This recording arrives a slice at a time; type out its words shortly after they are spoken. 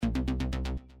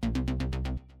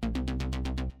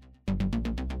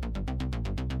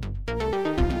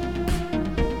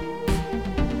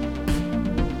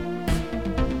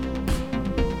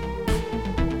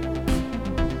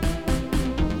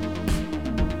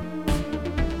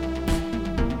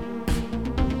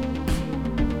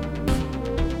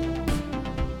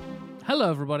Hello,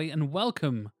 everybody, and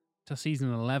welcome to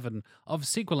Season 11 of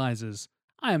Sequelizers.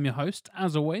 I am your host,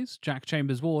 as always, Jack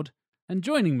Chambers-Ward, and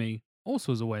joining me,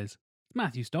 also as always,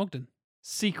 Matthew Stogden.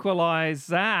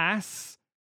 Sequelize ass.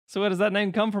 So where does that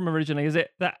name come from originally? Is it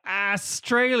the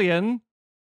Australian?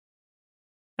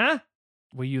 Huh?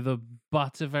 Were you the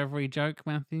butt of every joke,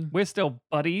 Matthew? We're still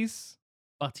buddies.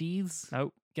 Butties?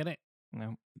 Nope. Get it?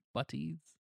 No. Butties?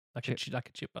 Like a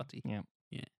chip butty. Yeah.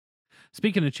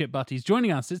 Speaking of chip butties,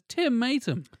 joining us is Tim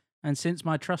Matum. And since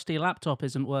my trusty laptop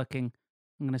isn't working,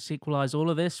 I'm going to sequelize all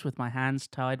of this with my hands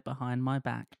tied behind my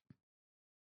back.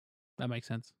 That makes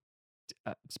sense.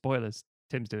 Spoilers.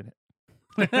 Tim's doing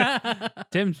it.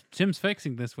 Tim's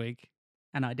fixing this week.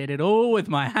 And I did it all with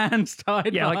my hands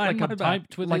tied behind my back.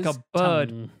 Typed with like his a bird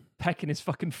tongue. pecking his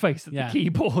fucking face at Yeah. the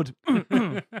keyboard.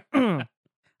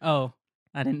 Oh,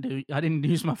 I didn't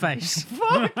use my face.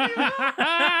 Fuck you.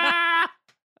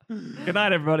 Good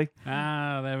night, everybody.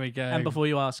 Ah, there we go. And before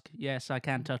you ask, yes, I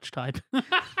can touch type.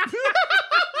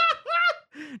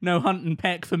 No hunt and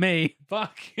peck for me.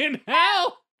 Fucking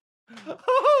hell! Oh,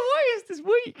 why is this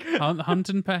weak? Hunt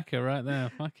and Pecker right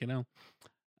there. Fucking hell.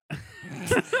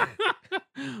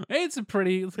 It's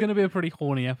going to be a pretty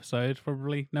horny episode,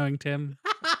 probably, knowing Tim.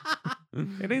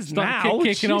 It is Stop now.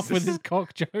 kicking off with Jesus. his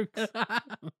cock jokes.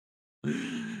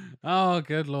 Oh,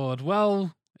 good Lord.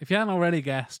 Well, if you hadn't already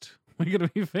guessed, we're going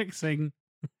to be fixing...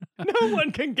 No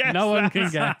one can guess. No one that. can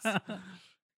guess.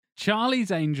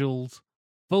 Charlie's Angels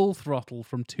Full Throttle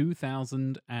from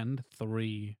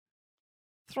 2003.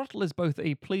 Throttle is both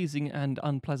a pleasing and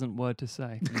unpleasant word to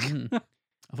say. I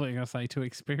thought you were going to say to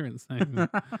experience things.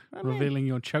 Revealing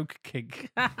your choke kick.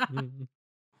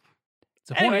 It's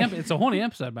a horny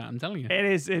episode, Matt, I'm telling you. It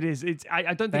is. I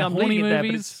don't think They're I'm horny leading it there, but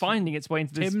movies. it's finding its way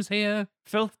into this Tim's here.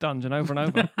 filth dungeon over and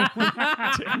over.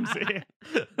 Tim's here.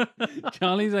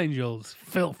 Charlie's Angels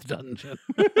Filth Dungeon.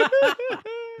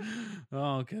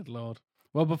 Oh, good Lord.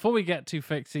 Well, before we get to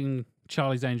fixing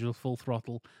Charlie's Angels Full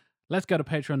Throttle, let's go to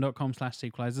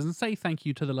patreon.com/sequelizers and say thank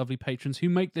you to the lovely patrons who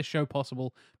make this show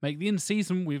possible, make the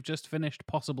in-season we've just finished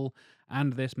possible,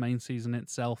 and this main season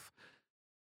itself.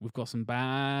 We've got some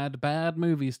bad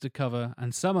movies to cover,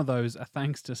 and some of those are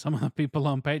thanks to some of the people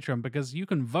on Patreon, because you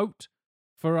can vote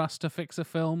for us to fix a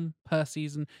film per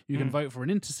season. You can vote for an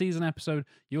inter-season episode.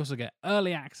 You also get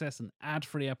early access and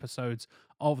ad-free episodes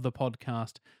of the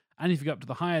podcast. And if you go up to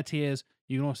the higher tiers,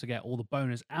 you can also get all the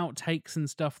bonus outtakes and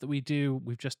stuff that we do.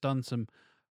 We've just done some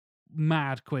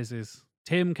mad quizzes.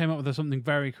 Tim came up with something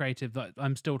very creative that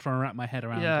I'm still trying to wrap my head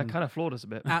around. Yeah, and kind of floored us a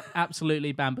bit.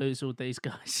 Absolutely bamboozled these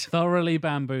guys. thoroughly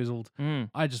bamboozled.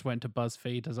 Mm. I just went to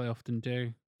BuzzFeed, as I often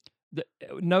do.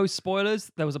 No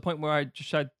spoilers. There was a point where I just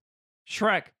said,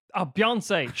 Shrek. Oh,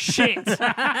 Beyonce. Shit.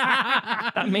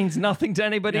 That means nothing to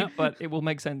anybody, Yep. but it will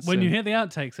make sense When soon. you hear the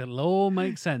outtakes, it'll all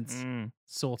make sense. Mm.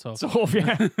 Sort of. Sort of,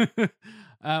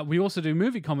 yeah. We also do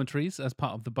movie commentaries as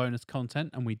part of the bonus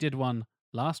content, and we did one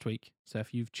last week. So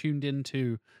if you've tuned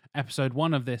into episode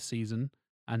 1 of this season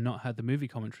and not heard the movie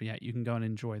commentary yet, you can go and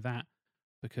enjoy that,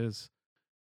 because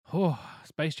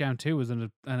Space Jam 2 was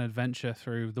an adventure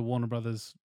through the Warner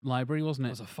Brothers library, wasn't It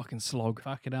it? was a fucking slog.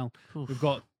 Fucking hell. Oof. We've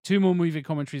got 2 more movie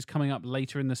commentaries coming up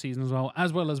later in the season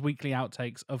as well as weekly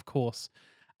outtakes, of course.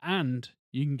 And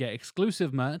you can get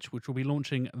exclusive merch, which will be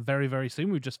launching very, very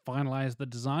soon. We've just finalized the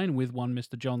design with one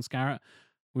Mr. John Scarrett.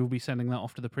 We'll be sending that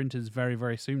off to the printers very,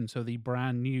 very soon. So the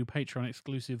brand new Patreon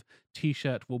exclusive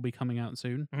t-shirt will be coming out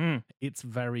soon. Mm. It's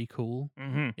very cool.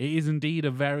 Mm-hmm. It is indeed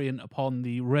a variant upon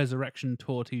the Resurrection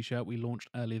Tour t-shirt we launched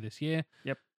earlier this year.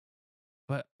 Yep.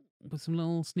 But with some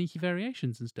little sneaky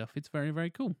variations and stuff. It's very, very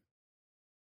cool.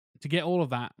 To get all of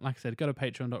that, like I said, go to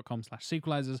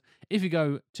patreon.com/sequelizers. If you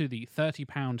go to the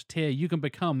 £30 tier, you can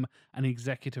become an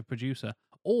executive producer.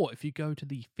 Or if you go to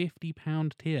the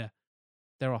 £50 tier,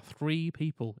 there are 3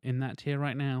 people in that tier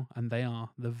right now, and they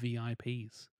are the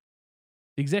VIPs.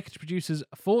 The executive producers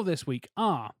for this week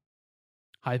are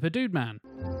Hyper Dude Man,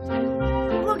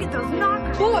 Look at those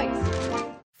knockers.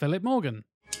 Boys! Philip Morgan,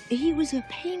 He was a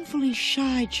painfully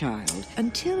shy child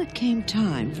until it came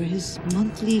time for his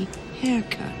monthly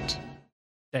haircut.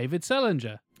 David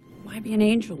Selinger, Why be an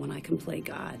angel when I can play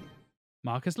God?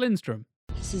 Marcus Lindstrom,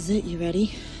 This is it, you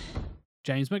ready?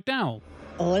 James McDowell,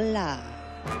 Hola.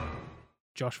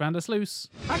 Josh Vandersloot,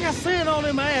 I got sand on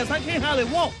in my ass. I can't hardly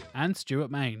walk. and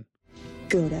Stuart Main.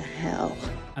 Go to hell.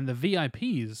 And the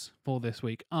VIPs for this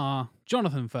week are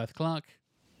Jonathan Firth Clark,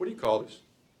 What do you call this?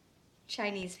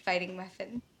 Chinese fighting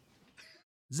weapon.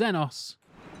 Xenos,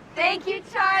 Thank you,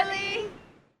 Charlie!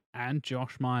 and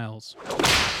Josh Miles.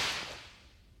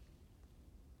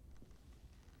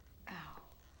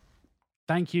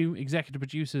 Thank you, executive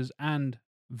producers and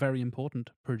very important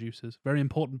producers, very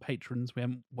important patrons. We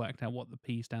haven't worked out what the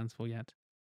P stands for yet.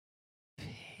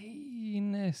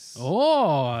 Penis.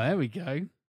 Oh, there we go.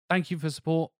 Thank you for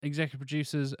support, executive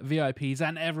producers, VIPs,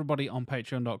 and everybody on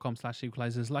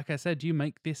patreon.com/sequelizers. Like I said, you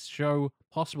make this show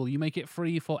possible. You make it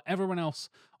free for everyone else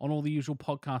on all the usual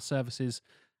podcast services.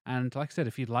 And like I said,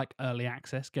 if you'd like early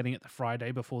access, getting it the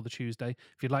Friday before the Tuesday,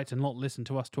 if you'd like to not listen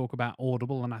to us talk about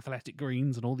Audible and Athletic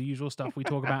Greens and all the usual stuff we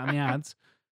talk about in the ads,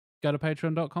 go to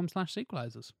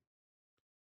patreon.com/sequelizers.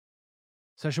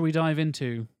 So shall we dive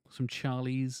into some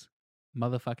Charlie's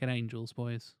motherfucking Angels,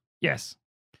 boys? Yes.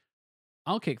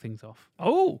 I'll kick things off.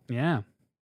 Oh. Yeah.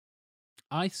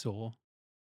 I saw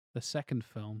the second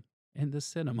film in the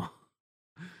cinema.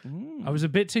 I was a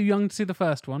bit too young to see the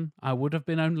first one. I would have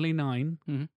been only 9.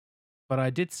 Mhm. But I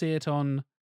did see it on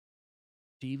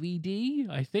DVD,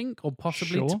 I think, or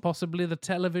possibly Sure. possibly the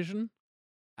television.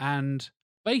 And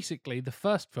basically, the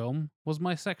first film was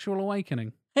my sexual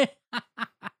awakening.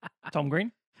 Tom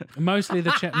Green. Mostly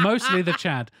the Chad.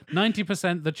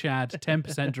 90% the Chad,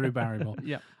 10% Drew Barrymore.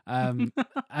 Yeah.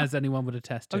 As anyone would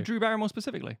attest to. Oh, Drew Barrymore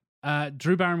specifically.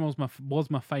 Drew Barrymore was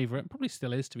my favorite. Probably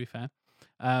still is, to be fair.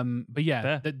 But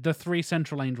yeah, Fair. the 3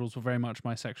 central angels were very much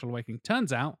my sexual awakening.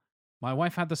 Turns out, my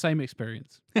wife had the same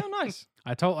experience. Oh, nice.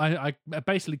 I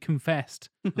basically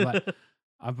confessed. I was like,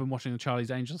 I've been watching the Charlie's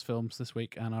Angels films this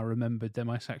week, and I remembered they're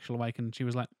my sexual awakening. She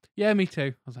was like, "Yeah, me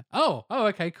too." I was like, "Oh,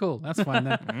 okay, cool. That's fine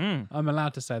then. I'm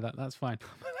allowed to say that. That's fine."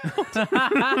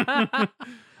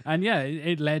 And yeah,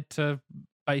 it led to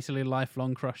basically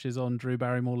lifelong crushes on Drew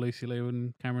Barrymore, Lucy Liu,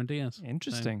 and Cameron Diaz. So,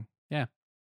 Interesting. yeah.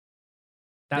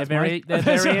 They're That's very, they're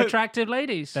very attractive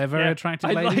ladies. They're very Yeah, attractive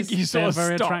I like ladies. you sort They're of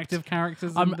very stopped. attractive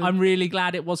characters. I'm really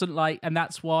glad it wasn't like, and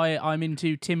that's why I'm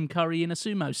into Tim Curry in a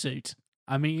sumo suit.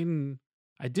 I mean,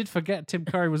 I did forget Tim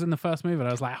Curry was in the first movie. And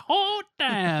I was like, oh,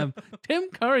 damn. Tim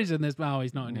Curry's in this. Oh,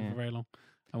 he's not in it for very long.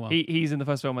 Oh, well. He's in the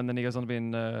first film, and then he goes on to be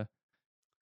in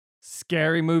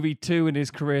Scary Movie 2, and his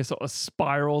career sort of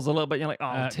spirals a little bit. You're like,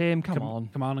 oh, Tim, come on.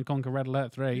 Command and Conquer Red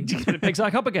Alert 3. It picks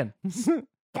back up again.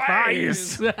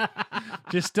 Spies!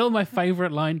 Just still my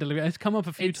favourite line delivery. It's come up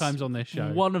a few It's times on this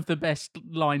show. One of the best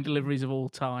line deliveries of all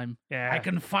time. Yeah. I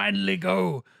can finally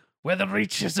go where the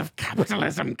reaches of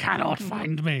capitalism cannot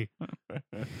find me.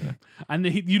 And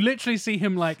you literally see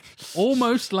him like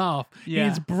almost laugh. Yeah.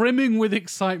 He's brimming with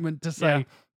excitement to say, Yeah.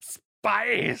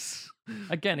 spice!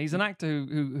 Again, he's an actor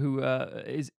who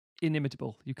is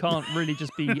inimitable. You can't really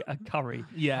just be a Curry.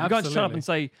 Yeah, You can't just shut up absolutely. and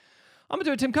say, I'm going to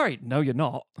do a Tim Curry. No, you're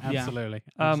not. Absolutely.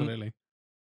 Absolutely.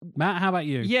 Matt, how about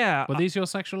you? Yeah. Were these your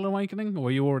sexual awakening, or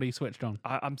were you already switched on?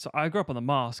 I grew up on The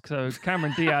Mask, so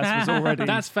Cameron Diaz was already...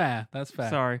 That's fair. That's fair.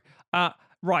 Sorry.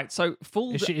 Right, so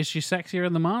full... Is she sexier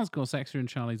in The Mask or sexier in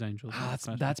Charlie's Angels?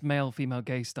 That's male, female,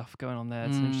 gay stuff going on there.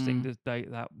 It's an interesting debate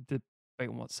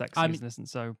on what sex is and isn't.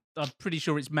 So I'm pretty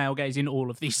sure it's male gaze in all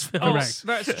of these films.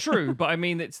 Correct. That's true, but I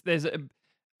mean,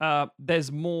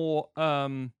 there's more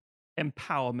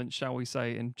empowerment, shall we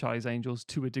say, in Charlie's Angels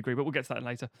to a degree, but we'll get to that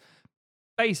later.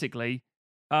 Basically,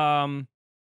 well,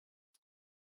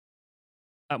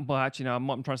 actually, no, I'm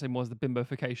trying to say more is the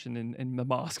bimbofication in The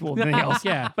Mask more than anything else.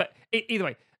 Yeah. But either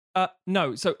way,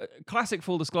 no. So, classic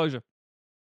full disclosure.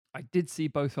 I did see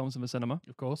both films in the cinema,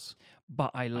 Of course.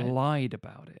 but I lied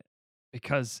about it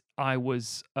because I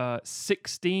was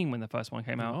 16 when the first one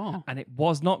came out, Oh. and it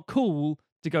was not cool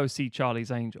to go see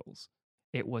Charlie's Angels.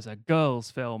 It was a girls'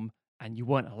 film, and you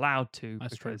weren't allowed to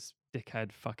That's true. because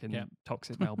dickhead fucking Yeah.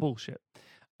 toxic male bullshit.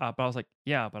 But I was like,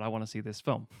 yeah, but I want to see this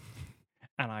film.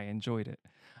 And I enjoyed it.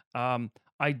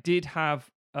 I did have,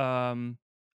 I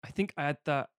think I had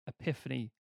that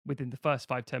epiphany within the first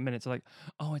 5-10 minutes. Like,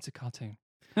 oh, it's a cartoon.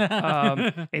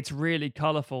 It's really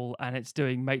colorful and it's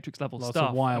doing Matrix level Lots of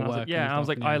stuff. wire And I was work like, yeah, and and I was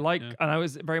stuff, like, I yeah, like, yeah. and I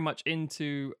was very much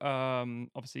into,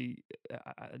 obviously,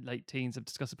 late teens. I've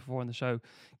discussed it before on the show,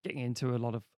 getting into a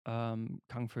lot of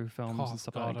kung fu films Oh, and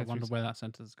stuff God, like that. I wonder where that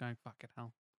sentence is going. Fucking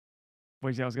hell.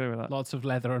 Where do you think I was going with that? Lots of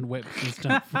leather and whips and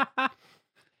stuff.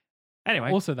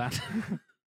 Anyway, Also that.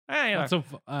 hey, you know, Lots of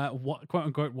quote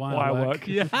unquote wire wire work.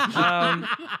 work.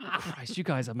 Christ, you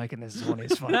guys are making this as funny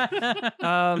as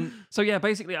fun. So yeah,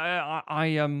 basically,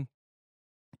 I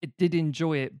did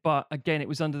enjoy it, but again, it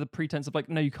was under the pretense of like,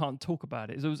 no, you can't talk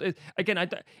about it. Again,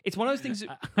 it's one of those things.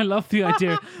 I love the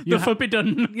idea. The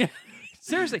forbidden. Yeah.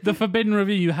 Seriously, The forbidden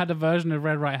review. You had a version of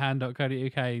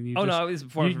redrighthand.co.uk and you oh just, no, it was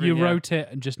before I was you reading, yeah. wrote it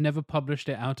and just never published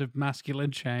it out of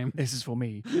masculine shame. This is for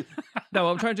me. No,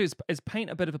 what I'm trying to do is paint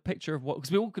a bit of a picture of what,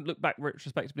 because we all could look back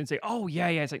retrospectively and say, oh, yeah.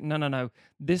 It's like, no.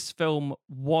 This film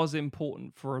was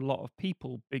important for a lot of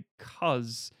people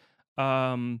because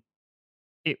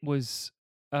it was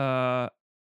that,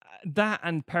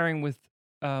 and pairing with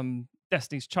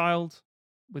Destiny's Child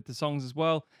with the songs as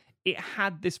well. It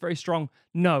had this very strong,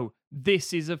 no,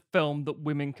 this is a film that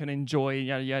women can enjoy,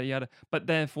 yada, yada, yada. But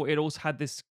therefore, it also had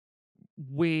this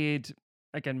weird,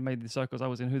 again, maybe the circles I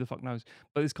was in, who the fuck knows?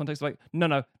 But this context of like,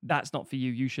 no, that's not for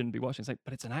you. You shouldn't be watching. It's like,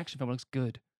 but it's an action film. It looks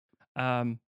good.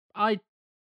 I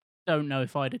don't know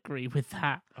if I'd agree with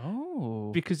that.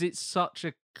 Oh. Because it's such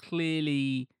a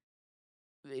clearly...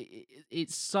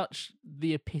 It's such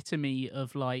the epitome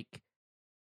of like,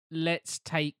 let's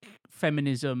take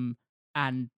feminism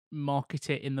and market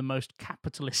it in the most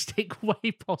capitalistic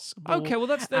way possible. Okay, well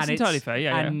that's And entirely it's- fair.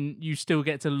 Yeah, and you still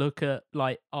get to look at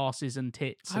like arses and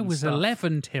tits. I and was stuff.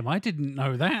 11, Tim. I didn't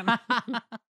know that.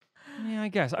 Yeah, I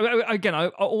guess. Again,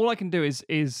 all I can do is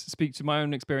speak to my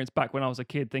own experience back when I was a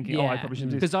kid, thinking, oh, I probably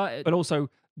shouldn't do this. because But also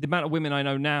the amount of women I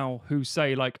know now who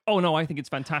say like, oh no, I think it's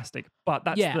fantastic. But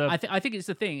that's yeah, the I think it's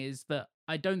the thing is that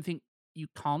I don't think you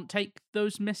can't take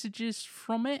those messages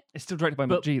from it. it's still directed by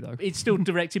but McGee though. It's still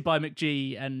directed by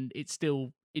McGee, and it's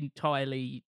still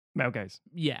entirely Male gaze.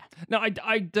 yeah. No,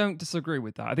 I don't disagree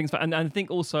with that. I think it's fair. And I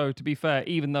think also, to be fair,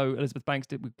 even though Elizabeth Banks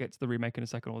did, we'll get to the remake in a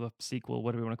second, or the sequel,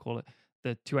 whatever we want to call it,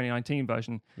 the 2019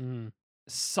 version,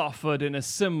 suffered in a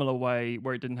similar way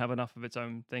where it didn't have enough of its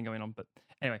own thing going on. But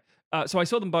anyway, so I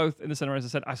saw them both in the cinema. As I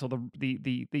said, I saw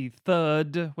the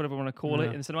third, whatever we want to call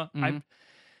it, in the cinema. Mhm.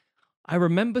 I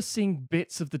remember seeing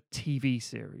bits of the TV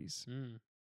series.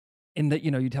 In that,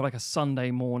 you know, you'd have like a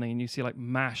Sunday morning and you see like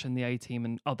MASH and the A-Team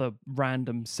and other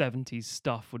random 70s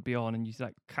stuff would be on, and you'd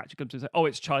like catch a glimpse and say, oh,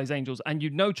 it's Charlie's Angels. And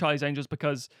you'd know Charlie's Angels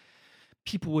because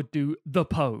people would do the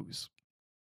pose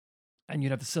and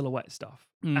you'd have the silhouette stuff.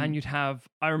 And you'd have,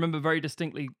 I remember very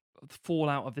distinctly, the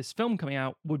fallout of this film coming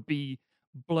out would be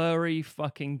blurry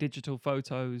fucking digital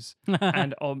photos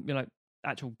and you know,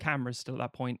 actual cameras still at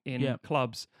that point in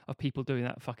clubs of people doing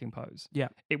that fucking pose. Yeah.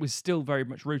 It was still very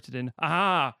much rooted in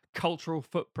cultural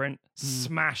footprint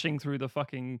smashing through the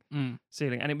fucking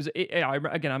ceiling. And it was I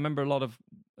remember a lot of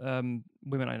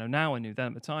women I know now, I knew then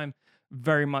at the time,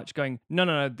 very much going,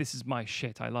 no, this is my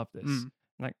shit. I love this. I'm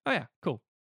like, oh yeah, cool.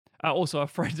 Also, a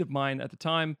friend of mine at the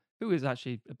time, who is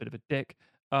actually a bit of a dick,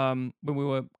 when we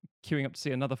were queuing up to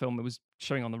see another film that was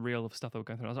showing on the reel of stuff that were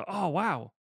going through, I was like, oh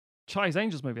wow, Charlie's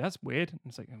Angels movie, that's weird. And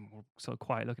it's like, we're sort of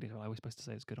quiet look at it. Well, I was supposed to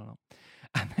say it's good or not.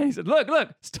 And then he said, look,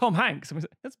 it's Tom Hanks. And we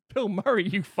said, that's Bill Murray,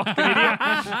 you fucking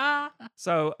idiot.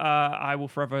 So I will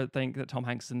forever think that Tom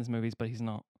Hanks is in this movies, but he's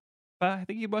not. But I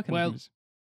think he'd work in Well, movies.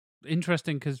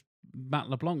 Interesting, because Matt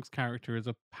LeBlanc's character is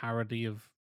a parody of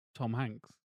Tom Hanks.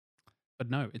 But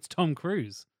no, it's Tom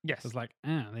Cruise. Yes. It's like,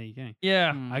 there you go.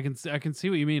 Yeah. I can see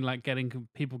what you mean, like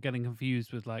people getting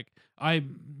confused with like, I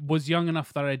was young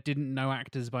enough that I didn't know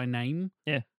actors by name.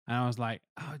 Yeah. And I was like,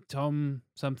 oh, Tom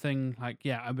something, like,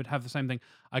 yeah, I would have the same thing.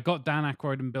 I got Dan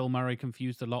Aykroyd and Bill Murray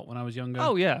confused a lot when I was younger.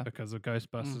 Oh, yeah. Because of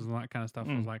Ghostbusters and that kind of stuff.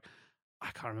 I was like, I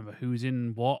can't remember who's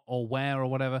in what or where or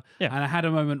whatever. Yeah. And I had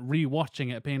a moment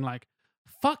rewatching it being like,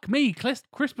 fuck me,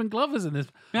 Crispin Glover's in this.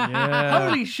 Yeah.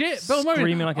 Holy shit, Bill Murray.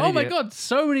 Screaming like an oh my idiot. god,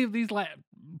 so many of these, like,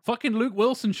 fucking Luke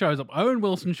Wilson shows up. Owen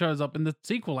Wilson shows up in the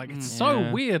sequel. Like, it's so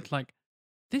Yeah. weird. Like,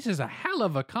 this is a hell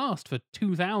of a cast for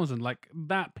 2000, like,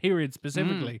 that period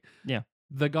specifically. Yeah.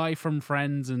 The guy from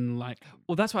Friends and, like...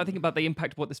 Well, that's what I think about the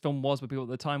impact of what this film was with people at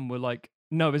the time. Were like,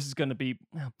 no, this is going to be...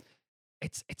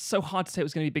 It's so hard to say it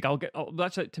was going to be big. I'll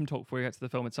let's let Tim talk before we get to the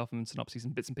film itself and synopses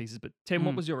and bits and pieces. But Tim,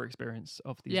 what was your experience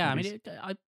of these Yeah, movies? I mean,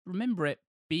 I remember it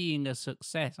being a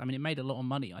success. I mean, it made a lot of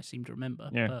money, I seem to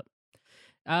remember. Yeah.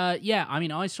 But yeah, I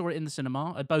mean, I saw it in the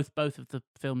cinema, both of the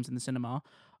films in the cinema.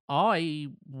 I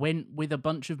went with a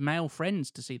bunch of male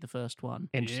friends to see the first one.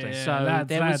 Interesting. Yeah, So lads.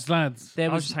 There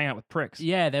I was was just hanging out with pricks.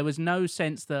 yeah, there was no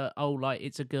sense that, oh, like,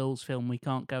 it's a girls' film, we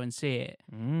can't go and see it.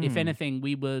 If anything,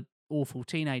 we were awful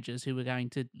teenagers who were going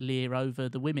to leer over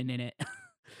the women in it.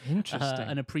 Interesting.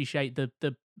 And appreciate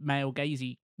the male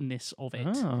gaziness of it.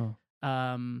 Oh.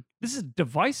 This is a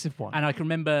divisive one. And I can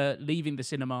remember leaving the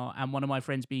cinema and one of my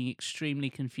friends being extremely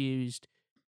confused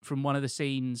from one of the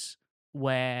scenes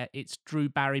where it's Drew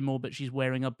Barrymore, but she's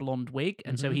wearing a blonde wig.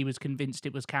 And so he was convinced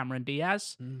it was Cameron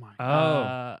Diaz. Oh my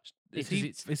Oh. Is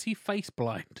because he, is he face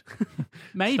blind?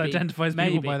 maybe Just identifies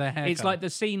people by their hair It's colour. like the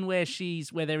scene where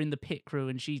they're in the pit crew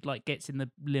and she like gets in the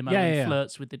limo Yeah, and yeah.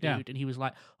 flirts with the dude, Yeah. and he was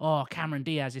like, "Oh, Cameron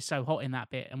Diaz is so hot in that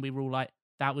bit," and we were all like,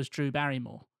 "That was Drew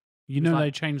Barrymore." You know like-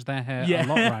 they changed their hair Yeah. a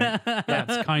lot, right?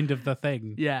 That's kind of the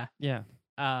thing. Yeah. yeah.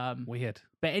 Weird.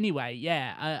 But anyway,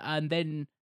 yeah, and then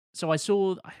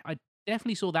I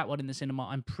definitely saw that one in the cinema.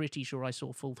 I'm pretty sure I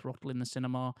saw Full Throttle in the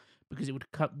cinema because it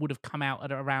would have come out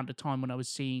at around a time when I was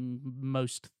seeing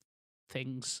most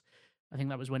things. I think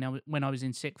that was when I was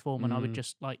in sixth form, and I would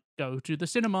just like go to the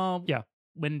cinema. Yeah.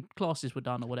 When classes were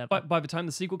done or whatever. But by the time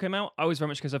the sequel came out, I was very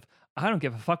much because of I don't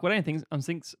give a fuck what anything. I don't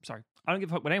give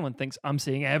a fuck what anyone thinks. I'm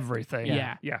seeing everything.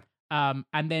 Yeah. Yeah.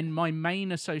 And then my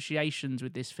main associations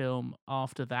with this film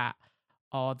after that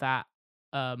are that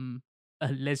a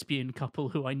lesbian couple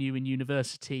who I knew in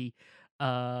university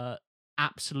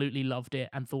absolutely loved it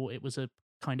and thought it was a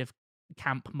kind of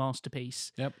camp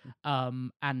masterpiece. Yep.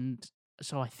 And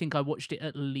so I think I watched it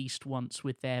at least once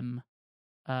with them,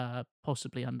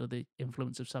 possibly under the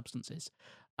influence of substances.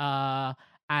 And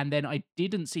then I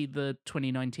didn't see the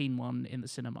 2019 one in the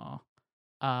cinema.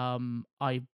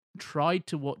 I tried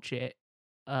to watch it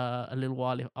a little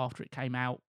while after it came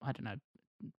out. I don't know,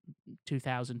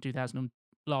 2000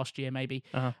 last year maybe.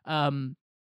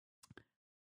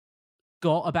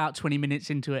 Got about 20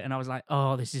 minutes into it and I was like,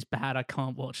 oh, this is bad. I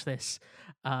can't watch this.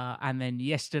 And then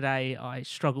yesterday I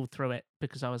struggled through it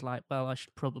because I was like, well, I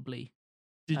should probably.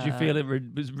 Did you feel it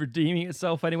was redeeming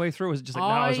itself anyway through? Or was it just like,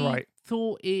 no, I was right? I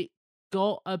thought it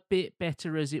got a bit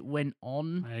better as it went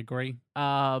on. I agree.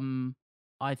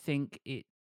 I think it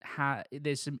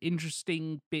there's some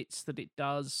interesting bits that it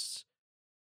does,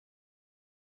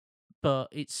 but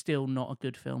it's still not a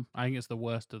good film. I think it's the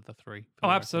worst of the three. Oh,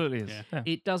 absolutely is. Yeah.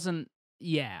 It doesn't.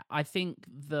 Yeah, I think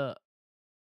that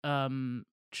the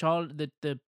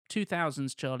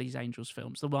 2000s Charlie's Angels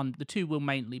films, the two we'll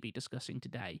mainly be discussing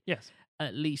today, Yes.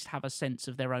 at least have a sense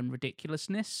of their own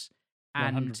ridiculousness.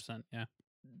 And 100%. Yeah.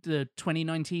 the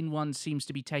 2019 one seems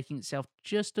to be taking itself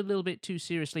just a little bit too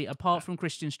seriously, apart from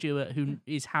Kristen Stewart, who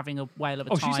is having a whale of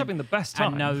a time. Oh, she's having the best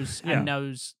time. And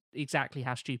knows exactly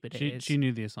how stupid it is. She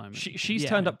knew the assignment. She's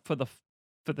turned up for the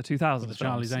 2000s the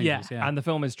Charlie's films. Angels. Yeah. And the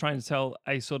film is trying to tell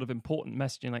a sort of important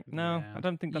message. And like, no, Yeah. I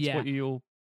don't think that's Yeah. what you'll.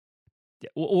 Yeah.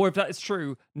 Or if that is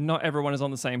true, not everyone is on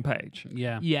the same page.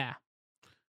 Yeah. Yeah.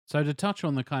 So to touch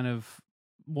on the kind of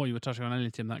what you were touching on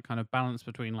earlier, Tim, that kind of balance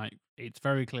between like it's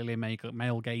very clearly male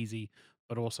gazy,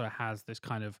 but also has this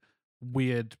kind of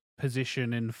weird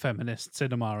position in feminist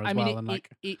cinema as well. And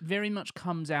it very much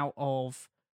comes out of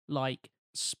like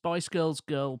Spice Girls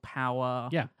girl power.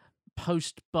 Yeah.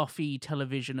 Post Buffy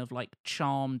television of like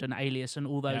Charmed and Alias and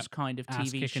all those kind of TV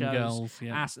ass-kicking shows. girls,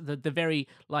 yeah. The very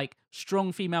like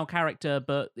strong female character,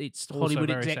 but it's Also Hollywood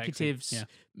very sexy, executives yeah.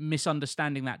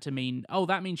 misunderstanding that to mean, oh,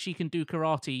 that means she can do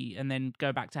karate and then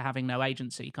go back to having no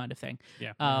agency kind of thing.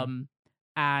 Yeah.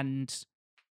 And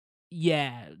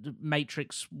yeah,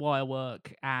 Matrix wire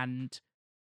work and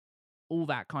all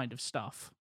that kind of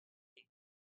stuff.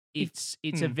 It's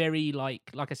a very like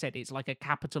I said, it's like a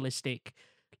capitalistic,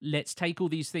 let's take all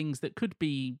these things that could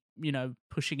be,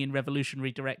 pushing in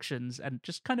revolutionary directions and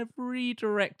just kind of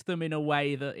redirect them in a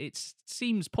way that it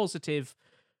seems positive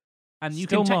and you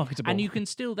Still can marketable. and you can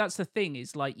still, that's the thing,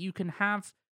 is like you can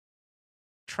have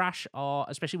trash art,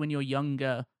 especially when you're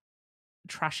younger,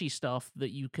 trashy stuff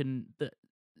that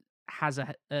has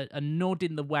a nod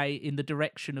in the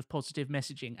direction of positive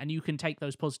messaging, and you can take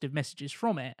those positive messages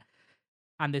from it,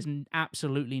 and there's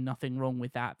absolutely nothing wrong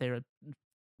with that. There are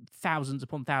thousands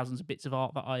upon thousands of bits of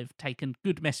art that I've taken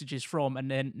good messages from and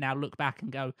then now look back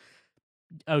and go,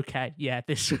 okay, yeah,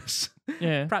 this was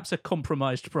perhaps a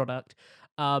compromised product.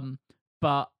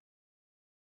 But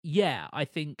yeah, I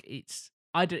think it's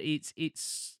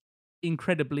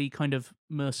incredibly kind of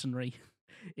mercenary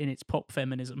in its pop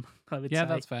feminism, I would say. Yeah,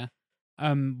 that's fair.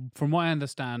 From what I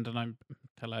understand, and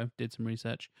I did some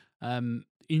research,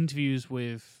 interviews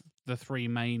with the three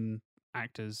main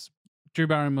actors, Drew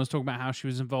Barrymore was talking about how she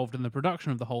was involved in the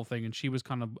production of the whole thing, and she was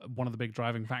kind of one of the big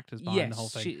driving factors behind the whole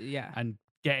thing. And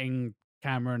getting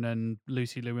Cameron and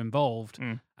Lucy Liu involved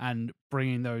and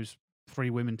bringing those three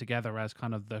women together as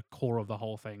kind of the core of the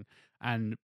whole thing.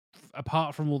 And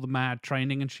apart from all the mad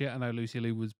training and shit, I know Lucy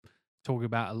Liu was talking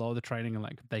about a lot of the training and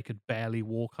like they could barely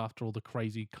walk after all the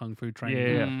crazy kung fu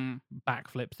training,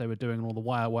 backflips they were doing, and all the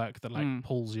wire work that like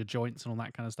pulls your joints and all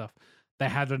that kind of stuff. They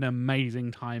had an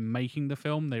amazing time making the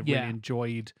film. They really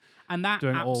enjoyed, and that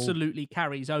doing absolutely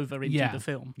carries over into the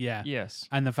film. Yeah, yes.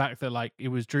 And the fact that like it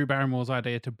was Drew Barrymore's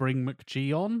idea to bring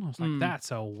McGee on, I was like,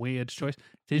 that's a weird choice.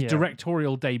 It's his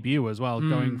directorial debut as well,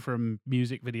 going from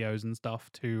music videos and stuff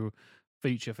to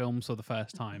feature films for the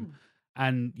first time.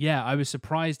 And yeah, I was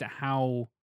surprised at how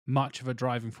much of a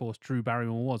driving force Drew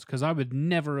Barrymore was, because I would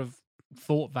never have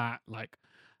thought that, like,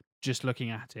 just looking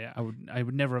at it, I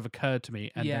would never have occurred to me.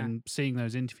 And then seeing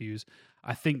those interviews,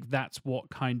 I think that's where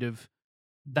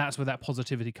that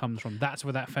positivity comes from. That's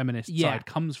where that feminist side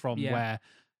comes from, where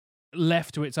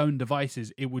left to its own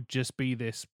devices, it would just be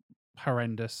this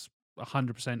horrendous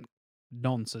 100%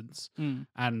 nonsense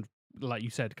and, like you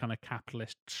said, kind of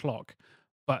capitalist schlock.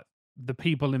 But the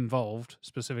people involved,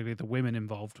 specifically the women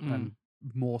involved, and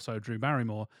more so Drew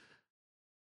Barrymore,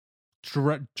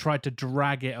 tried to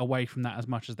drag it away from that as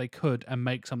much as they could and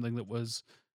make something that was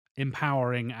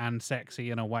empowering and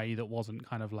sexy in a way that wasn't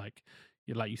kind of like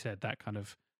you said, that kind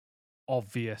of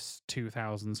obvious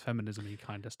 2000s feminism-y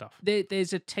kind of stuff.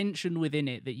 There's a tension within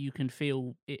it that you can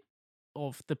feel it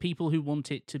of the people who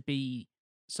want it to be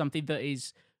something that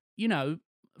is, you know,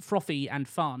 frothy and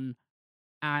fun,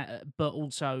 but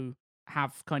also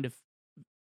have kind of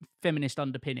feminist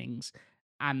underpinnings,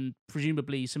 and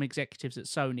presumably some executives at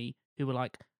Sony who were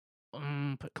like,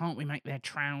 but can't we make their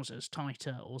trousers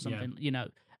tighter or something, you know?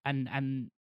 And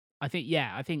I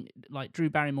think like Drew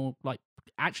Barrymore like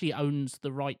actually owns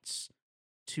the rights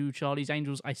to Charlie's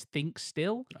Angels, I think,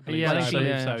 still. I believe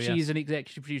so, She is an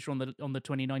executive producer on the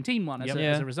 2019 one as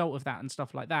a result of that and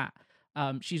stuff like that.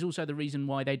 She's also the reason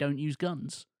why they don't use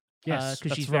guns. Yes,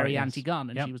 because she's right, very yes.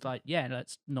 anti-gun, and she was like, "Yeah,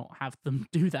 let's not have them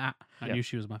do that." I knew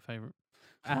she was my favorite.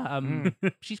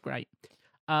 She's great.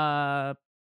 And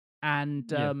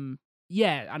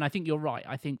I think you're right.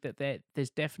 I think that there's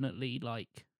definitely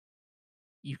like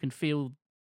you can feel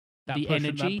That the push,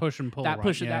 energy, that push and pull, that right?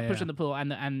 push, Yeah, that push and the pull,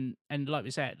 and like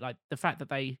we said, like the fact that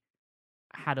they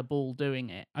had a ball doing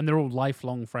it, and they're all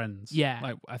lifelong friends. Yeah.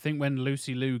 Like I think when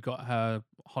Lucy Liu got her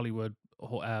Hollywood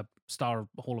Star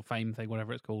Hall of Fame thing,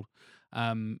 whatever it's called,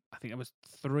 I think it was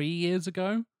 3 years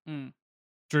ago.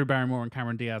 Drew Barrymore and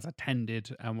Cameron Diaz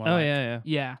attended and were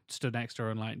stood next to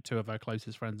her and like two of her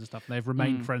closest friends and stuff. And they've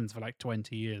remained friends for like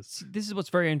 20 years. This is what's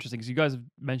very interesting, because you guys have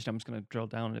mentioned, I'm just going to drill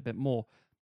down on it a bit more.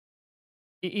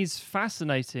 It is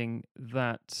fascinating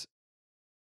that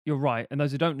you're right. And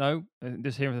those who don't know,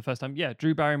 just hearing for the first time,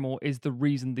 Drew Barrymore is the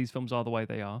reason these films are the way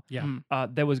they are. Yeah.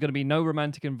 There was going to be no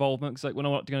romantic involvement, because like, we're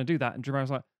not going to do that. And Drew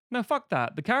Barrymore's like, no, fuck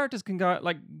that. The characters can go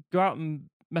out and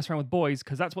mess around with boys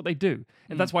because that's what they do.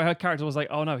 And that's why her character was like,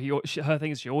 oh no, her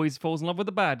thing is she always falls in love with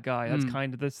the bad guy. That's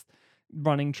kind of this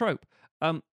running trope.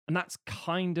 And that's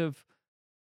kind of,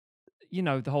 you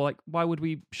know, the whole like, why would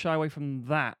we shy away from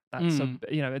that? That's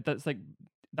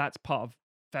that's part of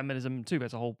feminism too.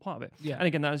 That's a whole part of it. Yeah. And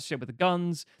again, that's shit with the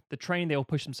guns, the train, they all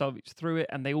push themselves through it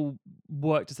and they all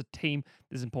worked as a team.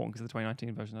 This is important because of the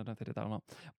 2019 version, I don't know if they did that or not.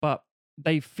 But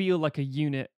they feel like a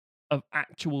unit of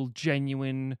actual,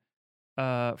 genuine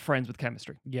friends with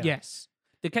chemistry. Yeah. Yes.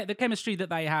 The chemistry that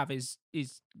they have is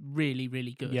really,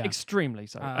 really good. Yeah. Extremely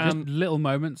so. Just little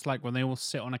moments like when they all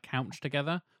sit on a couch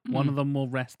together, one of them will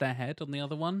rest their head on the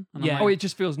other one. And I'm Oh, like, it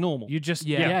just feels normal. you just,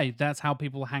 that's how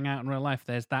people hang out in real life.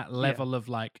 There's that level of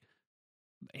like,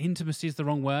 intimacy is the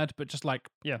wrong word, but just like,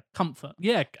 comfort.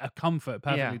 Yeah, a comfort.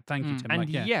 Perfectly. Yeah. Thank you, Tim.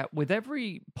 And like, with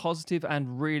every positive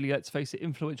and really, let's face it,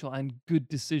 influential and good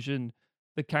decision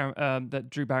that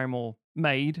Drew Barrymore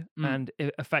made and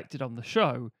it affected on the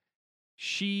show,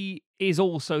 she is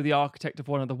also the architect of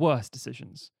one of the worst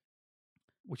decisions,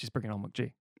 which is bringing on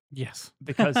McGee. Yes,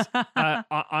 because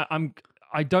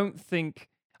I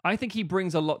think he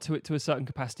brings a lot to it to a certain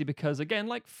capacity, because again,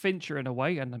 like Fincher in a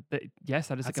way, and yes,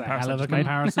 that is that's a comparison. A hell of a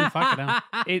comparison. Fuck it out.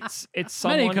 It's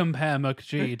someone. Many compare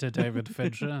McGee to David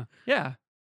Fincher. Yeah,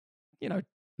 you know,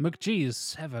 McGee is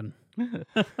 7.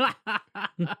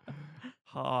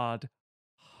 hard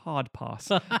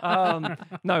pass.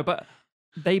 No, but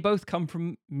they both come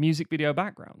from music video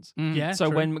backgrounds. Yeah. So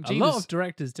true. when McGee a lot of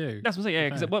directors do. That's what I'm saying.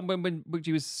 Yeah, because when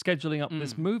McGee was scheduling up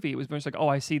this movie, it was very much like, oh,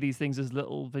 I see these things as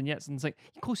little vignettes, and it's like,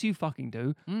 of course you fucking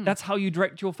do. That's how you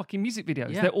direct your fucking music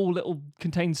videos. Yeah. They're all little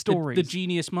contained stories. The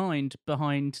genius mind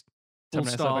behind All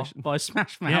Terminator Star Salvation. by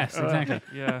Smash Mouth. Yes, exactly.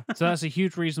 Yeah. So that's a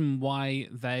huge reason why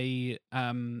they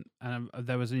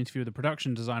there was an interview with the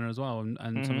production designer as well,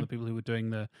 and some of the people who were doing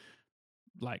the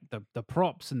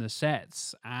props and the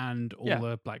sets and all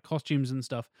the like costumes and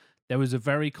stuff. There was a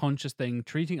very conscious thing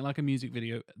treating it like a music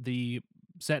video. The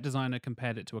set designer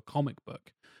compared it to a comic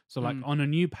book. So like on a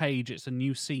new page, it's a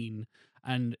new scene,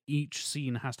 and each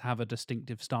scene has to have a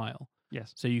distinctive style.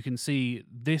 Yes. So you can see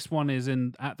this one is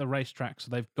at the racetrack,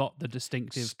 so they've got the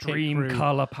distinctive extreme pit crew,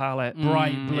 color palette,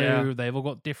 bright blue. Yeah. They've all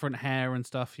got different hair and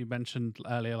stuff. You mentioned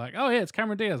earlier, like, oh yeah, it's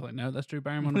Cameron Diaz. Like, no, that's Drew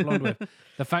Barrymore on a blonde wig.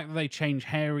 The fact that they change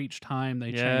hair each time,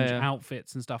 they change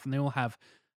outfits and stuff, and they all have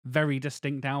very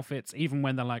distinct outfits, even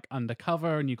when they're like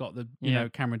undercover. And you got the you know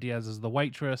Cameron Diaz as the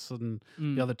waitress, and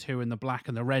the other two in the black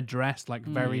and the red dress, like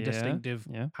very distinctive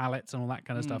palettes and all that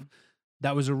kind of stuff.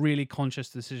 That was a really conscious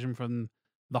decision from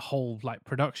the whole like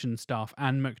production staff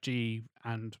and McGee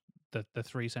and the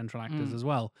 3 central actors as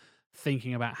well,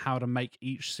 thinking about how to make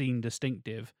each scene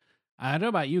distinctive. I don't know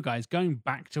about you guys, going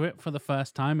back to it for the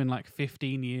first time in like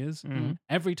 15 years,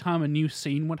 every time a new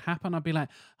scene would happen, I'd be like,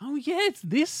 oh yeah, it's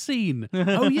this scene.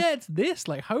 Oh yeah, it's this.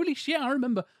 Like, holy shit, I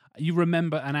remember. You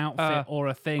remember an outfit or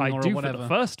a thing I or do whatever. for the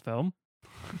first film.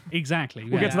 Exactly.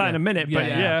 We'll get to that in a minute, but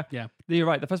yeah. Yeah. You're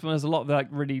right. The first one has a lot of like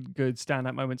really good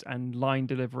standout moments and line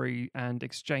delivery and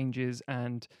exchanges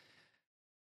and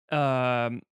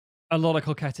a lot of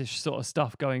coquettish sort of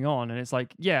stuff going on. And it's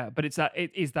like, yeah, but it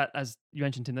is that, as you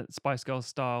mentioned, in that Spice Girls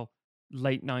style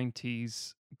late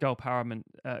 90s girl power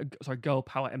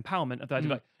empowerment of that.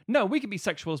 Like, no, we can be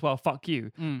sexual as well. Fuck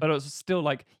you. But it was still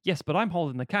like, yes, but I'm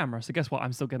holding the camera, so guess what?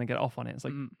 I'm still going to get off on it. It's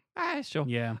like, sure.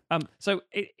 Yeah. So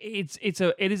it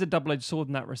is a double-edged sword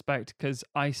in that respect, because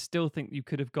I still think you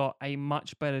could have got a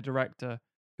much better director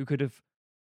who could have,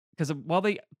 because while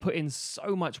they put in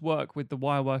so much work with the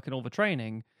wire work and all the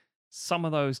training, some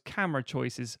of those camera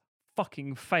choices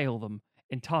fucking fail them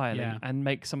entirely and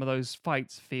make some of those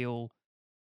fights feel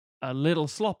a little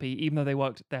sloppy, even though they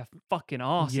worked their fucking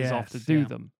asses off to do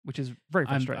them, which is very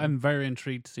frustrating. I'm very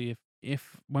intrigued to see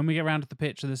if when we get around to the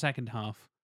pitch of the second half,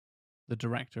 the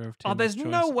director of Tim's there's choice,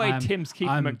 no way Tim's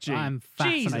keeping McGee. I'm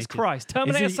Jesus fascinated. Christ.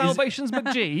 Terminator Salvation's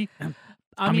McGee.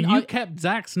 I mean, you kept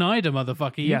Zack Snyder,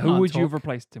 motherfucker. Yeah, who would you have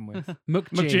replaced him with?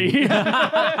 McGee.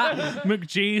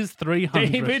 McGee's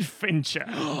 300. David Fincher.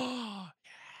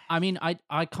 I mean,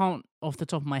 I can't, off the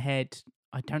top of my head,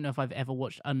 I don't know if I've ever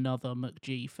watched another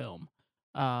McGee film,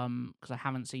 because I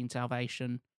haven't seen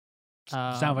Salvation.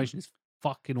 Salvation is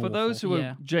fucking awful. For those who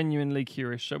are genuinely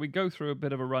curious, shall we go through a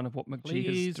bit of a run of what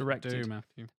McGee has directed? Do,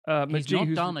 Matthew. He's McGee,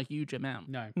 not done a huge amount.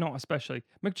 No. Not especially.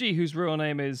 McGee, whose real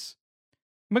name is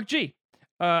McGee.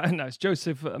 No, it's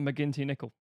Joseph McGinty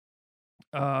Nicol.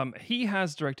 He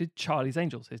has directed Charlie's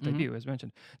Angels, his debut, as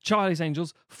mentioned. Charlie's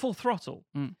Angels, Full Throttle.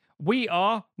 We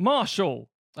Are Marshall.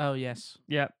 Oh, yes.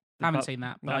 Yeah. Haven't seen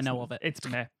that, but I know of it. It's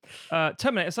meh.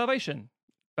 Terminator Salvation.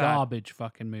 Bad. Garbage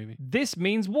fucking movie. This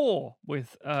Means War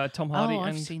with Tom Hardy. Oh,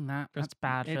 and I've seen that. That's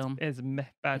bad film. It's a meh,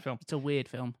 bad film. It's a weird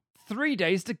film. 3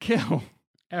 Days to Kill.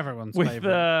 Everyone's with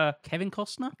favorite. Kevin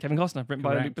Costner? Kevin Costner, written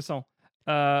by Luc Besson.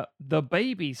 The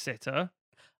Babysitter.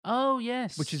 Oh,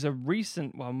 yes. Which is a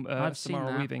recent one. I've seen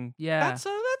Samara that. Weaving. Yeah. That's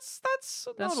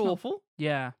not awful.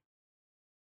 Yeah.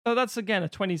 Oh, that's again a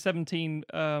 2017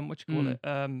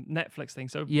 Netflix thing.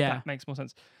 So that makes more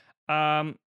sense.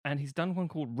 And he's done one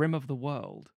called Rim of the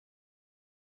World.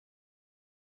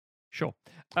 Sure.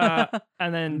 And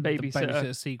then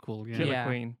Babysitter sequel. Yeah. Killer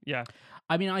Queen. Yeah.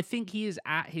 I mean, I think he is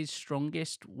at his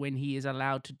strongest when he is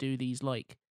allowed to do these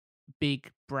like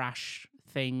big brash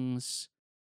things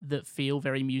that feel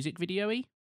very music video-y.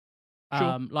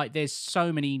 Sure. Like there's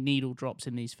so many needle drops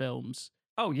in these films.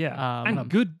 Oh yeah, and and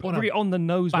good, really on the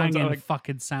nose ones. Banging Like,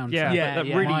 fucking soundtrack. yeah, yeah.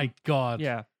 really, My God.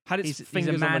 yeah. Had its He's a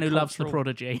fingers man on who the loves the cultural-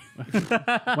 Prodigy.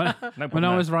 When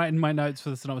I was writing my notes for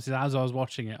the synopsis as I was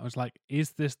watching it, I was like,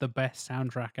 "Is this the best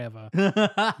soundtrack ever?"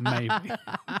 Maybe.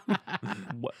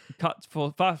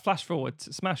 Flash forward,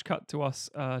 smash cut to us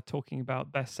talking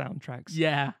about best soundtracks.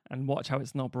 Yeah, and watch how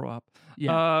it's not brought up.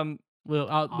 Yeah. We'll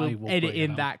will edit bring it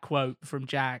in up. that quote from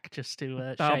Jack just to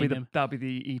that'll shame be him. that'll be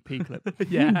the EP clip.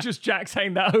 Yeah. Just Jack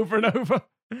saying that over and over.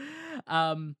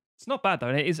 Um, It's not bad though,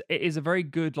 and it is a very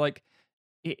good like.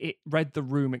 It read the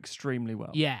room extremely well.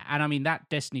 yeah, and I mean that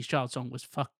Destiny's Child song was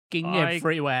fucking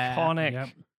everywhere. Iconic.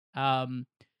 Yep.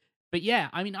 But yeah,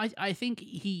 I mean, I think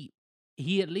he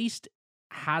at least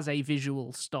has a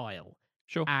visual style.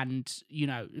 Sure. And, you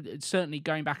know, certainly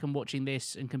going back and watching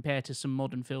this and compared to some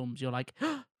modern films, you're like,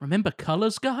 remember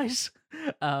Colors, guys?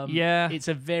 Yeah. It's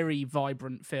a very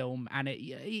vibrant film, and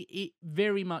it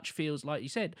very much feels, like you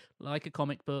said, like a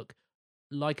comic book,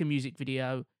 like a music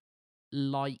video,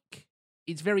 like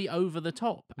it's very over the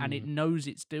top, and it knows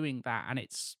it's doing that, and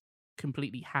it's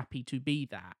completely happy to be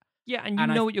that. Yeah, and you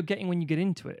know what you're getting when you get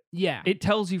into it. Yeah. It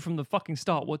tells you from the fucking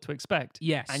start what to expect.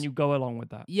 Yes. And you go along with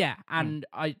that. Yeah, and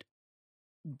I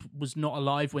was not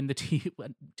alive when the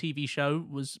TV show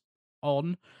was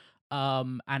on,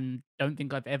 and don't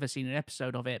think I've ever seen an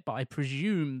episode of it, but I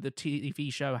presume the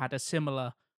TV show had a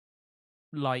similar,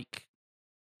 like,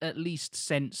 at least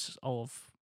sense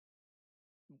of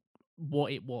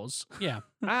what it was. Yeah.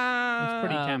 It's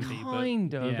pretty campy, but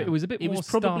kind of. yeah. It was a bit It more was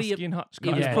probably Starsky and Hutch. It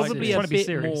was Yeah, probably it's a trying to be bit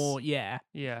serious. more, yeah.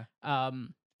 Yeah.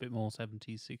 Bit more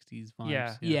 70s, 60s vibes.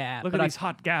 Yeah. Yeah, Look but at I- these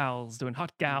hot gals doing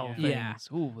hot gal Yeah. things.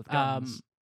 Ooh, with guns.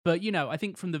 But, you know, I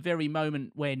think from the very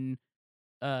moment when,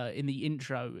 in the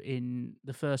intro in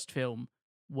the first film,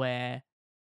 where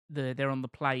they're on the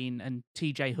plane and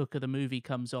TJ Hooker, the movie,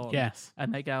 comes on. Yes.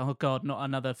 And they go, oh, God, not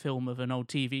another film of an old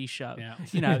TV show. Yeah.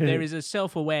 You know, there is a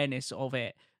self-awareness of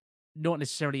it, not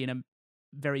necessarily in a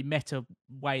very meta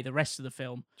way the rest of the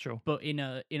film, Sure. but in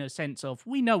a sense of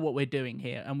we know what we're doing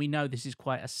here, and we know this is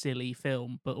quite a silly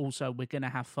film, but also we're going to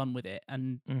have fun with it,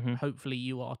 and hopefully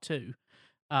you are too.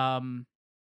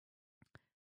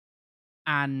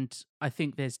 And I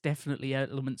think there's definitely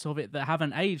elements of it that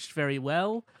haven't aged very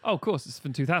well. Oh, of course, it's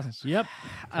from 2000s. Yep.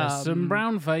 There's some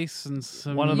brown face and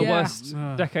some... One of the Yeah. worst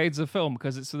decades of film,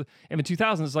 because it's in the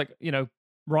 2000s, it's like,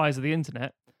 rise of the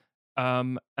internet.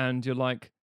 And you're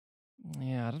like,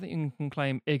 yeah, I don't think you can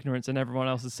claim ignorance and everyone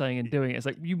else is saying and doing it. It's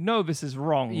like, this is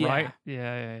wrong, Yeah. right?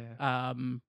 Yeah.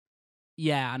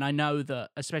 Yeah, and I know that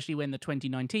especially when the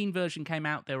 2019 version came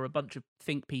out, there were a bunch of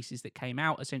think pieces that came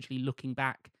out essentially looking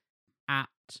back at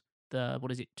the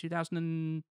 2000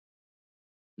 and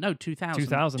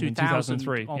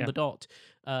 2003 on the dot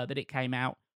that it came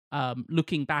out,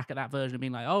 looking back at that version and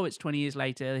being like, oh, it's 20 years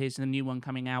later, here's the new one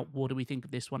coming out, what do we think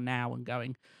of this one now? And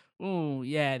going, oh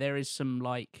yeah, there is some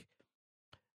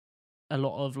a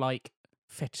lot of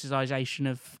fetishization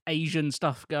of Asian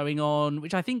stuff going on,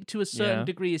 which I think to a certain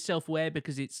degree is self-aware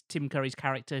because it's Tim Curry's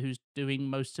character who's doing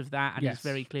most of that, and he's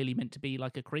very clearly meant to be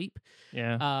like a creep.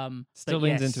 Yeah. Still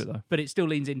leans into it though. But it still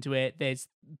leans into it. There's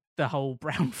the whole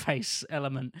brown face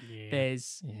element. Yeah.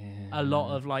 There's a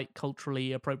lot of culturally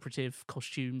appropriative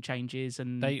costume changes,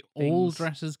 and They all things.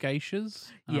 dress as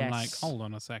geishas. And I'm like, Yes. hold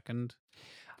on a second.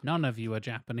 None of you are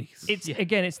Japanese. It's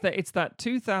again, it's that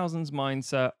 2000s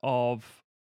mindset of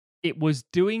it was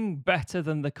doing better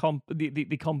than the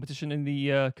competition in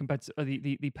the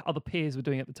the other peers were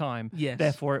doing at the time. Yes.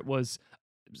 Therefore, it was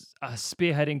a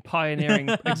spearheading, pioneering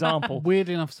example. Weird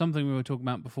enough, something we were talking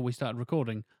about before we started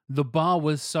recording, the bar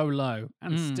was so low,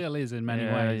 and still is in many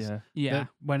ways. Yeah. that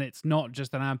when it's not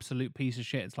just an absolute piece of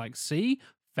shit, it's like, see,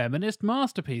 feminist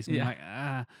masterpiece. And you're like,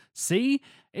 see,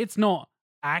 it's not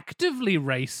actively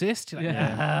racist. You're like,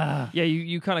 Yeah,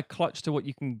 you kind of clutch to what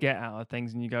you can get out of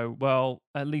things, and you go, well,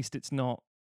 at least it's not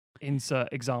insert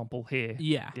example here.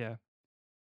 Yeah.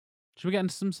 Should we get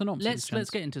into some synopses?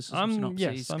 Let's get into some I'm synopses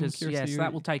curious because to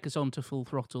that will take us on to Full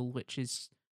Throttle, which is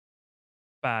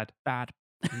Bad. bad.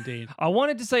 Indeed. I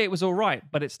wanted to say it was all right,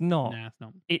 but it's not. Nah, it's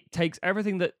not. It takes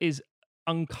everything that is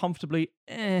uncomfortably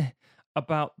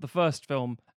about the first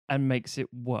film and makes it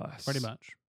worse. Pretty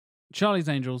much. Charlie's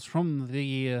Angels from the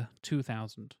year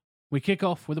 2000. We kick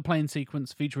off with a plane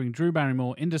sequence featuring Drew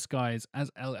Barrymore in disguise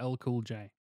as LL Cool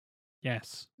J.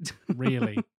 Yes,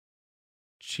 really.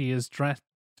 She is dressed.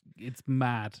 It's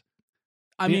mad.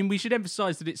 I mean, we should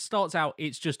emphasize that it starts out,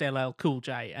 it's just LL Cool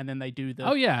J, and then they do the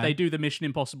they do the Mission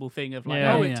Impossible thing of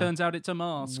it turns out it's a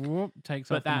mask. Whoop, takes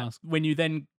But off the that mask. when you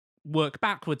then work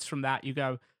backwards from that, you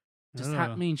go, does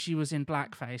that mean she was in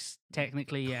blackface?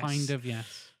 Technically, yes. Kind of,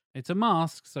 yes. It's a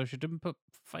mask, so she didn't put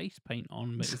face paint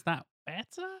on, but is that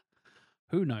better?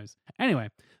 Who knows? Anyway,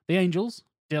 the Angels,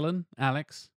 Dylan,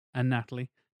 Alex, and Natalie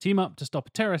team up to stop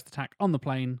a terrorist attack on the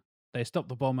plane. They stop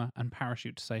the bomber and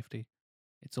parachute to safety.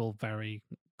 It's all very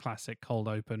classic cold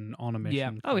open on a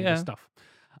mission kind of stuff.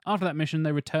 After that mission,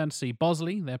 they return to see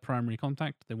Bosley, their primary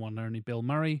contact, the one and only Bill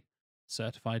Murray,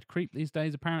 certified creep these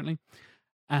days apparently,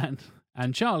 and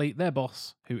Charlie, their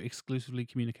boss, who exclusively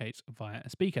communicates via a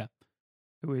speaker.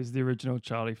 Who is the original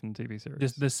Charlie from the TV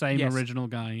series? The same original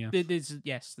guy, yeah. This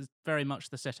is very much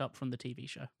the setup from the TV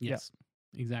show. Yes,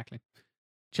 exactly.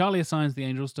 Charlie assigns the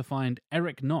Angels to find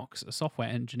Eric Knox, a software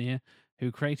engineer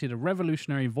who created a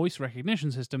revolutionary voice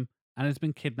recognition system and has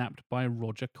been kidnapped by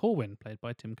Roger Corwin, played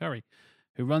by Tim Curry,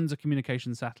 who runs a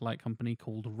communications satellite company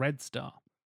called Red Star.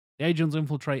 The Angels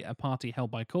infiltrate a party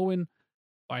held by Corwin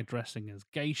by dressing as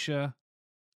geisha.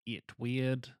 It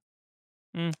weird.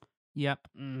 Yep.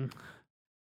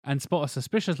 And spot a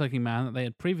suspicious-looking man that they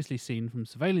had previously seen from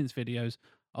surveillance videos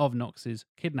of Knox's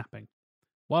kidnapping.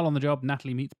 While on the job,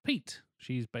 Natalie meets Pete.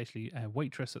 She's basically a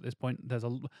waitress at this point. There's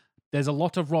a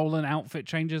lot of role and outfit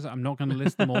changes. I'm not going to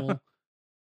list them all.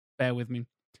 Bear with me.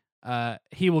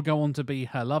 He will go on to be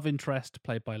her love interest,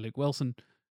 played by Luke Wilson.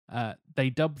 They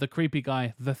dub the creepy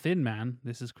guy the Thin Man.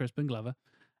 This is Crispin Glover.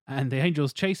 And the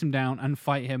Angels chase him down and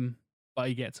fight him, but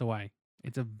he gets away.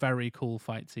 It's a very cool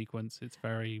fight sequence. It's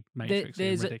very Matrix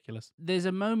and ridiculous. There's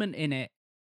a moment in it,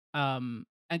 and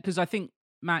because I think,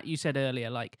 Matt, you said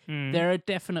earlier, there are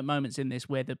definite moments in this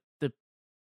where the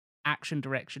action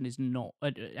direction is not,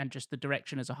 and just the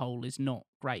direction as a whole is not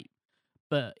great.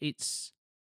 But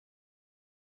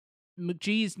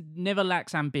McGee's never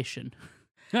lacks ambition.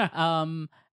 And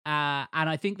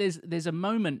I think there's a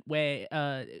moment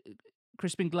where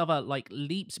Crispin Glover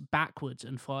leaps backwards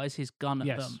and fires his gun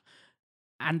at them.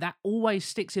 And that always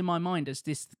sticks in my mind as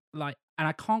this, and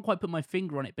I can't quite put my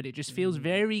finger on it, but it just feels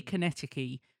very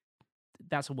kinetic-y.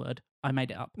 That's a word. I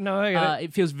made it up. No, I get it.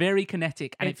 It feels very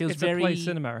kinetic, and it feels it's very a place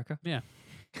in America.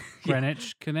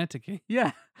 Greenwich, Connecticut.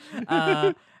 yeah.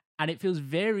 And it feels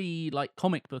very like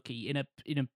comic booky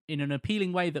in an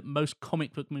appealing way that most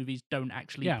comic book movies don't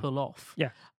actually pull off. Yeah.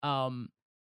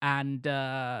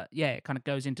 It kind of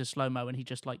goes into slow mo, and he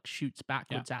just like shoots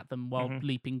backwards at them while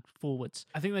leaping forwards.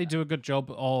 I think they do a good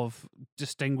job of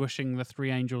distinguishing the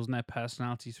three angels and their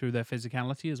personality through their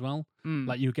physicality as well.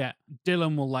 Like you get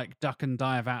Dylan will like duck and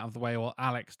dive out of the way, while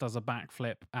Alex does a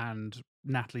backflip and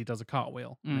Natalie does a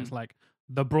cartwheel. And it's like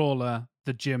the brawler,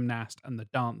 the gymnast, and the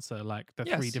dancer, like the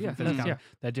three different physicalities.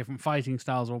 Their different fighting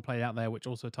styles are all played out there, which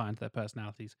also tie into their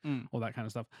personalities, all that kind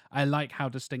of stuff. I like how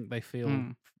distinct they feel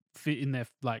fit in their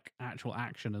like actual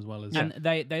action as well as. And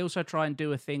they also try and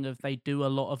do a thing of they do a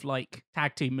lot of like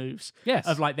tag team moves. Yes.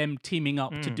 Of like them teaming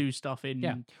up to do stuff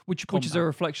in which is a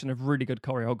reflection of really good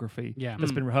choreography.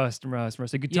 That's been rehearsed and rehearsed. So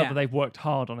you can tell that they've worked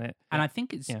hard on it. And I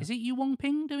think is it Yu Wong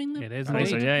Ping doing the? It is. I think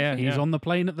so, yeah. He's on the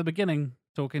plane at the beginning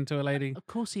talking to a lady. Of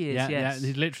course he is. Yeah, yes. yeah.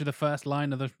 He's literally the first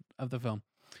line of the film.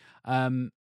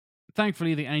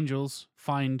 Thankfully, the angels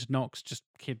find Knox just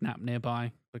kidnapped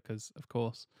nearby because, of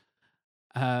course,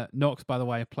 Knox, by the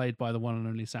way, played by the one and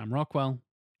only Sam Rockwell.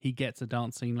 He gets a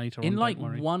dance scene later in on. like don't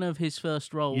worry. one of his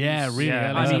first roles. Yeah, really. Yeah,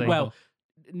 early. I mean, early. well,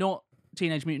 not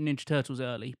Teenage Mutant Ninja Turtles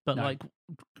early, but No. like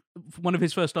one of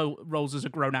his first roles as a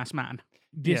grown ass man.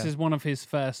 This Yeah. is one of his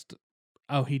first.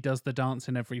 Oh, he does the dance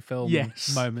in every film.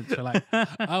 Yes. Moments. You're like,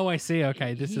 oh, I see.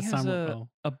 Okay, this He is has Sam Rockwell.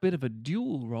 a bit of a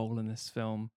dual role in this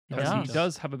film. He because does. He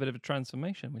does have a bit of a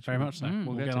transformation, which Very much so. Mm.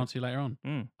 We'll We'll get get on to later on.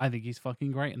 Mm. I think he's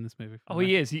fucking great in this movie. Oh,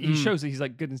 he is. He shows that he's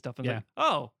like good and stuff. And Yeah. like,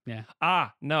 oh, Yeah.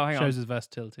 No, hang Shows on. his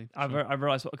versatility. I Sure.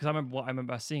 realized because I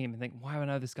remember seeing him and thinking, why do I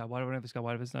know this guy? Why do I know this guy?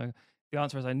 Why do I know? The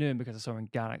answer is I knew him because I saw him in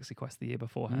Galaxy Quest the year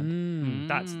beforehand.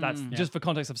 Mm. That's just for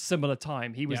context of similar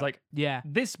time. He was Yeah. like Yeah.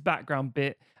 this background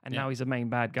bit, and Yeah. now he's a main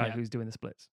bad guy Yeah. who's doing the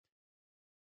splits.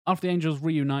 After the angels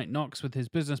reunite Knox with his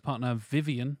business partner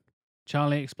Vivian,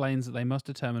 Charlie explains that they must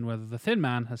determine whether the Thin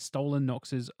Man has stolen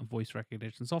Knox's voice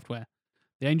recognition software.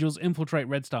 The angels infiltrate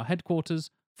Red Star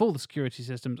headquarters, fool the security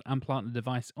systems, and plant a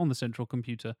device on the central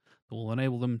computer that will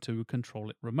enable them to control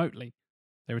it remotely.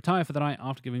 They retire for the night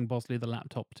after giving Bosley the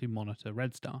laptop to monitor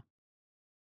Red Star.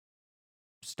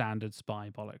 Standard spy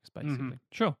bollocks, basically.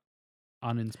 Sure.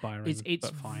 Uninspiring, It's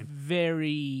but fine.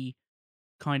 very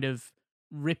kind of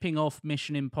ripping off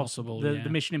Mission Impossible, Possible, the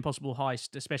Mission Impossible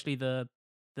heist, especially the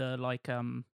like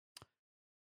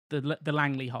the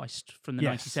Langley heist from the Yes.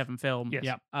 '97 film. Yes.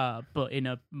 Yep. But in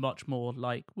a much more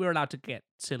like we're allowed to get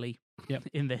silly. Yep.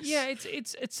 In this. Yeah,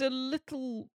 it's a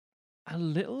little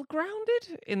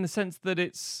grounded in the sense that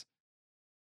it's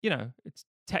it's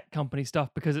tech company stuff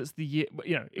because it's the year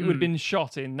it would have been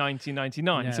shot in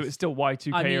 1999, so Yes. it's still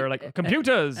Y2K I mean, or like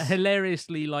computers.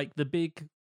 Hilariously, like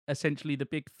essentially the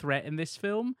big threat in this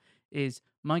film is,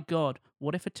 my God,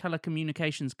 what if a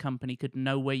telecommunications company could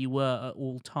know where you were at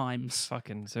all times?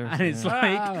 Fucking And seriously. it's yeah.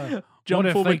 like, Wow. jump What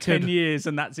if forward they 10 could- years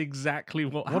and that's exactly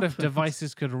what What if happened.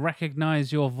 devices could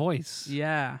recognize your voice?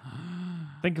 Yeah.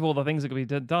 Think of all the things that could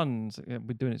be done. So, yeah,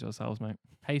 we're doing it to ourselves, mate.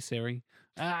 Hey Siri.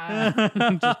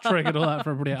 Just triggered all that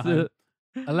for everybody at home.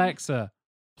 Alexa,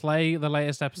 play the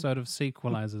latest episode of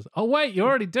Sequelizers. Oh, wait, you're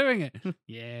already doing it.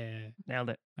 Yeah, Nailed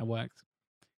it. that works.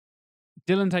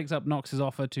 Dylan takes up Knox's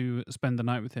offer to spend the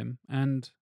night with him, and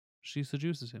she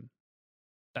seduces him.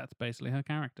 That's basically her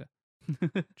character.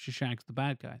 She shags the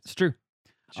bad guys. It's true.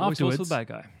 She always falls for Afterwards- the bad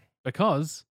guy.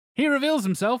 Because he reveals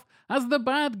himself as the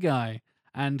bad guy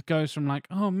and goes from like,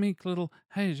 oh, meek little,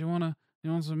 hey, do you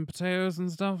want some potatoes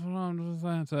and stuff?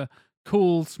 To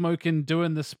cool, smoking,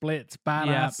 doing the splits,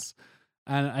 badass.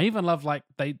 And I even love like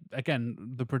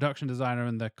the production designer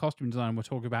and the costume designer were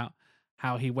talking about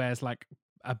how he wears like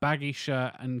a baggy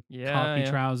shirt and khaki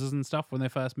trousers and stuff when they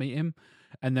first meet him.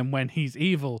 And then when he's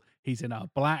evil, he's in a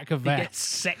black vest. He gets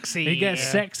sexy. He gets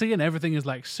sexy and everything is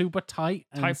like super tight.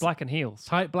 And Tight black and heels.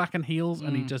 tight black and heels,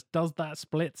 and he just does that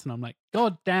splits, and I'm like,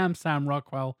 God damn, Sam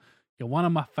Rockwell, you're one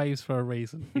of my faves for a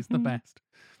reason. He's the best.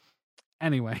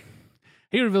 Anyway,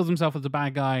 he reveals himself as the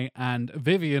bad guy, and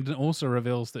Vivian also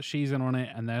reveals that she's in on it,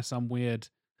 and there's some weird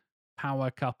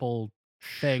power couple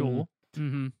thing, Sure.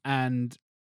 Mm-hmm. and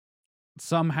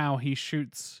somehow he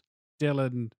shoots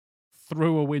Dylan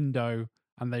through a window,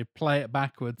 and they play it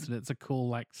backwards, and it's a cool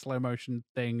like slow motion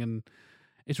thing, and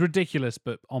it's ridiculous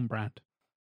but on brand.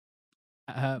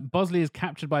 Bosley is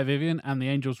captured by Vivian, and the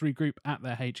Angels regroup at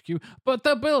their HQ, but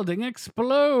the building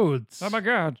explodes. Oh my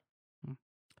god.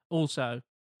 Also,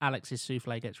 Alex's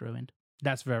souffle gets ruined.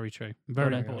 That's very true.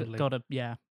 Very importantly,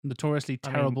 Yeah. notoriously I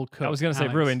mean, terrible cook. I was going to say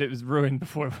Alex. ruined. It was ruined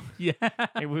before. Yeah.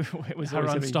 It was Her always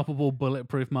gonna be- unstoppable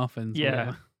bulletproof muffins. Yeah.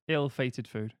 whatever. Ill-fated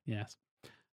food. Yes.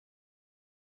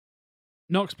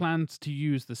 Knox plans to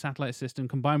use the satellite system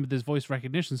combined with his voice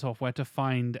recognition software to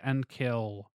find and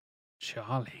kill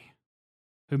Charlie,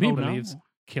 whom he Oh, no. believes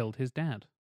killed his dad.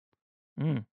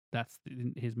 Mm. That's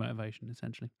his motivation,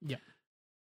 essentially. Yeah.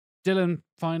 Dylan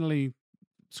finally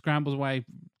scrambles away,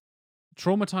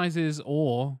 traumatizes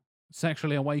or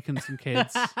sexually awakens some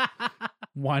kids.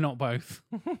 Why not both?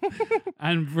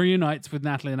 And reunites with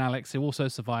Natalie and Alex, who also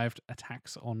survived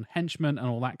attacks on henchmen and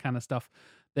all that kind of stuff.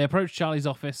 They approach Charlie's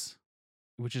office,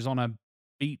 which is on a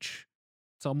beach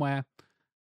somewhere,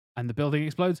 and the building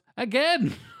explodes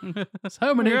again.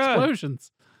 So many Yeah.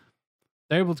 explosions.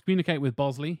 They're able to communicate with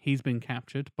Bosley. He's been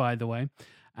captured, by the way.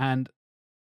 And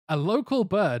a local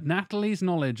bird, Natalie's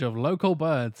knowledge of local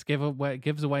birds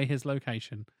gives away his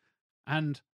location.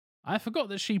 And I forgot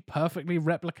that she perfectly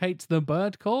replicates the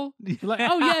bird call. Like,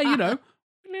 oh yeah, you know.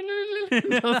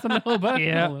 Does the little bird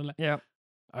Yeah. call. Like, Yeah.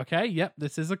 okay, yep,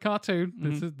 this is a cartoon.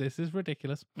 This is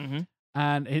ridiculous.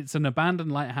 And it's an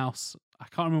abandoned lighthouse. I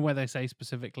can't remember where they say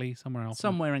specifically. Somewhere else.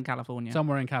 Somewhere in California.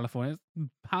 Somewhere in California. It's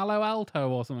Palo Alto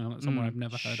or something like that. Somewhere I've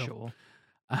never heard Sure.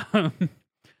 of.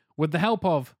 With the help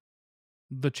of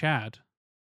the Chad,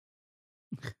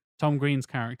 Tom Green's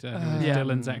character, who is Yeah.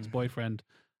 Dylan's ex-boyfriend,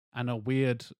 and a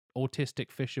weird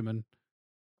autistic fisherman,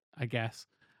 I guess.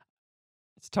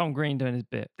 It's Tom Green doing his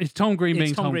bit It's Tom Green It's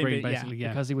being Tom Tom Green Green, bit, yeah. basically, yeah.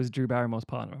 because he was Drew Barrymore's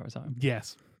partner at the time.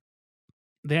 Yes.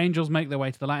 The Angels make their way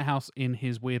to the lighthouse in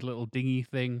his weird little dinghy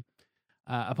thing.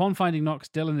 Upon finding Knox,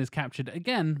 Dylan is captured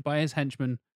again by his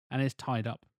henchmen and is tied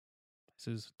up. This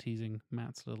is teasing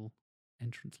Matt's little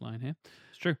entrance line here.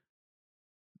 It's true.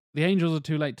 The Angels are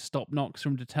too late to stop Knox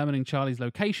from determining Charlie's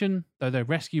location, though they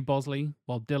rescue Bosley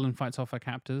while Dylan fights off her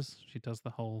captors. She does the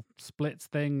whole splits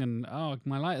thing and, oh,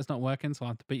 my lighter's not working, so I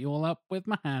have to beat you all up with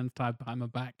my hands tied behind my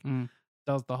back.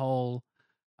 Does the whole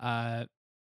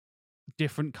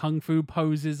different kung fu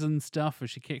poses and stuff as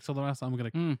she kicks all the rest. I'm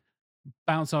going to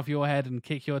bounce off your head and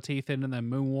kick your teeth in and then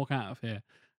moonwalk out of here.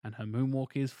 And her moonwalk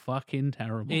is fucking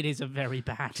terrible. It is a very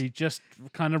bad. She's just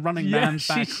kind of running man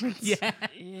backwards.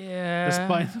 Yeah.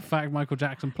 Despite the fact Michael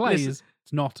Jackson plays, Listen-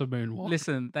 it's not a moonwalk.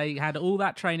 Listen, they had all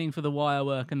that training for the wire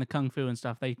work and the kung fu and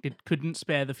stuff. They couldn't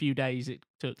spare the few days it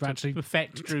took to Actually-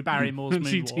 perfect Drew Barrymore's moonwalk.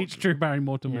 She teach Drew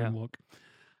Barrymore to Yeah. moonwalk.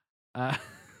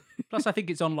 Plus, I think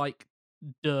it's on like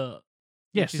dirt.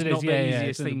 Yes, which is it not is. the Yeah, yeah, easiest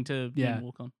it's in a thing to yeah.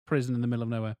 moonwalk on. prison in the middle of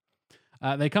nowhere.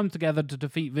 They come together to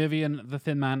defeat Vivian, the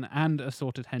Thin Man, and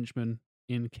assorted henchmen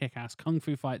in kick-ass kung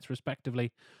fu fights,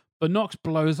 respectively. But Knox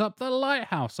blows up the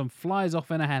lighthouse and flies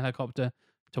off in a helicopter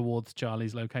towards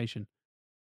Charlie's location.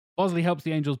 Bosley helps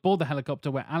the Angels board the helicopter,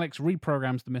 where Alex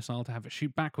reprograms the missile to have it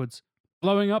shoot backwards,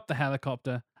 blowing up the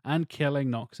helicopter and killing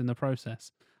Knox in the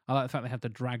process. I like the fact they have to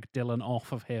drag Dylan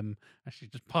off of him as she's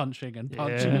just punching and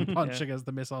punching and Yeah. punching as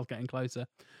the missile's getting closer,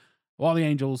 while the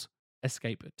Angels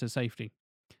escape to safety.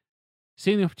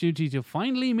 Seeing the opportunity to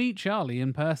finally meet Charlie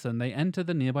in person, they enter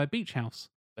the nearby beach house,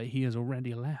 but he has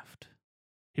already left.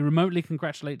 He remotely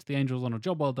congratulates the Angels on a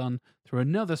job well done through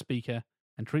another speaker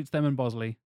and treats them and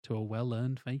Bosley to a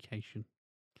well-earned vacation.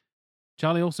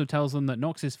 Charlie also tells them that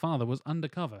Knox's father was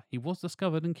undercover. He was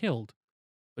discovered and killed.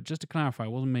 But just to clarify,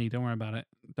 it wasn't me. Don't worry about it.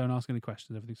 Don't ask any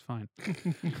questions. Everything's fine.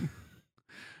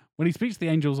 When he speaks to the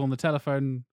Angels on the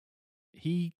telephone,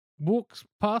 he walks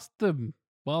past them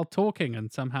while talking,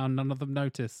 and somehow none of them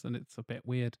notice, and it's a bit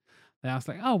weird. They ask,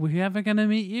 like, oh, were you ever going to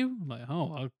meet you? I'm like,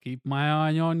 oh, I'll keep my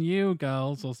eye on you,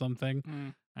 girls, or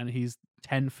something. And he's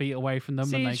 10 feet away from them.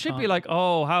 See, and they it should can't... be like,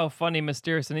 oh, how funny,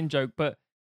 mysterious, and in joke. But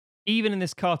even in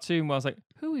this cartoon, where I was like,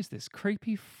 who is this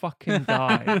creepy fucking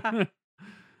guy?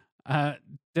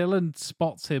 Dylan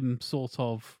spots him, sort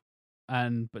of,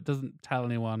 but doesn't tell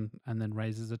anyone, and then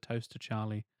raises a toast to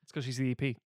Charlie. It's because she's the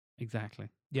EP. Exactly.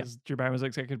 Yeah. Because Drew Barrymore's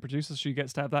executive producer, so she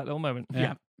gets to have that little moment.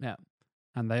 Yeah.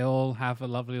 And they all have a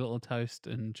lovely little toast,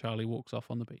 and Charlie walks off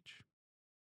on the beach.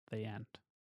 The end.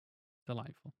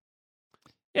 Delightful.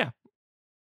 Yeah.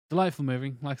 Delightful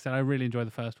movie. Like I said, I really enjoyed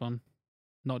the first one.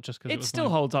 Not just because It still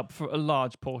holds up for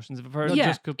large portions of it. For Yeah,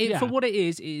 just 'cause- yeah. for what it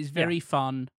is very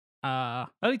fun.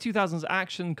 early 2000s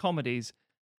action comedies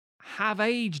have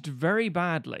aged very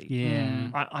badly. Yeah.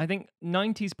 I think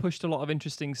 90s pushed a lot of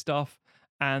interesting stuff,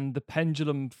 and the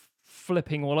pendulum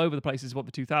flipping all over the place is what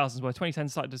the 2000s were. 2010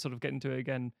 started to sort of get into it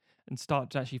again and start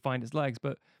to actually find its legs.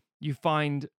 But you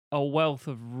find a wealth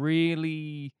of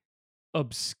really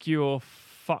obscure,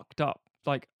 fucked up,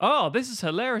 like, oh, this is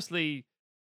hilariously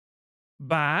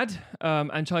bad.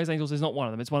 And Charlie's Angels is not one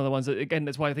of them. It's one of the ones that, again,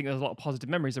 that's why I think there's a lot of positive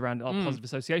memories around it, a lot of positive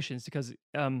associations, because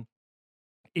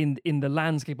in the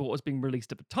landscape of what was being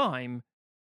released at the time,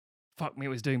 fuck me, it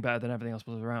was doing better than everything else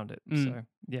was around it. So,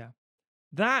 yeah.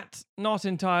 That not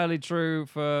entirely true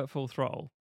for Full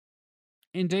Throttle.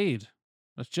 Indeed.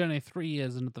 Let's journey 3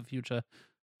 years into the future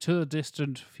to the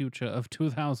distant future of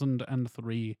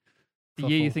 2003. The for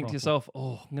year you Full think to Throttle. yourself,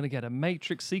 oh, I'm going to get a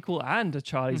Matrix sequel and a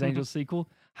Charlie's Angels sequel.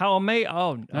 How amazing.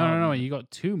 Oh, No, you got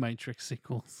 2 Matrix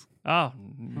sequels. Oh, Oh,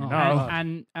 no.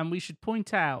 God. And we should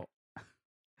point out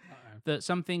that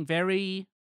something very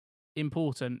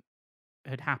important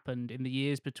had happened in the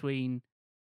years between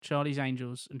Charlie's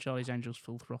Angels and Charlie's Angels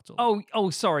Full Throttle. Oh,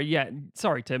 sorry. Yeah.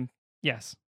 Sorry, Tim.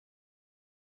 Yes.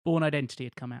 Born Identity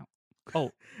had come out.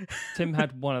 Oh, Tim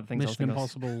had one of the things I was Mission thinking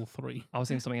of. Impossible 3. I was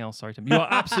thinking something else. Sorry, Tim. You are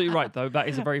absolutely right, though. That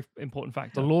is a very important The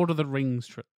factor. Lord of the Rings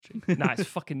trilogy. Nah, it's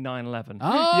fucking 9/11.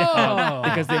 Oh!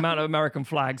 Because the amount of American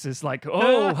flags is like,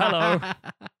 oh, hello.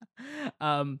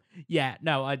 Yeah,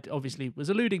 no, I obviously was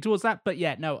alluding towards that, but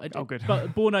yeah, no. Oh, good.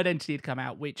 But Born Identity had come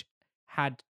out, which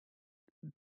had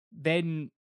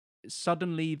then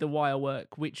suddenly the wire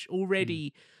work, which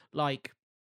already like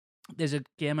there's a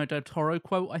Guillermo del Toro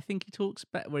quote I think he talks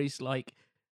about where he's like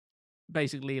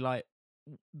basically like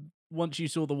once you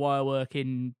saw the wire work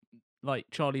in like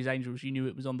Charlie's Angels, you knew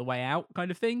it was on the way out,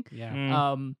 kind of thing. Yeah.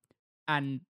 Mm.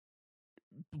 And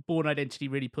Born Identity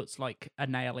really puts like a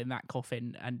nail in that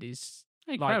coffin and is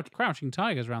Hey, like Crouching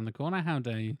Tiger's around the corner. How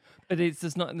dare you? But it's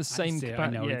just not in the same I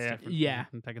capacity. know Yeah, it's yeah. different. Yeah.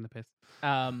 I'm taking the piss.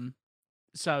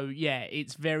 So yeah,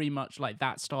 it's very much like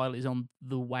that style is on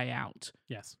the way out.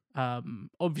 Yes.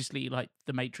 Obviously like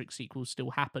the Matrix sequels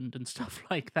still happened and stuff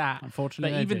like that.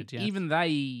 Unfortunately, But they even did, yes. even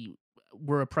they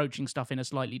were approaching stuff in a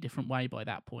slightly different way by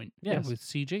that point. Yeah, Yes. with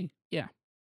CG.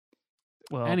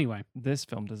 Well, Anyway, this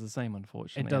film does the same,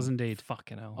 unfortunately. it does indeed.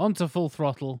 Fucking hell. On to Full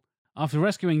Throttle. After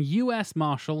rescuing U.S.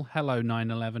 Marshal, hello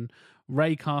 9/11,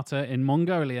 Ray Carter in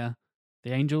Mongolia,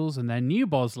 the Angels and their new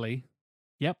Bosley,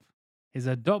 yep, his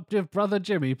adoptive brother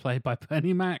Jimmy, played by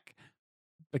Bernie Mac,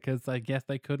 because I guess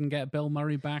they couldn't get Bill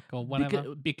Murray back or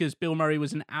whatever. Because Bill Murray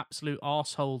was an absolute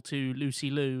arsehole to Lucy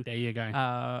Liu, There you go.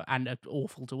 and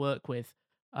awful to work with.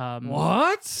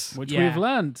 What? Which yeah. we've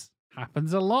learned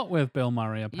happens a lot with Bill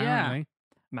Murray, apparently.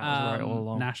 Matt was right all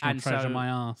along. National And treasure, so- my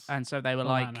ass. And so they were All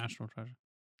that like, national treasure.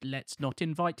 let's not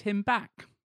invite him back.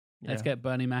 Let's Yeah. get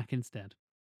Bernie Mac instead.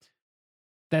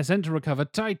 They're sent to recover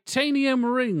titanium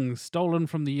rings stolen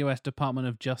from the US Department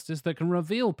of Justice that can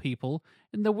reveal people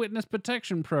in the Witness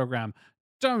Protection Program.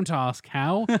 Don't ask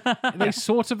how. They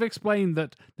sort of explain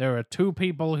that there are 2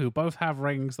 people who both have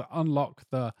rings that unlock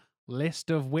the list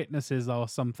of witnesses or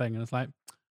something. And it's like,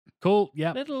 cool, A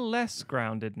yep. little less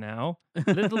grounded now.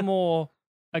 A little more,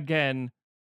 again,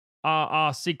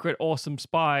 our secret awesome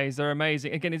spies. They're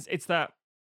amazing. Again, it's that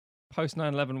post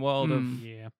 9/11 world of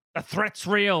Yeah. the threat's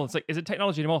real. It's like, is it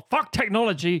technology anymore? Fuck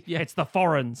technology. Yeah. It's the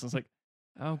foreigners. It's like,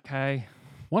 okay.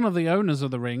 One of the owners of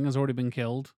the ring has already been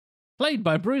killed, played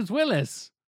by Bruce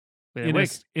Willis. With a In wig.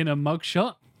 in a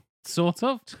mugshot, sort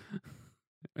of.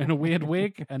 In a weird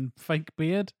wig and fake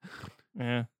beard.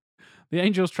 Yeah. The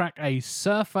Angels track a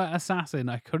surfer assassin.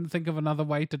 I couldn't think of another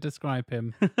way to describe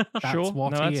him. That's Sure.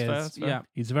 what No, he that's is. fair, that's fair. Yeah.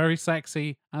 He's very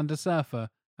sexy and a surfer.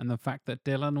 And the fact that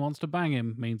Dylan wants to bang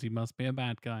him means he must be a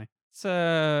bad guy. It's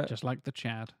Just like the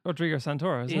Chad. Rodrigo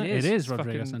Santoro, isn't it? It It is It's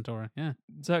Rodrigo fucking Santoro. Yeah.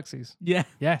 Xerxes. Yeah.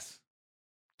 Yes.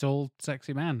 Tall,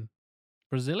 sexy man.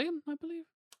 Brazilian, I believe.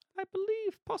 I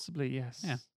believe, possibly, yes.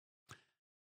 Yeah.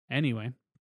 Anyway.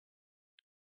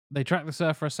 They track the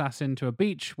surfer assassin to a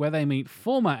beach where they meet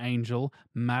former Angel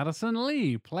Madison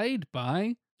Lee, played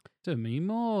by Demi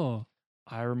Moore.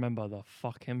 I remember the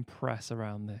fucking press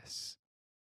around this.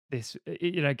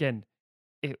 Again,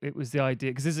 it was the idea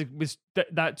because this was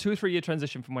that 2 or 3 year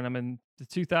transition from when I'm in the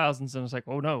 2000s and I was like,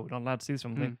 oh no, not allowed to see this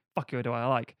film. Like, fuck you, what do I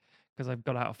like? Because I've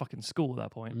got out of fucking school at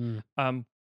that point.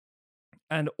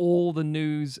 And all the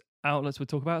news outlets would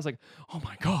talk about it. It's like, oh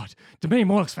my god, Demi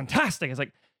Moore looks fantastic. It's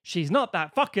like, she's not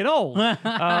that fucking old.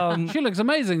 She looks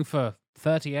amazing for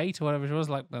 38 or whatever she was.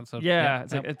 Like that's a Yeah,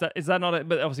 it's like, is that not it?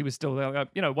 But obviously, we're still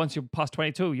once you're past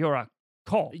 22, you're a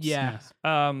corpse. Yeah.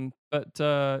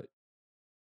 Yes.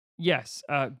 Yes,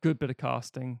 good bit of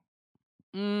casting.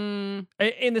 Mm,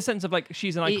 In the sense of like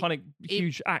she's an It- iconic,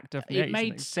 huge actor. From the it 80s and made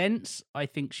things. sense. I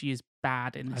think she is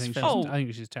bad in I this think film. I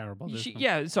think she's terrible. this She, film.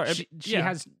 yeah, sorry.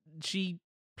 She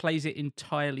plays it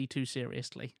entirely too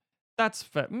seriously. That's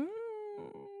fair.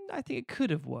 I think it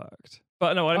could have worked,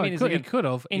 but no, what I Oh, mean it is could, again, it could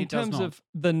have. in It does terms not. of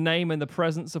the name and the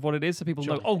presence of what it is, so people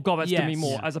Sure. know, oh god, that's Demi Yes.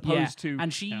 Moore, Yeah. as opposed to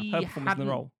And she her performance in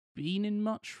the role. been in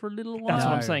much for a little while. That's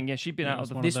what I'm No. saying. Yeah, she'd been It out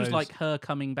was of one the. of This was those- like her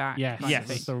coming back. Yes, kind of Yes.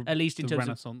 thing. it's the, At least in the terms of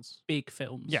Renaissance. big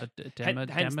films. Yeah. Hence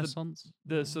the- Renaissance.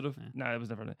 The sort of Yeah. no, it was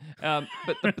never.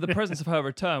 But the presence of her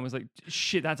return was like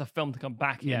shit. That's a film to come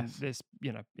back Yes. in. This,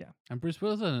 yeah. And Bruce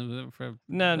Willis for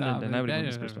No. yeah, Nobody yeah,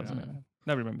 remembers yeah, Bruce Willis. yeah.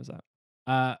 Nobody remembers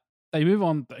that. They move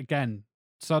on again.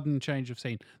 Sudden change of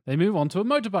scene. They move on to a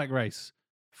motorbike race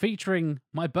featuring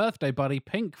my birthday buddy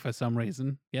Pink for some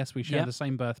reason. Yes, we share Yep. the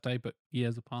same birthday, but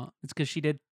years apart. It's because she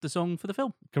did the song for the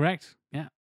film. Correct. Yeah.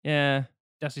 Yeah.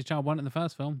 Destiny's Child won it in the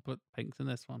first film, but Pink's in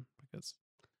this one because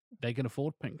they can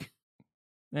afford Pink.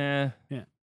 Yeah.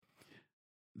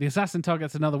 The assassin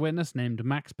targets another witness named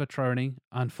Max Petroni,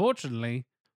 unfortunately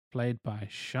played by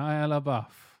Shia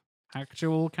LaBeouf.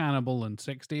 Actual cannibal and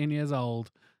 16 years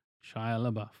old, Shia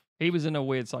LaBeouf. He was in a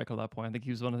weird cycle at that point. I think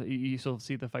he was one of the, you sort of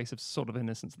see the face of sort of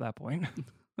innocence at that point.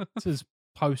 This is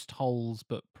post Holes,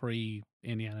 but pre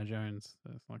Indiana Jones.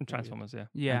 So it's like And Transformers, yeah.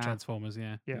 Yeah. And Transformers,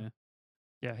 yeah. Yeah.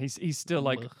 Yeah, he's still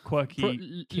like Ugh.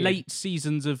 quirky. kid. Late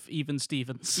seasons of Even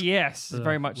Stevens. Yes, Ugh,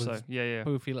 very much so. with Yeah.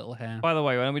 Poofy little hair. By the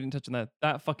way, when we didn't touch on that,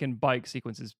 that fucking bike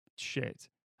sequence is shit.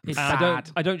 It's And bad.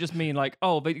 I don't just mean like,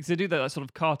 oh, they do that sort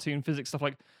of cartoon physics stuff.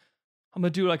 Like, I'm gonna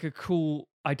do like a cool.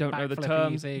 I don't know the Backflippy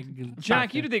terms. zig,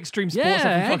 Jack, you backflip. do the extreme sports stuff.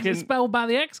 Yeah, and it's fucking spelled by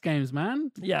the X Games,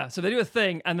 man. yeah. So they do a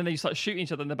thing, and then they start shooting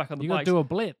each other, and they're back on the You got to bikes. do a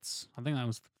blitz. I think that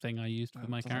was the thing I used for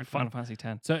my Sounds like character. Final Fantasy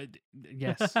X. So,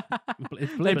 yes.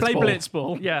 It's They play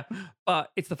Blitzball. Blitzball. Yeah, but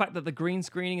it's the fact that the green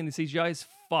screening and the CGI is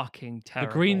fucking The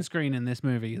terrible. green screen in this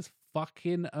movie is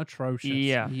fucking atrocious.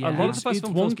 Yeah. Yeah. A lot of the It's, first it's,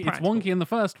 film feels wonky, it's practical. wonky in the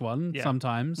first one Yeah.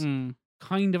 sometimes. Mm,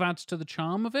 Kind of adds to the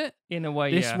charm of it. in a way.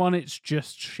 This yeah, one, it's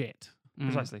just shit. mm.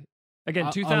 precisely. Again,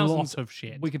 A 2000s. lot of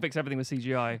shit. We can fix everything with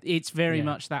CGI. It's very Yeah.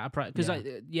 much that approach because,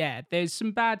 Yeah. there's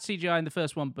some bad CGI in the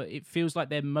first one, but it feels like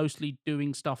they're mostly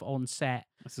doing stuff on set.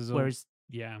 This is all, Whereas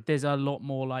yeah. there's a lot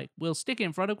more like we'll stick it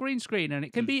in front of green screen and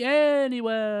it can be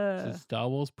anywhere. This is Star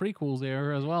Wars prequels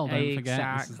era as well. Don't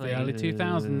forget, this is the early Exactly.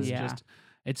 2000s. Yeah. Just,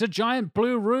 it's a giant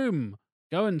blue room.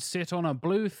 Go and sit on a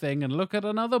blue thing and look at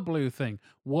another blue thing.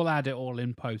 We'll add it all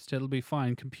in post. It'll be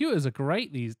fine. Computers are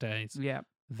great these days. Yeah.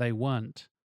 They weren't.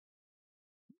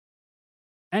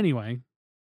 Anyway,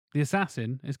 the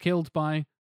assassin is killed by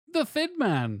the Thin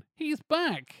Man. He's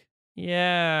back.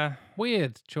 Yeah.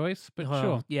 Weird choice, but Well,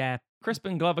 sure. Yeah.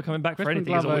 Crispin Glover coming back for Crispin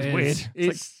anything is Glover always weird. is-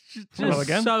 It's It's hello just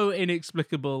again? so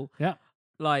inexplicable. Yeah.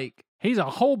 Like, He's a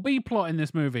whole B plot in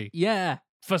this movie yeah.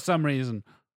 for some reason.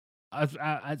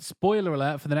 Spoiler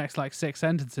alert for the next like 6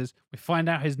 sentences. We find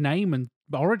out his name and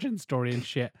origin story and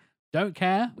shit. Don't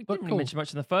care, we but didn't really cool. mention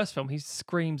much in the first film. He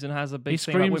screams and has a big He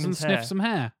thing about screams and women's sniffs hair. some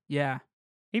hair. Yeah.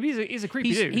 He's a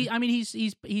creepy dude.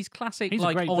 He's classic He's a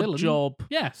like great odd villain. job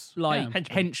Yes. like yeah.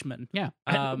 henchman. Yeah.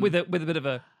 with a bit of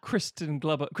a Crispin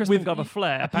Glover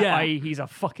flair. Yeah. i.e. he's a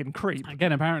fucking creep.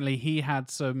 Again, apparently he had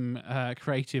some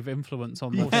creative influence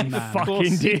on the He Thin Man.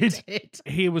 fucking did.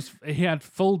 He had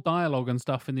full dialogue and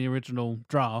stuff in the original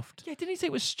draft. Yeah, didn't he say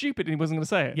it was stupid and he wasn't going to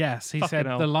say it? Yes, he Fucking said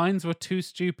hell. the lines were too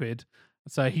stupid,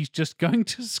 so he's just going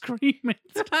to scream it.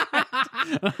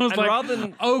 I was And like, rather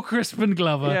than- oh, Crispin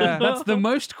Glover. Yeah. That's the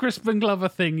most Crispin Glover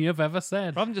thing you've ever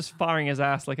said. Rather than just firing his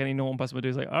ass like any normal person would do,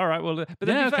 he's like, all right, well, but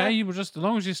then Yeah, to be fair- okay, you were just, as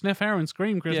long as you sniff hair and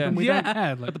scream, Crispin, we Yeah. don't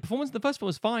care. Like, But the performance in the first film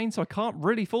was fine, so I can't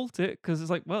really fault it because it's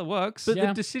like, well, it works. But Yeah.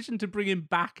 the decision to bring him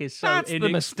back is so That's the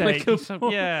mistake.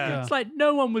 inexplicable. Yeah. It's like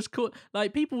no one was caught.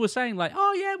 Like people were saying, like,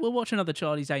 "Oh yeah, we'll watch another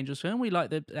Charlie's Angels film. We like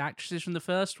the actresses from the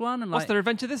first one." And What's like, their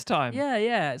adventure this time?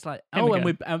 yeah. It's like, Here oh, we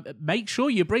and go. we make sure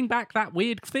you bring back that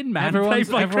weird Thin Man everyone's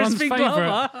played by Crispin favourite,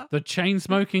 Glover. the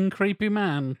chain-smoking creepy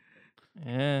man.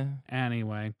 Yeah.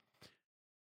 Anyway.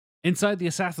 Inside the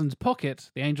assassin's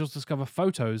pocket, the angels discover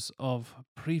photos of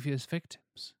previous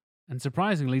victims. And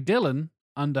surprisingly, Dylan,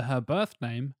 under her birth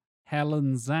name,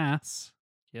 Helen Zass,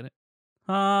 get it?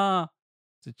 Ah,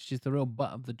 So she's the real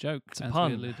butt of the joke, It's a as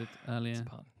pun. we alluded earlier. It's a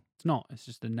pun. It's not. It's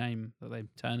just a name that they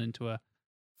turn into a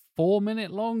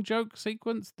 4-minute-long joke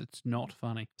sequence that's not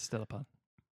funny. Still a pun.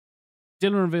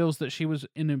 Dylan reveals that she was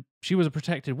a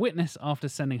protected witness after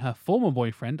sending her former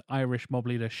boyfriend, Irish mob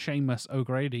leader Seamus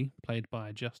O'Grady, played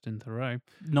by Justin Theroux,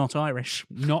 not Irish.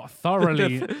 not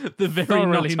thoroughly, the very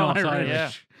thoroughly not not Irish.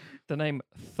 Irish, The name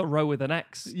Thoreau with an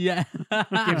X Yeah,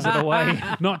 gives it away.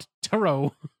 not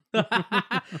Theroux,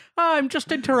 I'm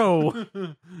Justin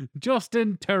Theroux.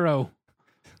 Justin Theroux.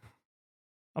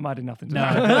 I'm adding nothing to No,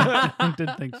 that. I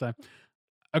didn't think so.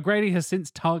 O'Grady has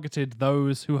since targeted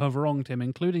those who have wronged him,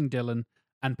 including Dylan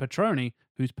and Petroni,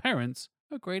 whose parents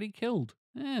O'Grady killed.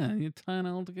 Yeah, you turn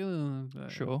all together.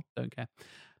 Sure. Don't care.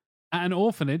 At an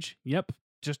orphanage, yep,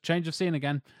 just change of scene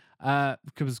again,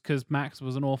 because Max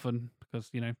was an orphan because,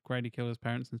 Grady killed his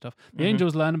parents and stuff. The Mhm.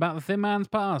 Angels learn about the Thin Man's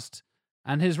past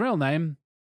and his real name,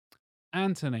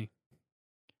 Anthony.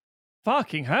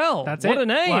 Fucking hell. That's what it. a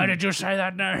name. Why did you say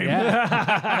that name?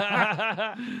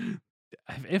 Yeah.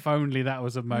 If only that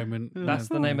was a moment. That's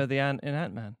the name of the ant in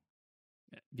Ant-Man.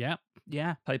 Yeah.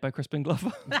 Yeah. Played by Crispin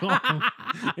Glover.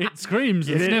 It screams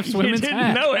and sniffs you women's didn't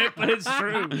hair. know it, but it's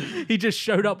true. He just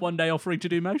showed up one day offering to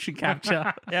do motion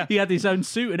capture. Yeah. He had his own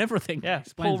suit and everything. Yeah,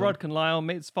 Explains Paul it. Rudd can lie on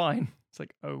me. It's fine. It's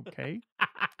like, okay.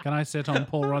 Can I sit on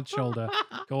Paul Rudd's shoulder?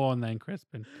 Go on then,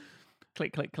 Crispin.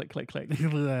 Click, click, click, click, click.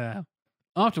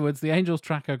 Afterwards, the Angels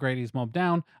track O'Grady's mob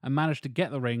down and manage to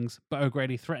get the rings, but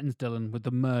O'Grady threatens Dylan with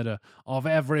the murder of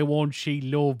everyone she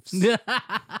loves.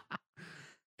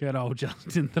 Good old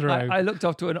Justin Theroux. I looked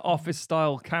up to an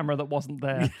office-style camera that wasn't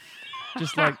there.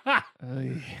 Just like, "Ugh."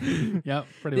 Yep,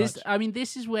 pretty much. I mean,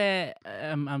 this is where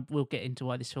we'll get into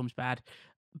why this film's bad.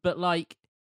 But like,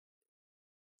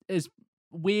 as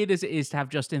weird as it is to have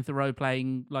Justin Theroux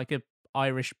playing like a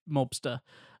Irish mobster,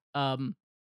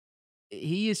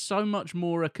 he is so much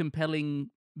more a compelling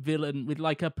villain with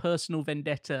like a personal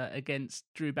vendetta against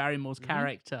Drew Barrymore's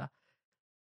character.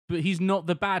 But he's not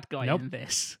the bad guy Nope. in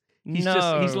this. He's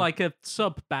like a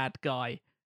sub bad guy.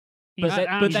 He's but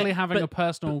actually having but- a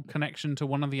personal connection to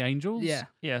one of the Angels. Yeah.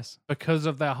 Yes. Because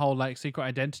of their whole like secret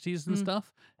identities and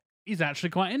stuff. He's actually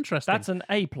quite interesting. That's an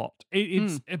A plot.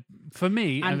 It's for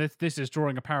me, and And- this is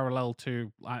drawing a parallel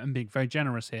to. I'm being very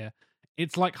generous here.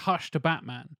 It's like Hush to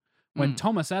Batman, when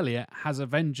Thomas Elliot has a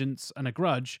vengeance and a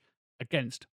grudge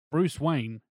against Bruce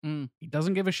Wayne. He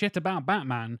doesn't give a shit about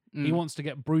Batman. He wants to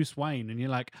get Bruce Wayne, and you're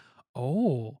like,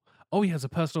 oh, he has a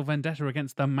personal vendetta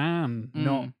against the man,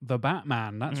 not the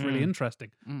Batman. That's really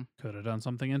interesting. Could have done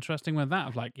something interesting with that.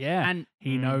 Of like, yeah, And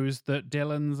he knows that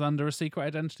Dylan's under a secret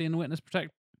identity and witness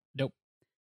protect. Nope.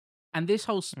 and this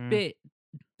whole bit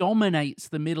dominates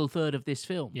the middle third of this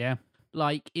film. Yeah.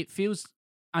 Like it feels,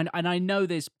 and I know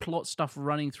there's plot stuff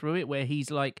running through it where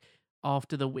he's like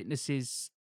after the witnesses,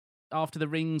 after the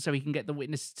ring, so he can get the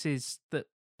witnesses that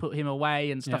put him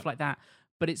away and stuff Yep. like that.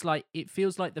 But it's like it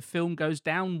feels like the film goes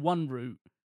down one route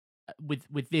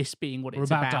with this being what We're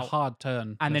it's about to hard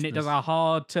turn. and then it does listeners. a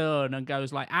hard turn and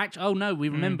goes like, oh no, we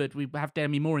remembered we have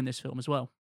Demi Moore in this film as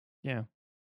well. Yeah.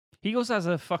 He also has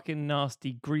a fucking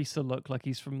nasty greaser look, like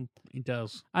he's from He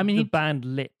does. I mean, the band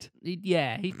Lit.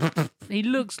 he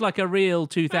looks like a real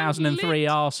 2003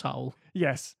 arsehole.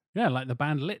 Yes. Yeah, like the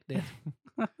band Lit did.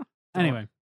 Anyway,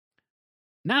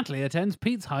 Natalie attends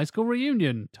Pete's high school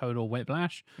reunion, total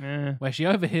whiplash, where she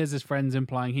overhears his friends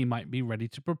implying he might be ready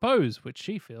to propose, which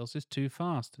she feels is too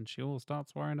fast, and she all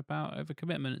starts worrying about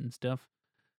overcommitment and stuff.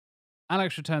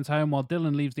 Alex returns home while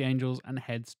Dylan leaves the Angels and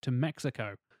heads to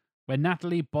Mexico. When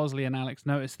Natalie, Bosley, and Alex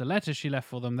notice the letters she left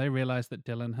for them, they realize that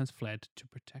Dylan has fled to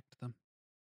protect them.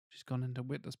 She's gone into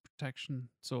witness protection,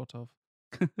 sort of.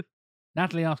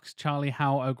 Natalie asks Charlie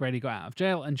how O'Grady got out of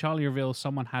jail, and Charlie reveals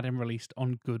someone had him released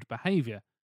on good behavior.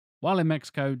 While in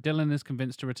Mexico, Dylan is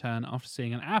convinced to return after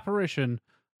seeing an apparition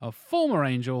of former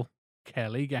Angel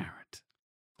Kelly Garrett.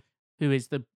 Who is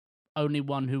the only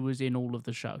one who was in all of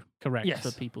the show. Correct. Yes.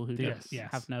 For people who Yes.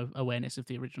 have no awareness of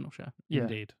the original show. Yeah.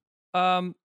 Indeed.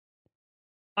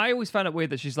 I always found it weird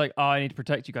that she's like, oh, I need to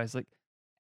protect you guys. Like,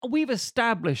 we've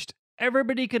established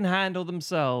everybody can handle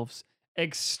themselves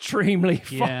extremely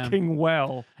Yeah. fucking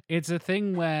well. It's a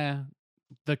thing where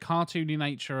the cartoony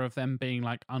nature of them being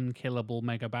like unkillable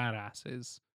mega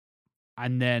badasses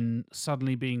and then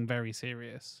suddenly being very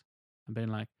serious and being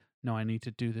like, no, I need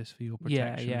to do this for your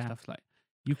protection yeah. and stuff like.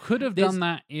 You could have There's- done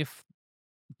that if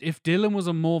Dylan was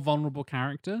a more vulnerable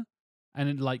character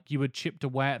and like you had chipped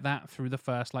away at that through the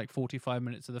first like 45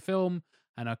 minutes of the film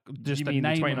and just you a mean the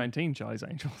name 2019 Charlie's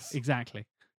Angels? exactly.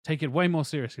 Take it way more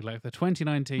seriously, like the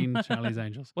 2019 Charlie's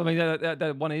Angels. Well, I mean,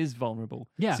 that one is vulnerable.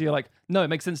 Yeah. So you're like, no, it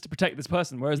makes sense to protect this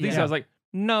person. Whereas these Yeah. guys, like,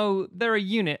 no, they're a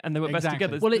unit and they work best Exactly.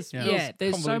 together. Well, This it's feels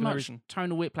there's so convoluted much narration.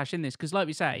 tonal whiplash in this because, like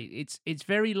we say, it's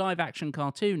very live action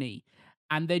cartoony,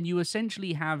 and then you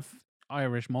essentially have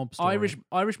Irish mob story.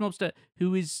 Irish mobster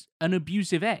who is an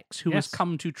abusive ex who has Yes.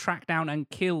 come to track down and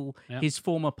kill Yep. his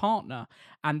former partner,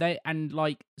 and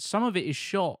like some of it is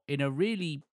shot in a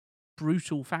really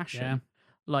brutal fashion, Yeah.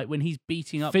 like when he's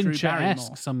beating up Drew Barrymore.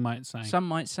 Fincher-esque, some might say. Some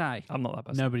might say. I'm not that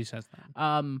person. Nobody says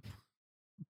that.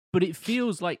 But it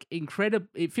feels like incredible.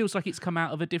 It feels like it's come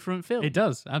out of a different film. It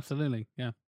does, absolutely,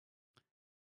 yeah.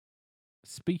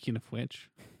 Speaking of which,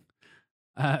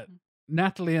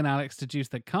 Natalie and Alex deduce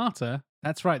that Carter,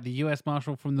 that's right, the US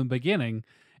Marshal from the beginning,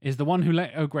 is the one who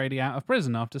let O'Grady out of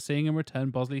prison after seeing him return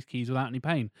Bosley's keys without any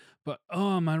pain. But,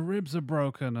 oh, my ribs are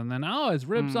broken. And then, oh, his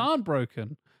ribs aren't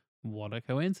broken. What a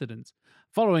coincidence.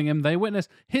 Following him, they witness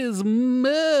his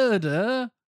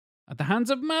murder at the hands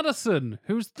of Madison,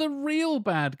 who's the real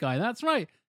bad guy. That's right.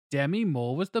 Demi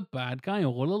Moore was the bad guy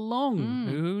all along.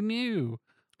 Who knew?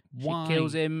 Why? She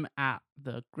kills him at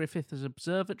the Griffith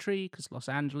Observatory because Los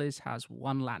Angeles has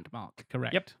one landmark.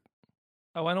 Correct. Yep.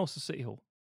 Oh, and also City Hall.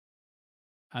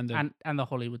 And then And the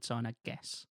Hollywood sign, I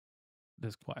guess.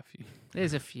 there's quite a few.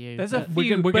 There's a few. There's a but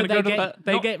few, we're but gonna go they to get,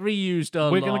 they get reused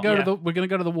a We're lot. gonna go yeah. to we're gonna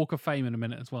go to the Walk of Fame in a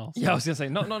minute as well. Yeah, I so- was gonna say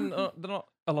not they're not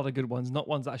a lot of good ones. Not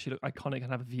ones that actually look iconic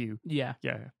and have a view. Yeah.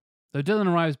 Yeah. So Dylan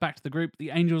arrives back to the group.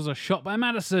 The Angels are shot by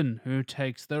Madison, who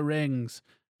takes the rings.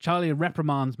 Charlie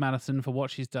reprimands Madison for what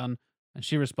she's done, and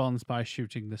she responds by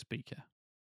shooting the speaker.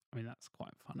 I mean, that's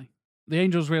quite funny. The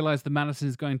Angels realize that Madison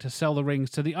is going to sell the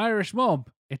rings to the Irish mob,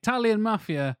 Italian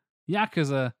mafia,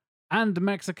 Yakuza, and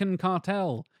Mexican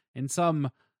cartel in some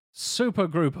super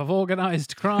group of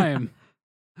organized crime.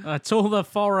 It's all the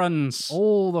foreigns.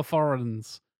 All the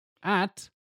foreigners at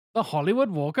the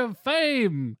Hollywood Walk of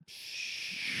Fame.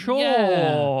 Sure.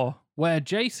 Yeah. Where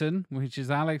Jason, which is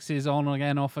Alex's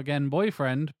on-again, off-again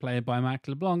boyfriend, played by Mac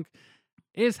LeBlanc,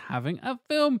 is having a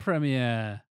film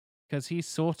premiere. Because he's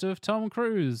sort of Tom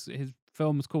Cruise. His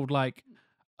film's called, like,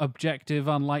 Objective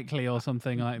Unlikely or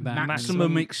something like that.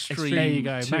 Maximum Extreme. There you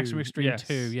go. 2, Maximum Extreme yes.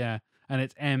 2, yeah. And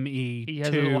it's ME2, He has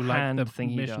a little like hand the thing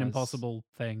he Mission does. Impossible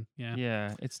thing. Yeah.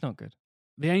 Yeah, it's not good.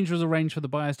 The Angels arrange for the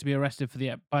buyers to be arrested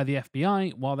by the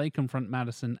FBI while they confront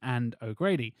Madison and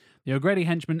O'Grady. The O'Grady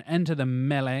henchmen enter the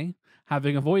melee,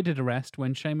 having avoided arrest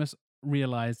when Seamus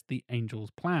realized the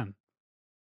Angels' plan.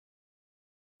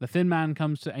 The Thin Man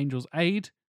comes to Angel's aid.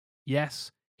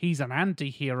 Yes, he's an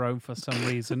anti-hero for some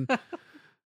reason.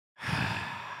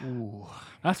 Ooh.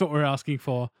 That's what we're asking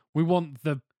for. We want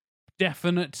the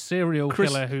definite serial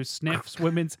killer who sniffs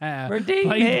women's hair, Redeem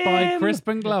played by him!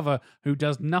 Crispin Glover, who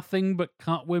does nothing but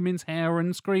cut women's hair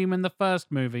and scream in the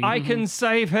first movie. I can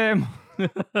save him.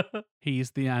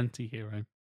 He's the anti-hero.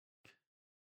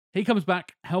 He comes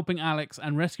back, helping Alex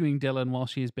and rescuing Dylan while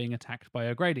she is being attacked by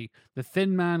O'Grady. The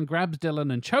Thin Man grabs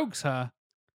Dylan and chokes her,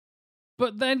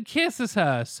 but then kisses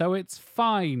her, so it's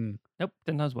fine. Nope,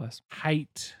 then knows worse.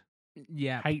 Hate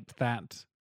Yeah. that.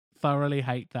 Thoroughly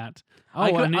hate that. Oh,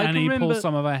 I can- and, I and can he remember- pulls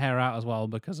some of her hair out as well,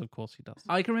 because of course he does.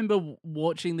 I can remember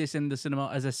watching this in the cinema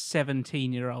as a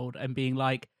 17-year-old and being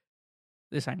like,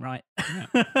 this ain't right.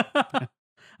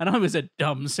 And I was a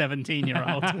dumb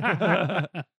 17-year-old.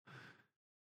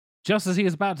 Just as he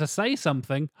is about to say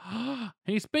something,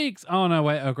 he speaks. Oh no,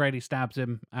 wait, O'Grady stabs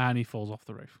him and he falls off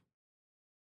the roof.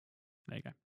 There you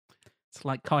go. It's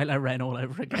like Kylo Ren all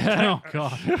over again. Oh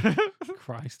God.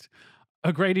 Christ.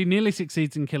 O'Grady nearly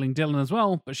succeeds in killing Dylan as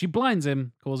well, but she blinds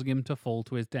him, causing him to fall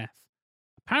to his death.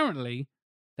 Apparently,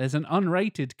 there's an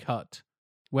unrated cut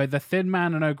where the Thin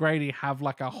Man and O'Grady have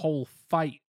like a whole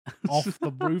fight off the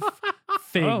roof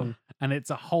thing, Oh. and it's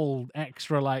a whole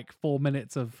extra like 4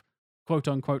 minutes of quote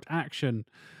unquote action.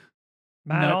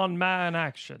 Man No. on man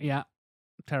action. Yeah,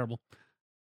 terrible.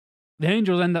 The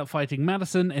Angels end up fighting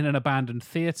Madison in an abandoned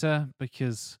theater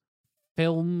because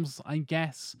films, I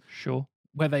guess, Sure.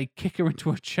 where they kick her into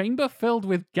a chamber filled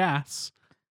with gas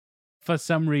for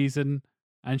some reason,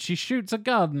 and she shoots a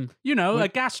gun. You know, a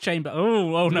gas chamber.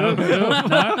 Oh no. No,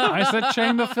 I said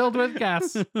chamber filled with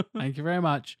gas. Thank you very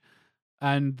much.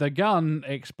 And the gun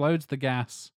explodes the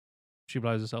gas. She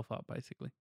blows herself up, basically.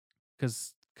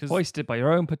 Because Hoisted by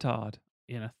your own petard.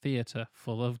 in a theater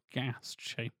full of gas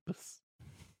chambers.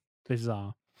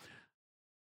 Bizarre.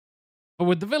 But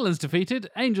with the villains defeated,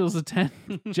 Angels attend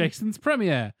Jason's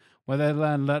premiere, where they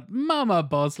learn that Mama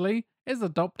Bosley is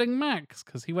adopting Max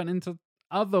because he went into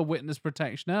other witness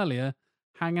protection earlier,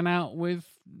 hanging out with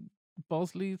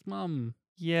Bosley's mum.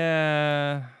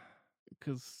 Yeah.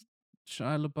 Because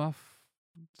Shia LaBeouf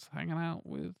is hanging out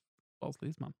with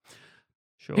Bosley's mum.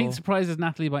 Sure. Pete surprises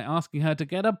Natalie by asking her to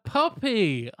get a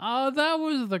puppy. Oh, that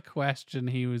was the question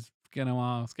he was going to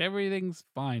ask. Everything's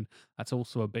fine. That's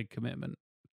also a big commitment.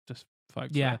 Just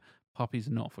folks, Yeah. puppies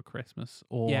are not for Christmas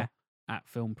or Yeah. at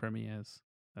film premieres.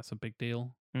 That's a big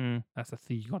deal. Mm. That's a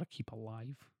thing you got to keep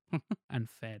alive and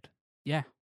fed. Yeah.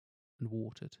 And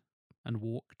watered and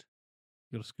walked.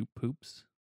 You got to scoop poops.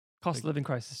 Cost of living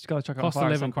crisis. You got to check out Cost of Fire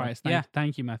at living some point. crisis. Yeah.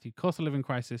 Thank you, Matthew. Cost of living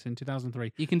crisis in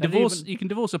 2003. You can They've divorce. even- You can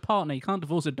divorce a partner. You can't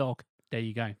divorce a dog. There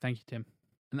you go. Thank you, Tim.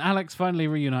 And Alex finally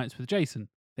reunites with Jason.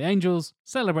 The Angels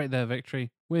celebrate their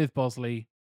victory with Bosley.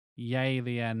 Yay,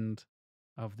 the end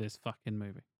of this fucking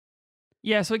movie.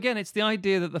 Yeah, so again, it's the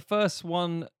idea that the first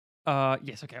one,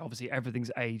 yes, okay, obviously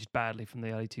everything's aged badly from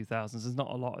the early 2000s. There's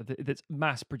not a lot of that's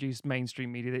mass-produced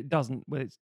mainstream media that doesn't, when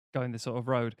it's going this sort of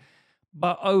road.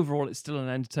 But overall, it's still an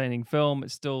entertaining film.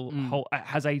 It's still it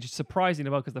has aged surprisingly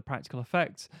well because of the practical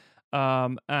effects.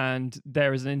 And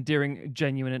there is an endearing,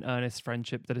 genuine, and earnest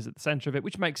friendship that is at the center of it,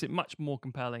 which makes it much more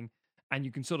compelling. And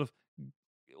you can sort of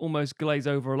almost glaze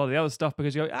over a lot of the other stuff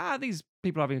because you go, these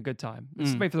people are having a good time.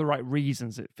 It's made for the right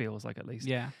reasons, it feels like, at least.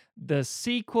 Yeah. The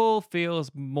sequel feels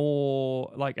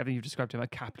more like, I think you've described it, a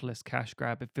capitalist cash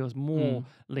grab. It feels more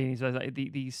leaning to like,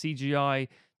 the CGI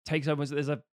takes over. There's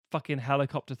a fucking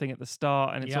helicopter thing at the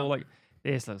start, and it's all like,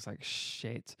 this looks like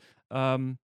shit.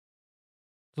 There's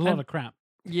a lot of crap.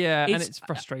 Yeah, and it's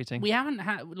frustrating. We haven't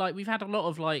had we've had a lot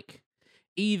of like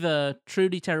either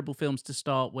truly terrible films to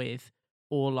start with,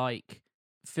 or like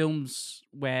films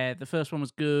where the first one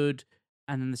was good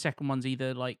and then the second one's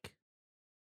either like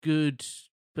good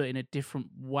but in a different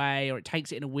way, or it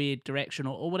takes it in a weird direction,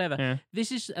 or whatever. Yeah.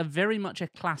 This is a very much a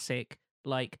classic.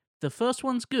 Like the first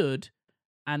one's good,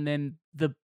 and then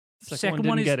the second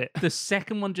one didn't is get it. the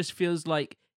second one just feels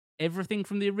like everything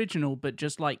from the original, but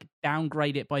just like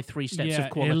downgrade it by 3 steps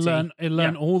of quality. It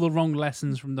learned all the wrong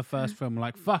lessons from the first film.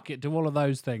 Like, fuck it, do all of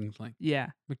those things. Like, Yeah.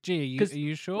 McGee, are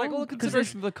you sure? Like all the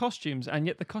consideration of the costumes, and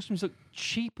yet the costumes look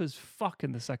cheap as fuck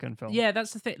in the second film. Yeah,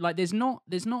 that's the thing. Like, there's not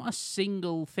a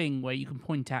single thing where you can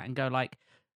point at and go like,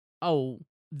 oh,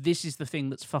 this is the thing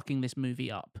that's fucking this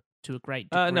movie up to a great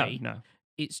degree. No.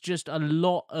 It's just a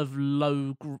lot of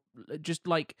just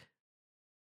like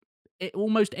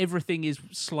almost everything is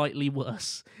slightly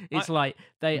worse. It's like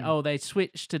they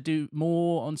switched to do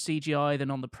more on CGI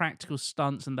than on the practical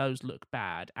stunts, and those look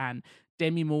bad. And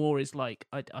Demi Moore is like,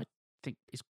 I think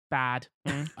is bad.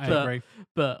 I agree.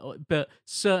 But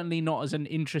certainly not as an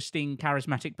interesting,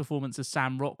 charismatic performance as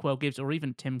Sam Rockwell gives, or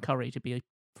even Tim Curry, to be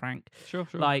frank. Sure.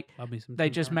 Like Love me some they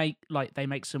Tim just Curry.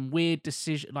 make some weird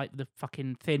decision, like the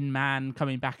fucking Thin Man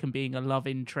coming back and being a love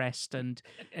interest, and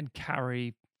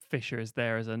Carrie Fisher is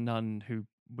there as a nun who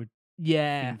would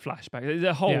yeah, in flashback.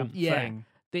 The whole Yeah. thing.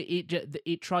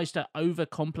 it tries to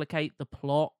overcomplicate the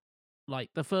plot.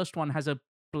 Like the first one has a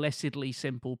blessedly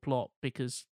simple plot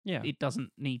because Yeah. it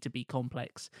doesn't need to be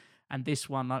complex. And this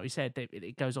one, like we said,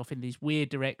 it goes off in these weird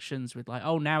directions with like,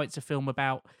 oh, now it's a film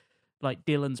about like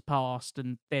Dylan's past,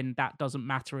 and then that doesn't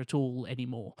matter at all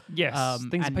anymore. Yes.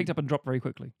 Things are and- picked up and dropped very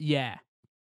quickly. Yeah.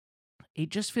 It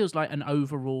just feels like an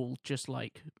overall just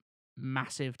like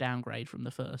massive downgrade from the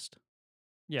first.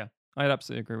 Yeah, I'd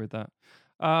absolutely agree with that.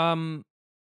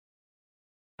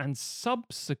 And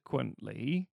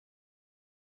subsequently,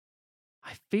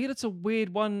 I feel it's a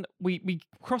weird one. We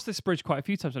cross this bridge quite a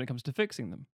few times when it comes to fixing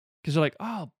them. Because you're like,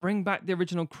 oh, bring back the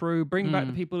original crew, bring back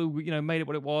the people who, made it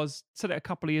what it was, said it a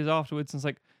couple of years afterwards, and it's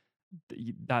like,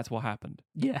 that's what happened.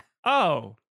 Yeah.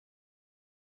 Oh,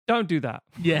 don't do that.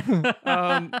 Yeah.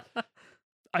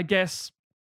 I guess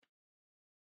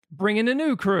bring in a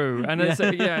new crew. And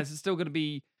it's still going to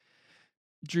be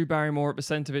Drew Barrymore at the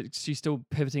center of it. She's still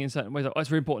pivoting in certain ways. Like, oh, it's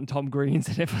really important Tom Green's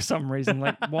in it for some reason.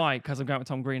 Like, why? Because I'm going with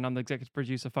Tom Green. I'm the executive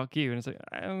producer. Fuck you. And it's like,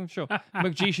 oh, sure.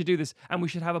 McGee should do this. And we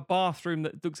should have a bathroom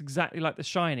that looks exactly like The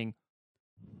Shining.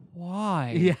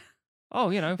 Why? Yeah. Oh,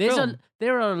 film.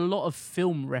 There are a lot of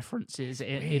film references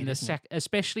in the isn't it?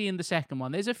 especially in the second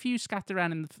one. There's a few scattered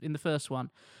around in the first one,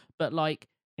 but like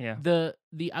Yeah. the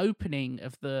opening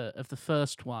of the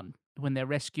first one when they're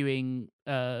rescuing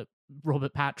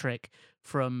Robert Patrick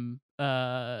from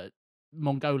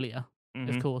Mongolia,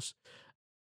 of course.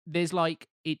 There's like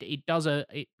it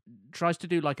tries to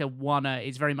do like a one-er.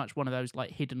 It's very much one of those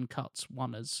like hidden cuts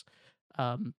one-ers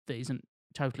that isn't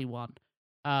totally one.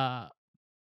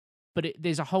 But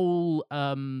there's a whole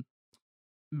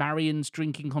Marion's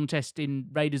drinking contest in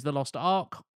Raiders of the Lost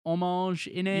Ark homage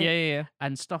in it. Yeah.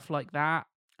 And stuff like that.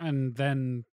 And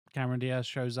then Cameron Diaz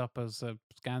shows up as a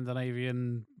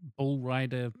Scandinavian bull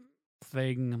rider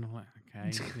thing, and I'm like,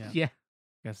 okay, yeah. Yeah.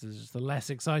 Guess it's just a less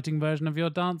exciting version of your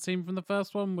dance scene from the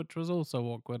first one, which was also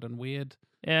awkward and weird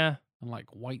Yeah. and like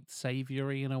white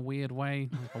saviory in a weird way,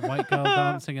 like a white girl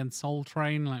dancing in Soul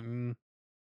Train. Like,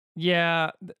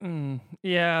 Yeah.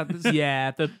 Yeah.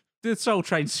 Yeah, the Soul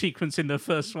Train sequence in the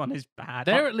first one is bad.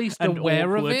 they're at least and aware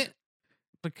awkward. of it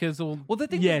because all. Well, the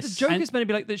thing Yes, is, the joke and- is meant to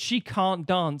be like that she can't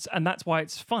dance, and that's why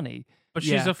it's funny, But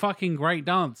she's Yeah. a fucking great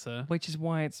dancer. which is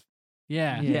why it's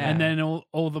Yeah. Yeah. And then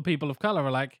all the people of color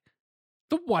are like,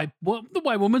 the white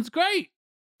woman's great.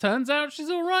 Turns out she's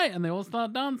all right, and they all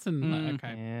start dancing. Like,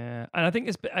 okay. yeah. And I think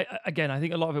it's again, I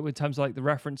think a lot of it in terms of like the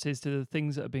references to the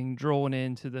things that are being drawn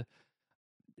into the.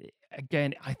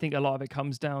 Again, I think a lot of it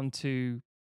comes down to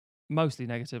mostly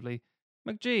negatively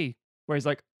McGee, where he's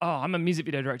like, "Oh, I'm a music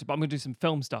video director, but I'm going to do some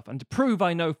film stuff, and to prove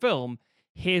I know film,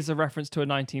 here's a reference to a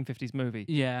 1950s movie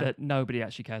Yeah. that nobody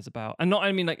actually cares about." And not,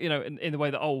 I mean, like, in the way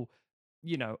that, oh,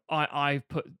 I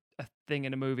put a thing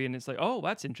in a movie and it's like, oh,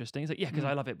 that's interesting. It's like, yeah, because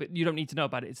I love it, but you don't need to know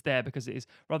about it. It's there because it is.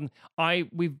 Rather than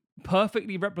we've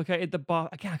perfectly replicated the bar.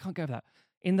 Again, I can't go over that.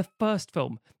 In the first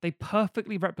film, they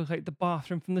perfectly replicate the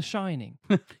bathroom from The Shining.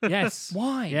 Yes.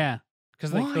 Why? Yeah.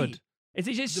 Because they could. Is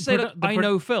it just The say, produ- look, the I pro-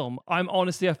 know film. I'm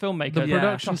honestly a filmmaker. The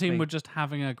production trust team me. were just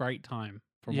having a great time,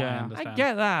 from what I Yeah. understand. I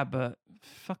get that, but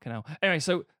fucking hell. Anyway,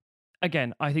 so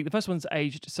again, I think the first one's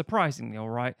aged surprisingly all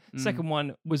right. Second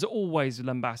one was always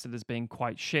lambasted as being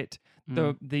quite shit.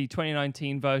 The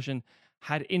 2019 version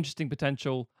had interesting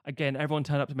potential. Again, everyone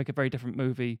turned up to make a very different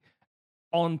movie.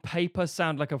 On paper,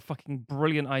 sound like a fucking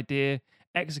brilliant idea.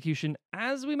 Execution,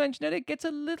 as we mentioned it gets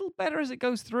a little better as it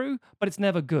goes through, but it's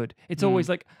never good. It's always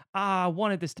like, I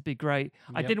wanted this to be great.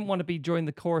 I Yep. didn't want to be joining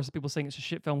the chorus of people saying it's a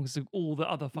shit film because all the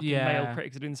other fucking male Yeah.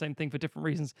 critics are doing the same thing for different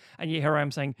reasons. And yet here I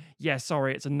am saying, yeah,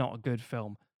 sorry, it's not a good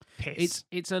film. Piss.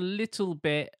 It's a little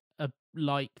bit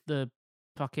like the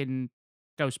fucking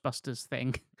Ghostbusters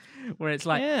thing, where it's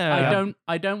like, Yeah.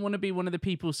 I don't want to be one of the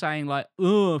people saying like,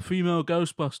 oh, female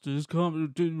Ghostbusters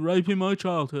can't do raping my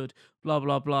childhood, blah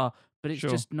blah blah. But it's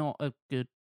Sure. just not a good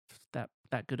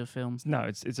that good a film. No,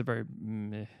 it's a very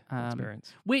meh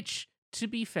experience. Which, to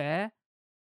be fair,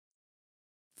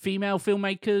 female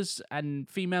filmmakers and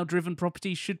female-driven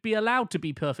properties should be allowed to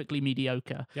be perfectly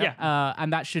mediocre. Yeah.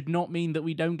 And that should not mean that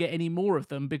we don't get any more of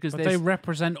them because But there's they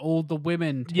represent all the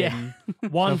women, Tim. Yeah.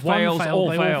 One So if one fails, failed, all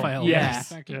they fail. fail. Yeah.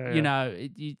 Exactly. Yeah. you know,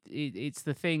 it's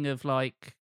the thing of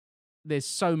like, there's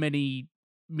so many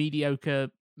mediocre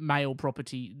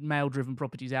male-driven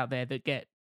properties out there that get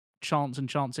chance and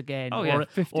chance again, Oh, yeah,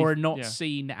 50, or are not yeah.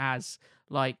 seen as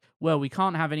like, well, we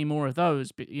can't have any more of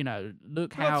those. But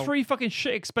look We got how 3 fucking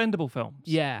shit expendable films.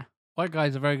 yeah. White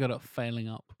guys are very good at failing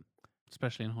up,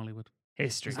 especially in Hollywood.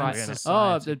 History. It's like, innit?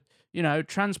 society.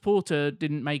 Transporter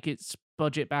didn't make its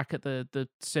budget back at the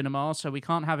cinema, so we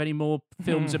can't have any more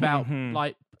films about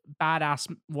like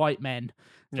badass white men.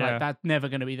 It's Yeah. Like that's never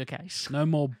going to be the case. No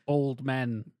more bald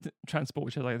men. Transport,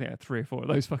 which is like, I think 3 or 4 of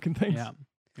those fucking things. Yeah,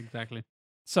 exactly.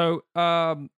 So,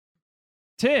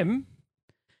 Tim,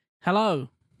 Hello.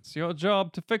 it's your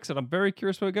job to fix it. I'm very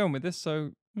curious where we're going with this.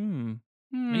 So, Me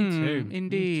too. Me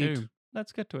Indeed. too.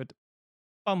 let's get to it.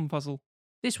 Puzzle.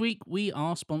 This week we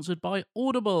are sponsored by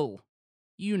Audible.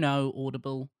 You know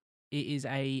Audible. It is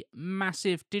a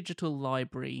massive digital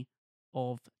library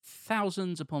of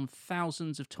thousands upon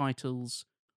thousands of titles,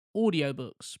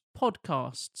 audiobooks,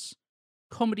 podcasts,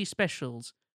 comedy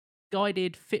specials,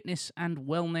 guided fitness and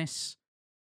wellness.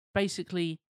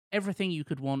 Basically, everything you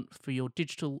could want for your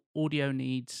digital audio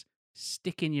needs.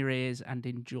 Stick in your ears and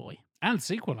enjoy. And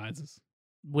sequelizers.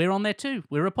 We're on there too.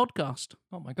 We're a podcast.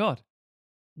 Oh my God.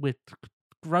 We're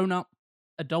grown-up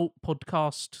adult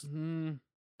podcast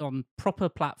on proper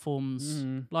platforms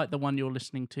like the one you're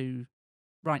listening to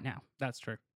right now. That's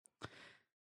true.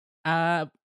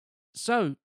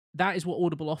 So that is what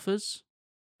Audible offers.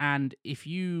 And if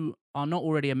you are not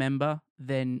already a member,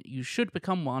 then you should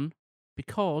become one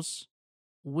because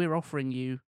we're offering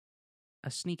you a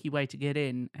sneaky way to get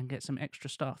in and get some extra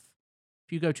stuff.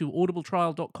 If you go to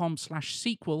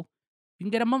audibletrial.com/sequel, you can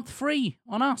get a month free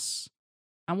on us.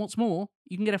 And what's more,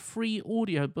 you can get a free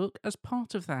audiobook as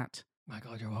part of that. My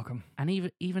God, you're welcome. And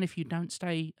even if you don't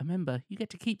stay a member, you get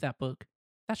to keep that book.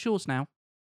 That's yours now.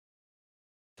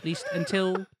 At least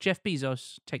until Jeff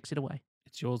Bezos takes it away.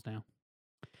 It's yours now.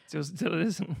 Still it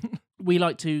isn't. We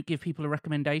like to give people a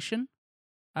recommendation.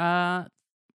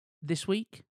 This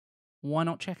week, why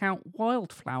not check out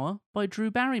Wildflower by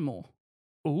Drew Barrymore?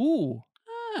 Ooh.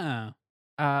 Ah.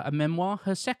 A memoir,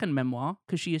 her second memoir,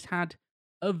 because she has had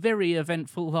a very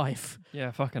eventful life.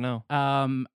 Yeah, fucking hell.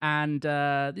 And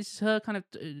this is her kind of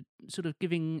sort of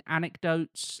giving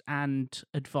anecdotes and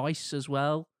advice as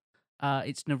well.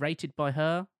 It's narrated by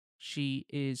her. She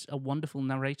is a wonderful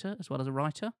narrator as well as a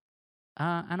writer.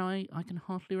 And I can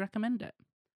heartily recommend it.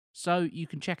 So you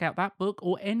can check out that book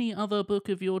or any other book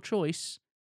of your choice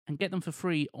and get them for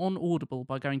free on Audible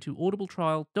by going to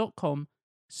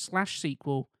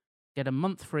audibletrial.com/sequel. Get a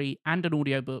month free and an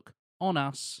audiobook on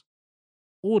us.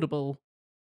 Audible,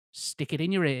 stick it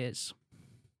in your ears.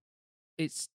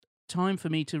 It's time for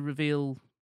me to reveal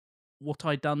what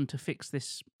I'd done to fix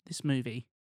this movie.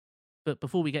 But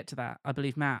before we get to that, I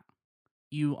believe, Matt,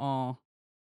 you are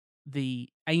the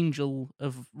angel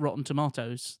of Rotten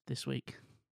Tomatoes this week.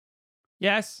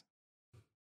 Yes.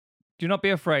 Do not be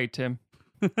afraid, Tim.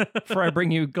 For I bring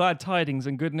you glad tidings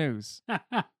and good news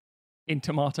in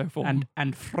tomato form.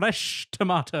 and fresh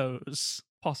tomatoes.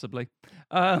 Possibly.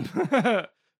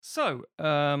 So,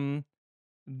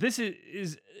 this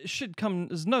is should come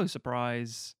as no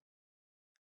surprise.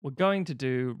 we're going to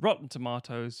do Rotten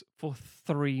Tomatoes for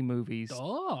 3 movies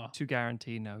Oh. to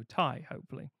guarantee no tie,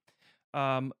 hopefully.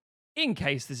 In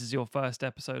case this is your first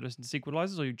episode of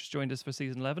Sequelizers or you just joined us for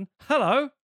season 11, hello.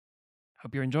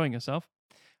 Hope you're enjoying yourself.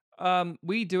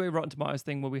 We do a Rotten Tomatoes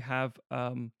thing where we have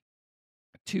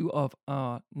 2 of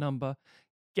our number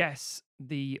guess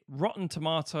the Rotten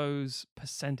Tomatoes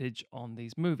percentage on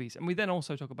these movies, and we then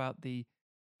also talk about the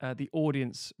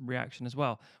audience reaction as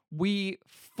well. We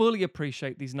fully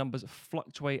appreciate these numbers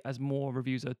fluctuate as more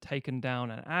reviews are taken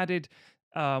down and added.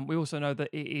 We also know that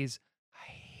it is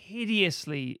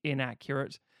hideously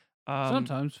inaccurate.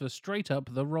 Sometimes for straight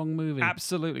up the wrong movie.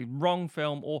 Absolutely wrong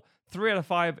film, or 3 out of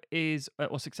 5 is,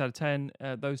 or 6 out of 10.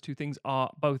 Those two things are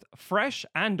both fresh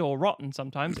and or rotten.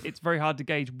 Sometimes it's very hard to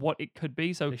gauge what it could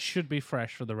be. So It should be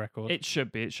fresh for the record. it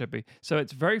should be. So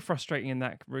it's very frustrating in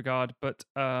that regard. But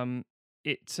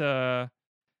it's a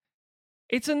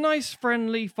nice,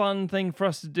 friendly, fun thing for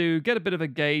us to do. Get a bit of a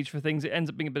gauge for things. It ends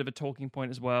up being a bit of a talking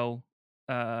point as well.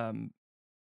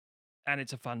 And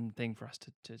it's a fun thing for us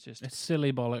to just. It's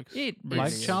silly bollocks. It like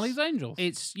really Charlie's Angels.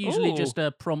 It's usually Ooh. just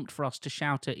a prompt for us to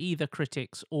shout at either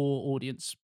critics or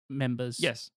audience members.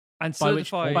 Yes. And By which,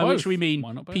 solidify. by which Both. we mean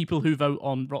Why not both? people who vote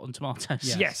on Rotten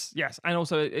Tomatoes. Yes. And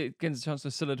also, it gives us a chance to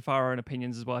solidify our own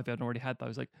opinions as well if you haven't already had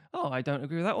those. Like, oh, I don't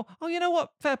agree with that. Or, oh, you know what?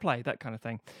 Fair play. That kind of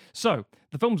thing. So,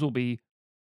 the films will be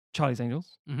Charlie's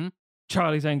Angels, Mhm.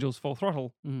 Charlie's Angels Full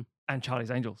Throttle, Mhm. and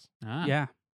Charlie's Angels. Ah. Yeah.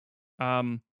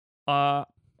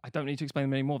 I don't need to explain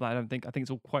them any more. I think it's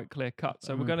all quite clear cut.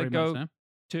 So, we're going to Pretty much go so.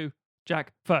 to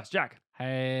Jack first. Jack.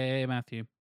 Hey, Matthew.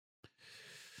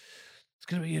 It's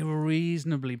going to be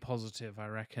reasonably positive, I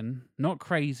reckon. Not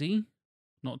crazy,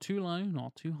 not too low,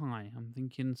 not too high. I'm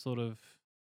thinking sort of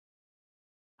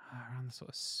around the sort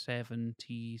of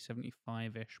 70,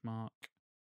 75-ish mark.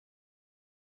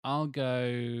 I'll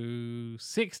go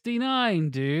 69,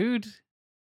 dude.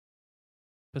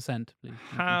 Percent, please.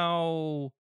 Thank you.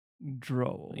 How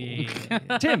droll.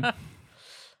 Yeah. Tim.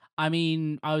 I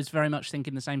mean, I was very much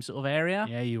thinking the same sort of area.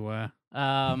 Yeah, you were.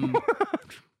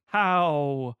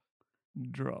 How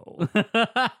droll.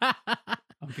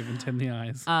 I'm giving Tim the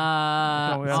eyes.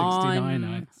 Oh, yeah. 69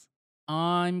 eyes.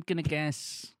 I'm gonna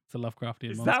guess. It's a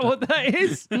Lovecraftian Is monster. that what that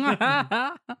is?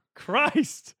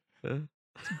 Christ. It's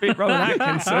a bit Rowan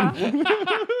Atkinson.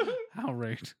 How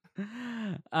rude.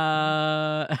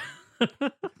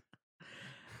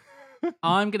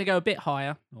 I'm gonna go a bit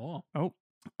higher. Oh.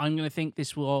 I'm gonna think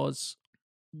this was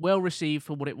well received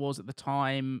for what it was at the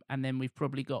time, and then we've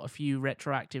probably got a few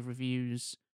retroactive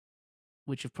reviews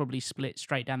which have probably split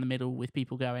straight down the middle with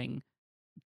people going,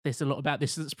 there's a lot about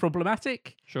this that's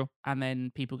problematic. Sure. And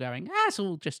then people going, it's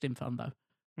all just in fun though.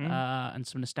 And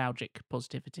some nostalgic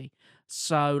positivity.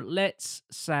 So let's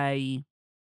say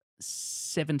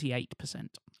 78%.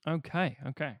 Okay.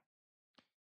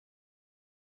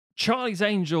 Charlie's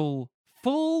Angel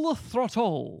Full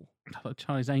Throttle.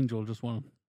 Charlie's Angel just won.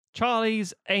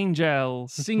 Charlie's Angel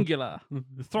Singular.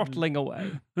 throttling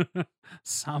away.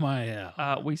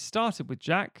 Samael. We started with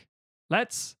Jack.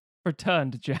 Let's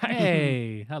return to Jack.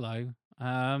 Hey, hello.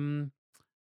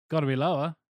 Gotta be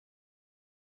lower.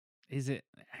 Is it?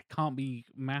 It can't be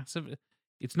massive.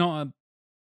 It's not a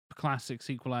classic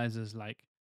Sequelizers like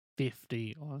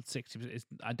 50 or 60%.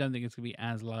 I don't think it's gonna be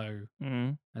as low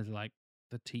Mm. as like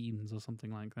the teens or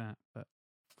something like that. But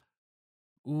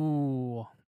ooh,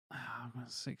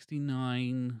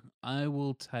 69. I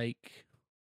will take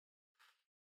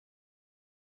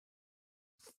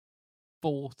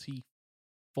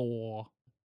 44.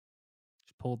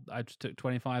 I just took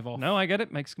 25 off. No, I get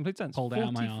it. Makes complete sense. Pulled it out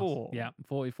of my arse. 44. Yeah,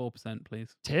 44%,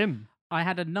 please. Tim. I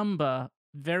had a number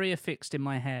very affixed in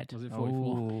my head. Was it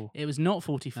 44? Ooh. It was not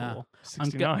 44. Ah, I'm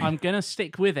 69. going to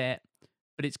stick with it,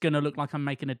 but it's going to look like I'm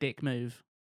making a dick move.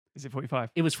 Is it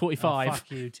 45? It was 45. Oh,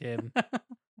 fuck you, Tim.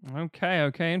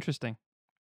 Okay, interesting.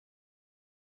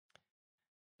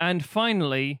 And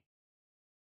finally,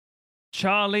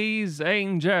 Charlie's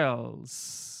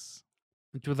Angels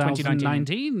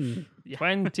 2019.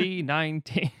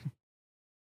 2019.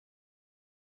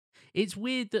 It's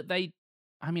weird that I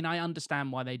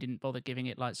understand why they didn't bother giving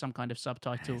it like some kind of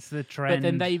subtitle. It's the trend. But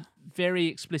then they very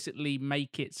explicitly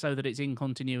make it so that it's in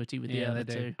continuity with the Yeah, other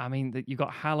they do. two. I mean, you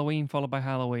got Halloween followed by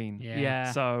Halloween.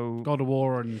 Yeah. So God of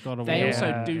War and God of They War.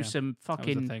 also do Yeah, some that was the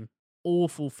fucking thing.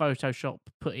 awful Photoshop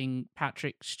putting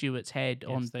Patrick Stewart's head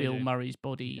on Yes, they Bill do. Murray's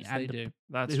body Yes, they and do.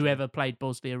 that's whoever played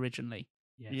Bosley originally.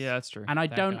 Yes. Yeah, that's true. And I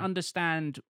that don't guy.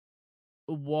 understand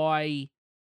why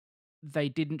they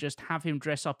didn't just have him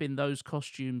dress up in those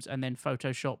costumes and then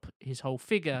Photoshop his whole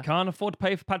figure. Can't afford to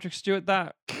pay for Patrick Stewart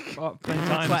that many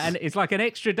times. It's like an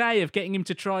extra day of getting him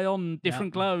to try on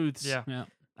different clothes. Yeah. Yeah.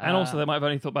 And also, they might have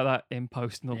only thought about that in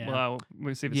post. And Yeah. well,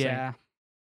 we'll see the same. yeah.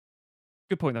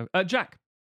 Good point, though. Jack.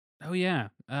 Oh yeah.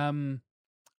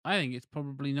 I think it's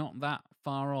probably not that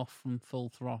far off from Full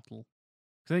Throttle.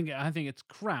 I think it's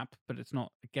crap, but it's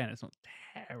not. Again, it's not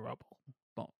terrible. It's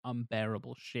not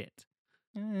unbearable shit.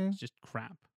 It's just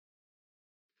crap.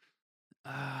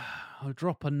 I'll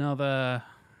drop another.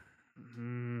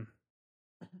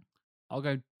 I'll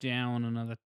go down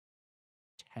another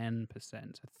 10%,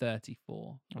 so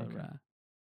 34 for Okay.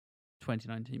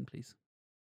 2019, please.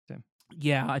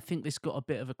 Yeah, I think this got a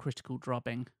bit of a critical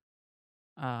drubbing.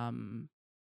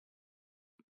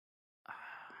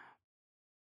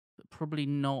 But probably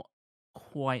not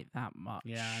quite that much.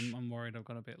 Yeah, I'm worried I've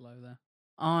got a bit low there.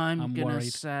 I'm I'm gonna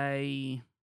worried. say.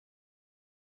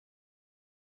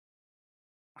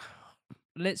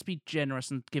 Let's be generous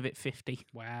and give it 50.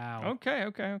 Wow.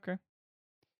 Okay.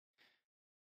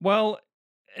 Well,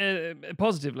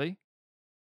 positively,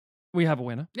 we have a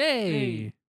winner,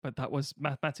 Yay! but that was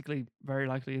mathematically very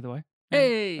likely either way.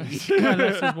 Hey! Unless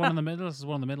there's one in the middle. This is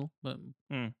one in the middle, but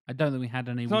Mm. I don't think we had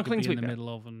any. It's We not a could clean be in sweep the yet.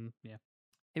 middle of, and yeah.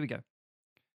 Here we go.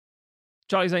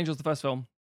 Charlie's Angels, the first film.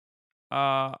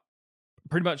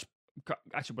 Pretty much,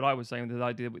 actually, what I was saying, the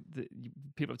idea with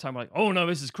people at the time were like, "Oh no,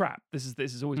 this is crap. This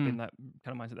has always been that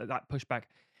kind of mindset, that pushback."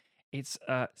 It's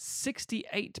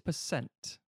 68%.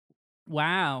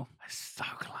 Wow. So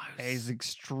close. It is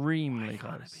extremely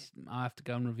close. I have to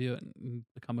go and review it and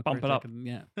become a Bump it critic. up. And,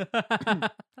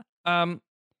 yeah.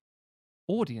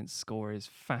 Audience score is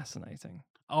fascinating.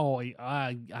 Oh,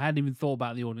 I hadn't even thought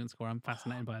about the audience score. I'm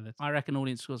fascinated by this. I reckon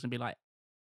audience score's gonna be like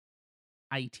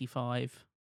 85.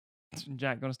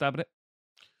 Jack, gonna stab at it?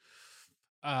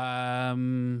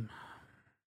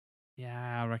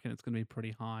 Yeah, I reckon it's going to be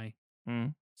pretty high.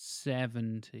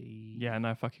 70. Yeah,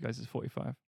 no, fuck you guys. It's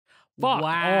 45. Fuck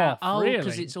wow. off, Oh, because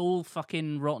really? it's all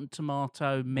fucking Rotten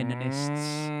Tomato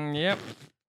Menonists. Yep.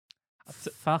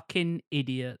 Fucking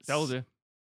idiots. Told you.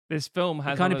 This film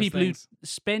has The kind one of those people things.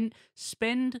 who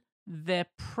spend their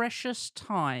precious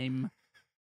time.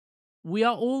 We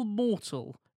are all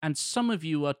mortal, and some of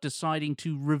you are deciding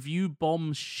to review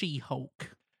bomb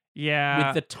She-Hulk Yeah.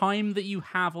 with the time that you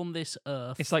have on this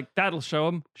earth. It's like, that'll show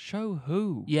them. Show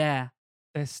who? yeah,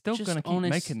 They're still just going to keep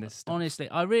making this stuff. Honestly,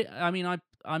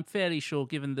 I'm fairly sure,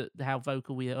 given that how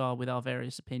vocal we are with our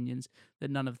various opinions, that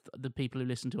none of the people who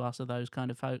listen to us are those kind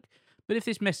of folk. But if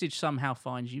this message somehow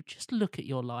finds you, just look at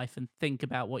your life and think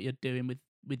about what you're doing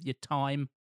with your time.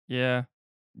 Yeah.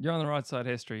 You're on the right side of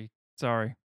history.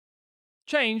 Sorry.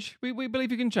 Change. We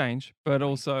believe you can change, but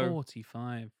also...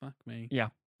 45. Fuck me. Yeah.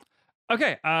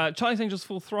 Okay, Charlie's Angels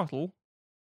Full Throttle.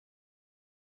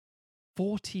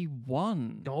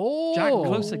 41. Oh, Jack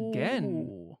close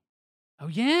again. Oh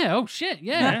yeah. Oh shit.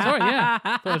 Yeah. Sorry. Yeah.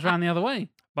 Thought it was round the other way.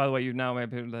 By the way, you now may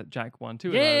be able to let Jack 1, 2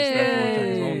 of those. Therefore, Jack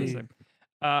is one on the Yay! same.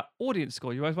 Audience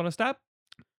score. You guys want to stab?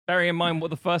 Bearing in mind what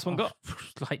the first one got.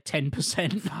 Like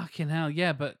 10%. Fucking hell.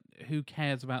 Yeah, but who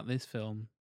cares about this film?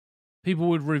 People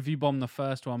would review bomb the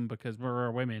first one because we're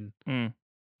women. Mm.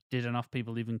 Did enough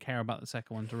people even care about the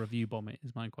second one to review bomb it?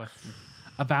 Is my question.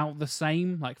 About the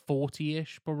same, like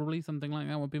 40-ish, probably something like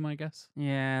that would be my guess.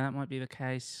 Yeah, that might be the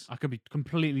case. I could be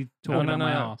completely talking out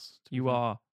my ass. You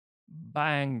are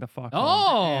bang the fuck Oh,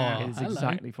 on. It is hello.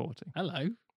 exactly 40. Hello.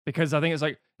 Because I think it's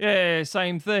like, yeah,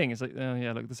 same thing. It's like, oh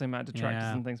yeah, look, the same amount of detractors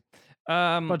Yeah. and things.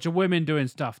 Bunch of women doing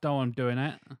stuff. Don't want them doing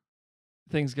it.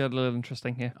 Things get a little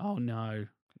interesting here. Oh no,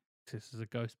 this is a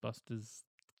Ghostbusters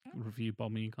review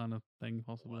bombing kind of thing,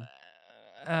 possibly.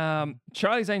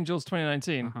 Charlie's Angels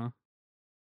 2019, Uh-huh.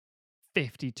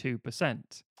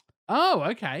 52% Oh,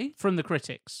 okay. From the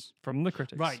critics. from the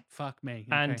critics. Right. Fuck me.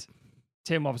 Okay. And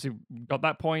Tim obviously got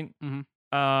that point.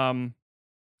 Mhm.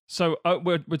 So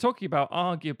we're talking about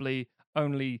arguably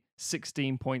only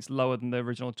 16 points lower than the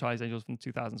original Charlie's Angels from the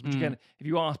 2000s. Which again, if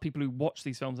you ask people who watch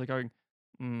these films, they're going,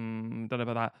 don't know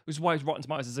about that. Which is why Rotten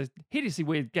Tomatoes is a hideously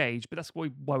weird gauge, but that's why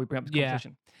we bring up this Yeah.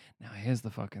 conversation. Now here's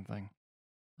the fucking thing.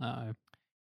 Uh-oh.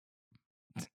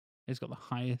 It's got the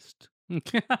highest.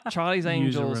 Charlie's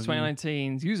Angels review.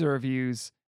 2019's user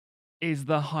reviews is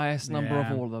the highest number of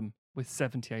Yeah. all of them with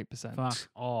 78%. Fuck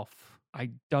off.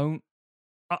 I don't.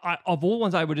 Of all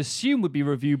ones I would assume would be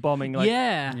review bombing. Like,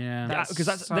 yeah. Yeah.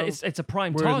 because so- it's a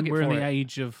prime We're, target we're in for the it.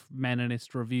 age of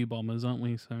Menonist review bombers, aren't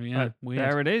we? So yeah, weird.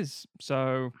 There it is.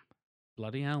 So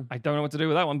Bloody hell. I don't know what to do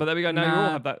with that one, but there we go. Now you all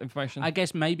Nah. have that information. I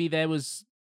guess maybe there was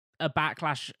a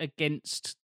backlash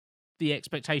against the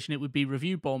expectation it would be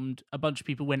review bombed. A bunch of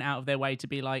people went out of their way to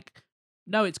be like,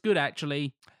 no, it's good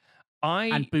actually.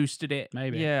 and boosted it.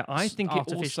 Maybe. Yeah, I think it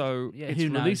artificial- also yeah, its who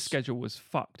release knows? schedule was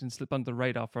fucked and slipped under the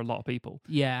radar for a lot of people.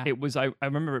 Yeah. It was I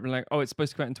remember it being like, oh, it's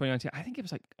supposed to come out in 2019. I think it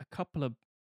was like a couple of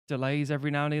delays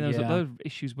every now and then. There was a Yeah. lot of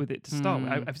issues with it to start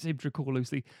with. I seem to recall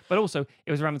loosely, but also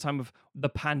it was around the time of the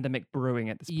pandemic brewing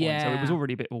at this point, so it was Yeah.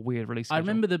 already a bit of a weird release I schedule.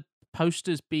 remember the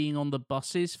posters being on the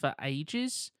buses for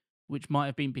ages, which might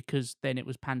have been because then it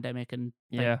was pandemic and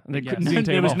Yeah, and they couldn't no, seem to take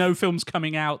there them was off. no films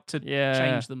coming out to Yeah.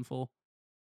 change them for.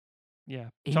 Yeah,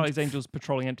 Int- Charlie's Angels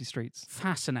patrolling empty streets.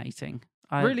 Fascinating.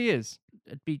 Really is.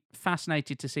 I'd be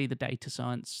fascinated to see the data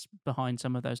science behind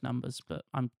some of those numbers, but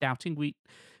I'm doubting we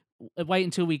wait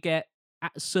until we get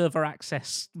server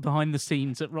access behind the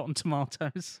scenes at Rotten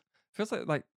Tomatoes. Feels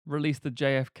like release the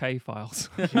JFK files.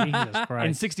 Jesus In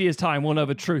Christ. 60 years' time, we'll know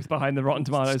the truth behind the Rotten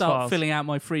Tomatoes Start files. filling out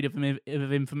my freedom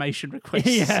of information requests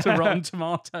Yeah. to Rotten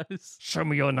Tomatoes. Show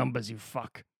me your numbers, you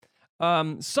fuck.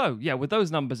 So yeah, with those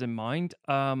numbers in mind,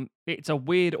 it's a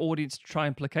weird audience to try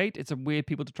and placate. It's a weird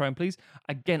people to try and please.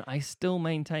 Again, I still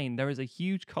maintain there is a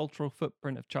huge cultural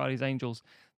footprint of Charlie's Angels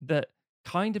that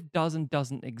kind of does and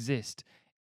doesn't exist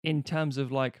in terms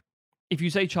of like, if you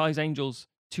say Charlie's Angels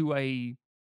to a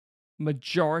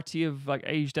majority of like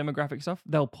age demographic stuff,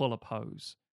 they'll pull a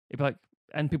pose. It'd be like,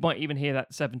 and people might even hear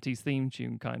that 70s theme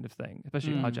tune kind of thing,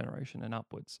 especially our generation and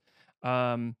upwards.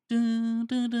 Du, du,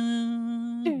 du,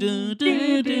 du,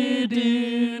 du, du,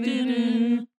 du,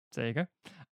 du. There you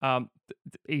go.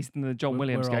 He's in the John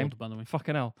Williams We're game. old, by the way.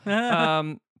 Fucking hell.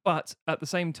 But at the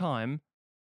same time,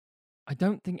 I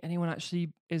don't think anyone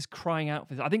actually is crying out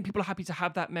for this. I think people are happy to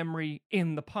have that memory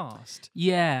in the past.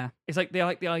 Yeah. It's like they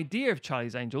like the idea of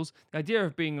Charlie's Angels, the idea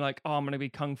of being like, oh, I'm going to be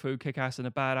kung fu, kick ass, and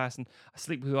a badass, and I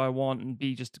sleep with who I want, and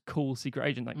be just a cool secret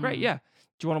agent. Like, great, yeah.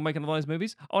 Do you want to make another one of those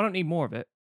movies? Oh, I don't need more of it.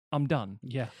 I'm done.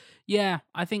 Yeah. Yeah,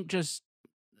 I think just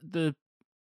the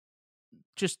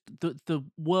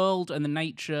world and the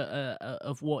nature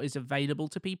of what is available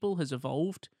to people has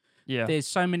evolved. Yeah. There's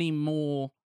so many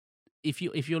more. If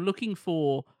you're looking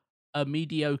for a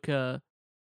mediocre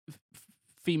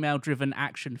female-driven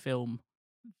action film,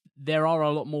 there are a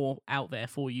lot more out there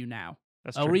for you now.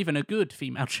 That's or true. even a good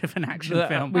female-driven action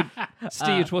film.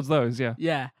 Steer you towards those, yeah.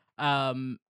 Yeah.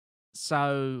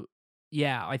 So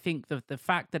yeah, I think the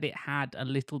fact that it had a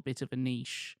little bit of a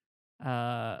niche,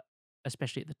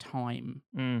 especially at the time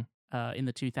in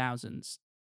the 2000s,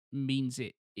 means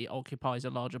it occupies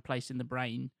a larger place in the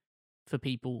brain for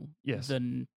people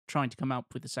than trying to come up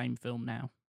with the same film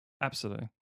now. Absolutely.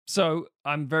 So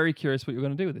I'm very curious what you're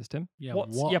going to do with this, Tim. Yeah.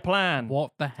 What's your plan?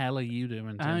 What the hell are you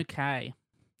doing, Tim? Okay.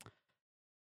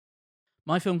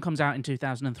 My film comes out in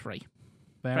 2003.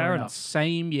 Fair enough.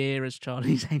 Same year as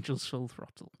Charlie's Angels Full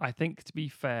Throttle. I think, to be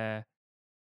fair,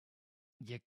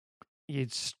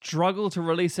 you'd struggle to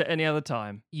release it any other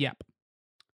time. Yep.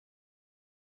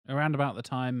 Around about the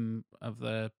time of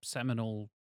the seminal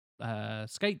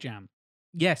Skate Jam.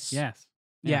 Yes. Yes.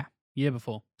 Yeah. Year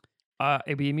before.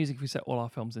 It'd be amusing if we set all our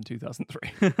films in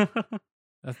 2003.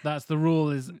 That's the rule.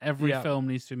 Is every Yeah. film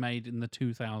needs to be made in the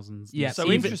 2000s. Yeah. So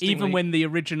even interestingly- when the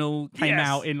original came Yes.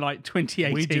 out in like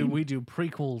 2018. we do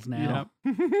prequels now.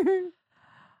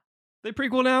 They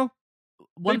prequel now?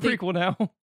 One they thing, prequel now?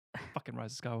 Fucking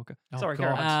Rise of Skywalker. Oh, Sorry,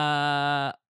 God. carry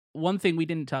on. one thing we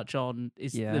didn't touch on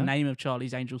is Yeah. the name of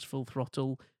Charlie's Angels Full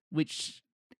Throttle, which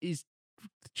is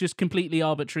just completely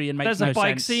arbitrary and makes There's no a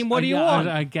bike sense. scene. What do you Yeah, want?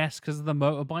 I guess because of the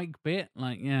motorbike bit.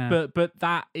 Like, yeah. But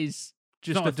that is it's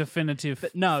just not a definitive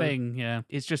but no. thing. Yeah.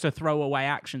 it's just a throwaway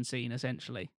action scene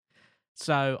essentially.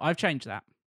 So I've changed that.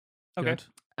 Okay. Good.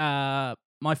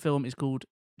 My film is called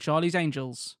Charlie's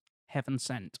Angels Heaven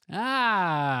Sent.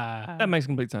 Ah. That makes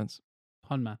complete sense.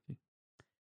 Pun, Matthew.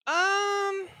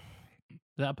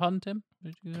 Is that a pun, Tim?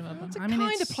 Did you do that pun? It's a I mean,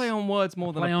 kind of it's play on words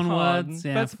more than play a on pun, words,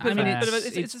 yeah, But it's, a bit I mean, of a- it's-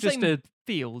 it's it's the just same a-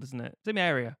 field, isn't it? Same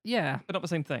area, Yeah. but not the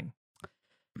same thing.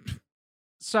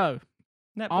 So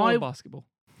Netball and basketball.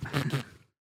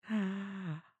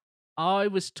 I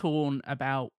was torn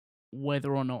about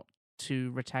whether or not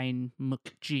to retain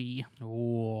McG.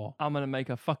 Oh. I'm going to make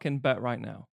a fucking bet right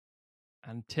now.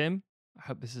 And Tim, I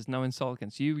hope this is no insult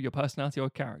against you, your personality, or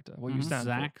character, what you stand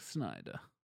Zack Snyder. for.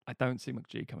 I don't see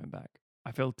McG coming back.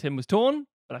 I feel Tim was torn,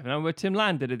 but I know where Tim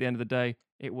landed at the end of the day.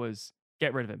 It was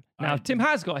get rid of him. Now, if Tim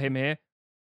has got him here.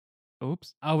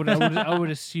 Oops. I would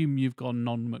assume you've gone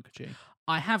non-McG.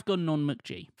 I have gone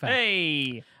non-McG. Fair.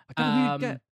 Hey! I don't know who you'd Um,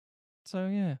 get. So,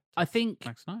 yeah. I think,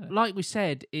 Zack Snyder. like we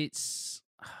said, it's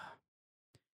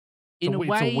in it's a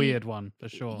way it's a weird one for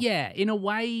sure. Yeah, in a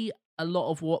way, a lot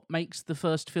of what makes the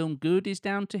first film good is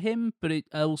down to him, but it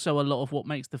also a lot of what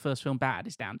makes the first film bad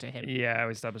is down to him. Yeah,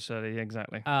 we established earlier,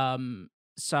 exactly.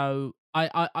 So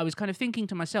I was kind of thinking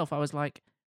to myself, I was like,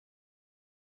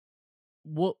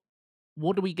 what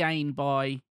do we gain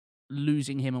by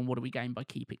losing him, and what do we gain by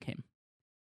keeping him?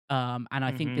 And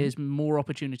I think there's more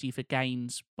opportunity for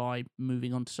gains by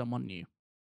moving on to someone new.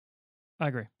 I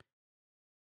agree.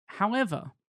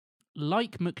 However,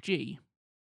 like McGee,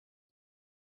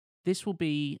 this will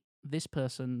be this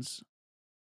person's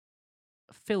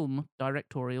film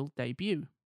directorial debut.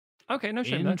 Okay, no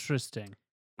shame there. Interesting.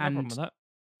 No problem And with that.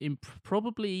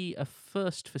 probably a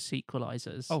first for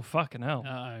sequelizers. Oh, fucking hell.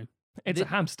 Uh-oh. It's thi- a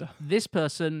hamster. This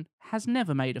person has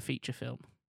never made a feature film.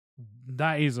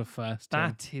 That is a first. Tim.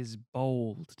 That is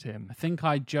bold, Tim. I think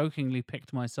I jokingly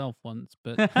picked myself once,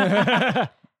 but I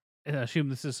assume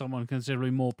this is someone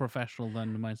considerably more professional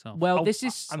than myself. Well, Oh, this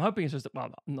is I'm hoping it's just,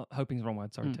 well, I'm not hoping is the wrong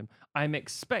word, sorry, Mm. Tim. I'm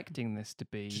expecting this to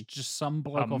be just some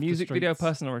bloke a off the music video streets.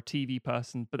 person or a TV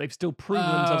person, but they've still proven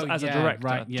themselves Oh, as a yeah, director,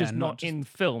 right, yeah, just not not just in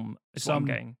film. Is what I'm some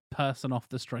getting. person off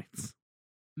the streets.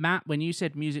 Matt. When you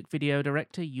said music video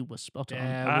director, you were spot on.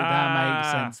 Yeah, well, that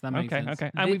makes sense. That makes okay, sense.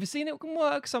 okay. And Thi- we've seen it can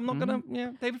work, so I'm not going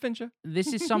to, David Fincher.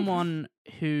 This is someone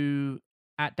who,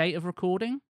 at date of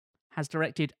recording, has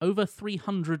directed over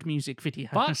 300 music videos.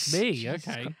 Fuck me. Jesus,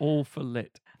 Okay. All for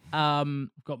lit. I've I've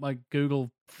got my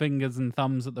Google fingers and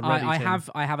thumbs at the ready. I Tim.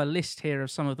 have a list here of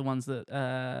some of the ones that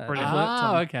I've Brilliant. worked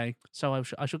Oh, on. okay. So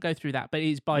I shall go through that, but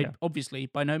it's by Yeah. obviously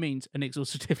by no means an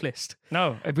exhaustive list.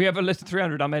 No, if we have a list of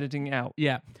 300, I'm editing it out.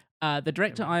 Yeah. The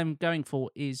director I am going for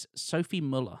is Sophie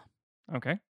Muller.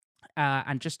 Okay.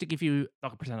 And just to give you Not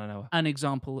going to pretend I know her. an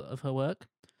example of her work,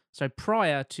 so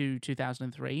prior to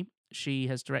 2003, she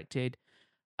has directed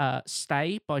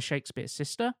Stay by Shakespeare's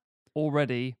Sister,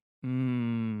 Already.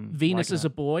 Venus like as a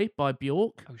that. Boy by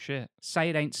Bjork, Oh, shit. Say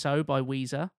It Ain't So by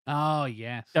Weezer, Oh,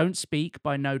 yes. Don't Speak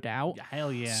by No Doubt,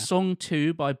 Hell yeah. Song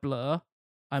 2 by Blur,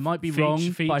 I Might Be Wrong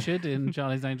by Featured in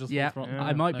Charlie's Angels. Yeah, Full Throttle.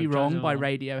 I Might No Be Wrong Treasure by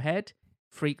Island. Radiohead,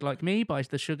 Freak Like Me by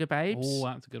the Sugar Babes, Oh,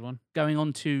 that's a good one. going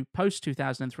on to post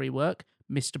 2003 work,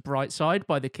 Mr. Brightside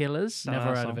by The Killers, No, Never that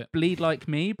heard song. of it. Bleed Like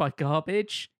Me by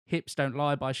Garbage, Hips Don't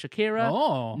Lie by Shakira,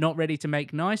 Oh. Not Ready to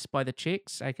Make Nice by the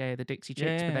Chicks, aka the Dixie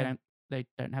Chicks, but Yeah. they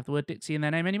don't have the word Dixie in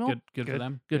their name anymore. Good for Good.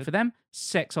 them. Good for them.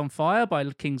 Sex on Fire by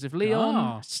Kings of Leon,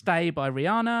 Ah. Stay by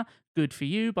Rihanna, Good for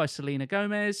You by Selena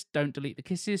Gomez, Don't Delete the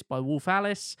Kisses by Wolf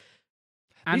Alice,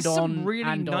 and There's on some really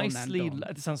and nicely, on and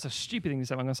on. it sounds so stupid thing to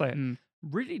say, but I'm going to say it. Mm.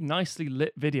 Really nicely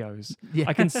lit videos. Yeah.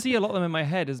 I can see a lot of them in my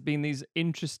head as being these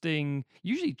interesting,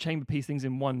 usually chamber piece things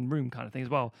in one room kind of thing as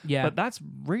well. Yeah. But that's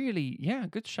really,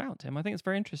 good shout, Tim. I think it's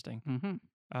very interesting. Mhm.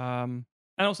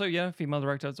 And also, female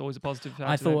director, it's always a positive. to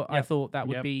I add to it. I thought that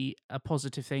would Yep. be a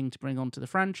positive thing to bring onto the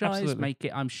franchise. Absolutely. Make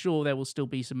it. I'm sure there will still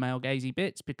be some male gazy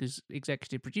bits because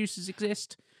executive producers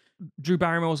exist. Drew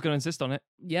Barrymore's going to insist on it.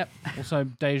 Yep. Also,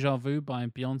 Deja Vu by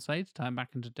Beyonce to tie back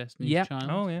into Destiny's Yep. Child.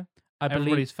 Oh, yeah. I believe.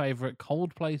 Everybody's favorite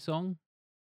Coldplay song.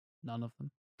 None of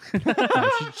them.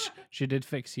 No, she did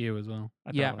Fix You as well.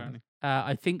 I Yeah. don't know.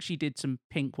 I think she did some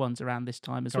pink ones around this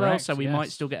time as well, Correct, so we might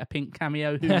yes. still get a pink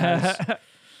cameo. Who knows?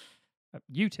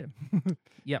 You, Tim.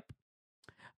 Yep.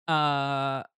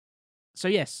 So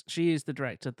yes, she is the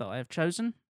director that I have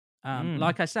chosen.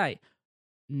 Like I say,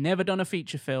 never done a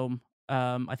feature film.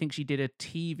 I think she did a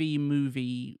TV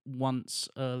movie once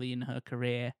early in her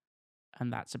career,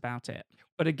 and that's about it.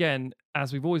 But again,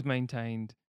 as we've always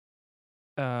maintained,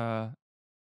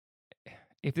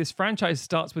 if this franchise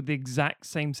starts with the exact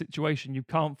same situation, you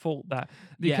can't fault that.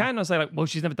 You Yeah. cannot say, like, well,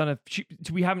 she's never done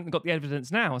we haven't got the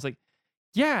evidence now. It's like,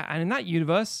 yeah, and in that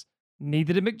universe,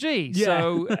 neither did McGee. Yeah.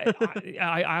 So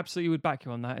I absolutely would back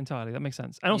you on that entirely. That makes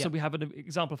sense. And also, Yeah. we have an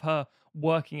example of her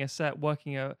working a set,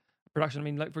 working a production. I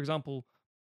mean, like, for example,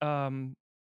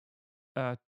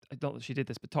 I don't know that she did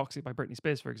this, but Toxic by Britney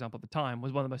Spears, for example, at the time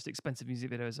was one of the most expensive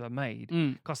music videos ever made,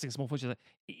 Mm. costing a small fortune.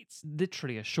 It's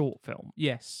literally a short film.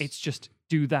 Yes, It's just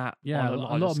do that. Yeah, on a a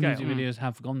lot of scale. music videos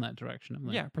have gone that direction, haven't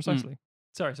they? Yeah, precisely.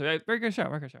 Sorry, so very good shout.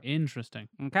 Very good shout. Interesting.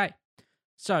 okay.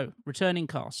 So returning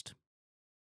cast,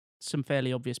 some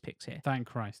fairly obvious picks here. Thank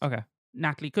Christ. Okay.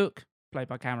 Natalie Cook, played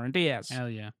by Cameron Diaz. Hell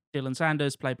yeah. Dylan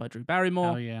Sanders, played by Drew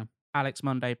Barrymore. Hell yeah. Alex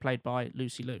Monday, played by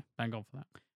Lucy Liu. Thank God for that.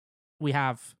 We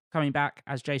have coming back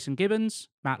as Jason Gibbons,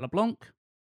 Matt LeBlanc, Fair.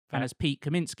 and as Pete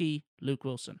Kaminsky, Luke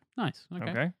Wilson. Nice.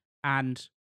 Okay. Okay. And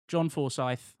John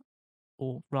Forsyth,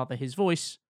 or rather his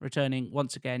voice, returning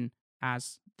once again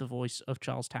as the voice of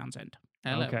Charles Townsend.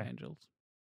 Hello, Okay. Angels.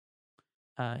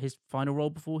 His final role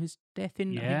before his death I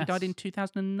think he died in Yes.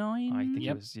 2009. I think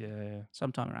Yep. it was, yeah.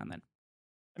 Sometime around then.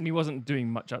 I mean, he wasn't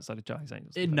doing much outside of Charlie's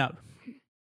Angels. to be fair. No.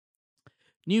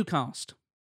 New cast.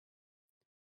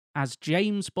 As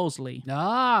James Bosley,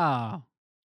 Ah.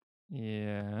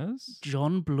 Yes.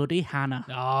 John Bloody Hannah.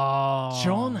 Oh.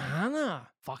 John Hannah.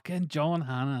 Fucking John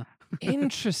Hannah.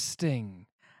 Interesting.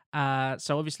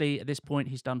 So obviously at this point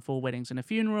he's done 4 Weddings and a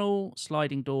Funeral,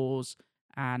 Sliding Doors,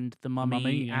 and The Mummy,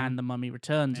 Mummy, yeah. and The Mummy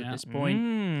Returns Yeah. at this point.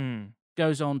 Mm.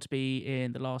 Goes on to be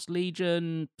in The Last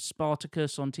Legion,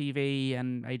 Spartacus on TV,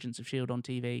 and Agents of S.H.I.E.L.D. on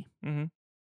TV. Mm-hmm.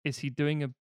 Is he doing a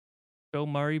Bill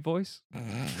Murray voice?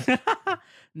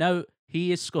 No,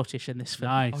 he is Scottish in this film.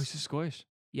 Nice. Oh, he's just Scottish.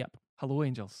 Yep. Hello,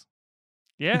 angels.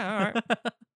 Yeah, all right.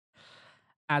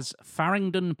 As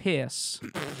Farringdon Pierce,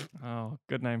 Oh,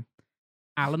 good name.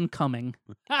 Alan Cumming.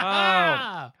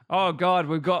 Oh, God,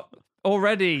 we've got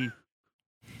already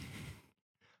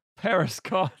pair of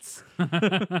Scots.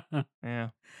 Yeah.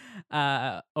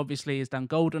 Obviously, has done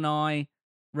GoldenEye,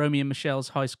 Romeo and Michelle's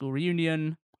High School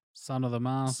Reunion. Son of the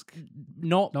Mask.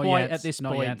 Not Not quite yet, at this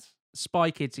not point. yet.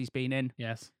 Spy Kids he's been in.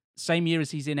 Yes. Same year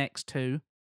as he's in X2.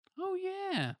 Oh,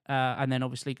 yeah. And then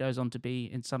obviously goes on to be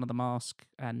in Son of the Mask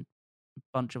and a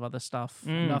bunch of other stuff.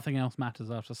 Mm. Nothing else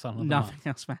matters after Son of the Nothing Mask.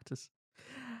 else matters.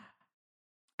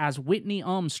 As Whitney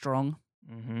Armstrong,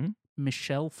 Mm-hmm.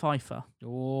 Michelle Pfeiffer.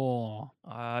 Oh.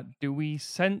 Do we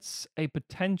sense a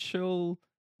potential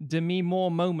Demi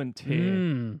Moore moment here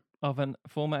Mm. of a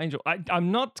former angel?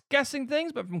 I'm not guessing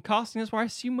things, but from casting, that's where I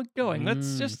assume we're going.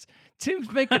 Let's just...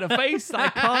 Tim's making a face I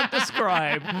can't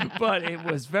describe, but it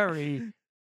was very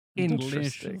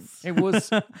interesting. Delicious. It was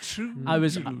true. I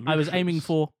was aiming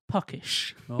for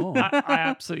puckish. Oh. I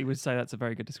absolutely would say that's a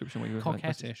very good description. What you were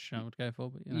Coquettish, I would go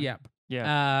for. But, you know. Yep.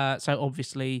 Yeah. So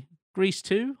obviously Grease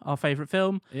 2, our favourite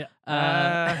film.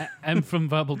 Yeah. M from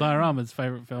Verbal Diorama's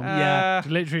favourite film. Yeah. She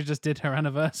literally just did her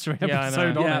anniversary Yeah, I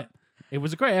episode know. on Yeah. it. It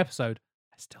was a great episode.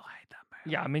 I still hate that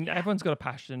movie. Yeah, I mean, everyone's got a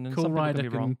passion, and Cool some people Rider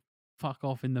can be wrong. can fuck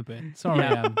off in the bin. Sorry,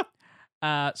 Yeah.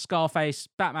 Em. Scarface,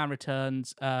 Batman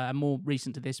Returns, and more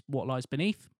recent to this, What Lies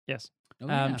Beneath. Yes, Oh,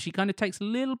 yeah. She kind of takes a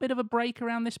little bit of a break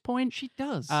around this point. she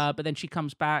does. But then she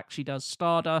comes back. She does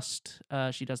Stardust.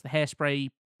 She does the Hairspray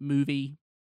movie.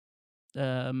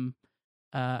 And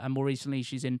more recently,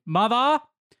 she's in Mother,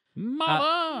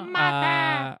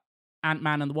 Mother!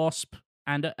 Ant-Man and the Wasp,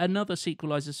 and another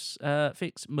sequelizes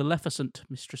fix, Maleficent,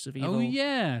 Mistress of Evil. Oh,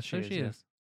 yeah. She So is, she yeah. is.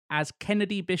 As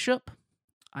Kennedy Bishop,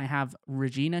 I have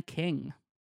Regina King.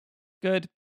 Good.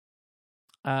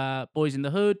 Boys in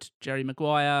the Hood, Jerry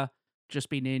Maguire, just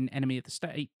been in Enemy of the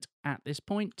State at this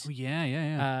point. Oh,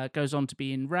 yeah. Goes on to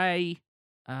be in Ray.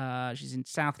 She's in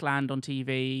Southland on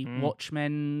TV, Mm.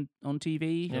 Watchmen on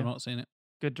TV. I've not seen it.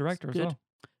 Good director as Good. well.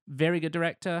 Very good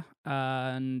director.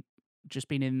 And just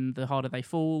been in The Harder They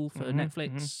Fall for Mhm,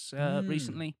 Netflix Mm.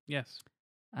 recently. Yes.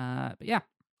 But yeah,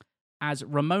 as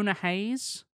Ramona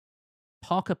Hayes,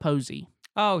 Parker Posey.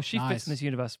 Oh, she Nice. fits in this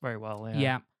universe very well. Yeah.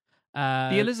 Yeah.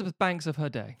 The Elizabeth Banks of her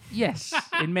day. Yes,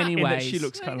 in many In ways. that she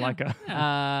looks kind of like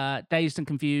her. Dazed and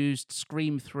Confused,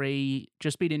 Scream 3,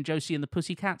 just been in Josie and the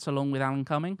Pussycats along with Alan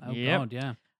Cumming. Oh, Yep.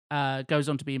 God, yeah. Goes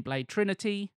on to be in Blade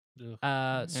Trinity,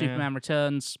 Ugh. Superman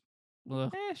Returns.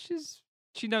 Ugh. Yeah,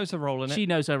 she knows her role in it. She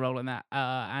knows her role in that.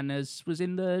 And was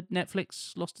in the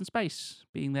Netflix Lost in Space,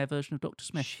 being their version of Dr.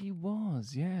 Smith. She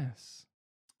was, yes.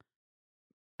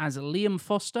 As Liam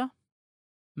Foster,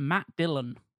 Matt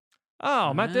Dillon.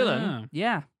 Oh, Matt Dillon. Ah.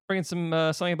 Yeah. Bringing some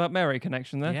Something About Mary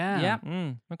connection there. Yeah.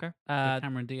 Yeah. Okay. The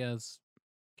Cameron Diaz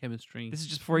chemistry. This is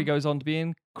just before he goes on to be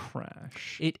in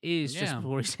Crash. It is just Yeah.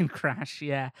 before he's in Crash,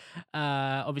 yeah.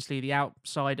 Obviously, The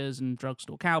Outsiders and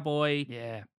Drugstore Cowboy.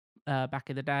 Yeah. Back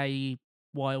in the day,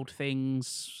 Wild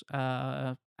Things,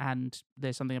 and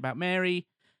There's Something About Mary.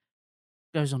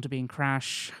 Goes on to be in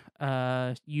Crash,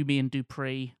 You, Me and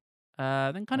Dupree.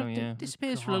 Then kind of Oh, yeah.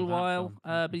 disappears for a God, little that while. film.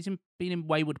 But he's been in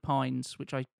Wayward Pines,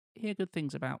 which I hear good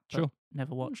things about, but Sure.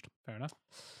 never watched. Fair enough.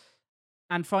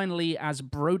 And finally, as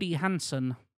Brody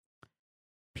Hanson,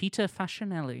 Peter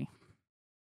Facinelli.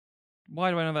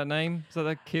 Why do I know that name? Is that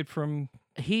that kid from...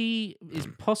 He is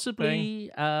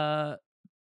possibly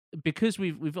because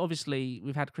we've obviously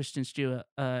had Kristen Stewart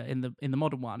in the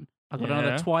modern one. I've got Yeah.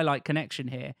 another Twilight connection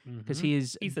here because he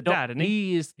is He's the dad, isn't he?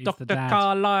 He is He's the Dr. dad.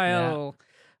 Carlisle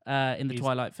in the He's-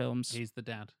 Twilight films. He's the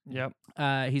dad. Yep.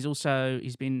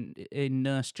 He's been in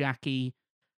Nurse Jackie,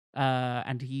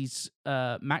 and he's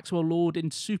Maxwell Lord in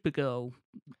Supergirl.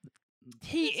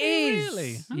 He Is he is.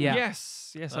 really? Yeah.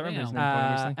 Yes. Yes, I Bloody remember his hell. name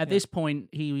quite obviously. At this point,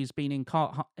 he's been in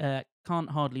Can't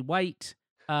Hardly Wait,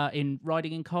 in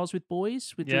Riding in Cars with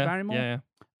Boys with Drew yeah. Barrymore, Yeah.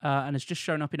 and has just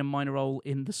shown up in a minor role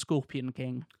in The Scorpion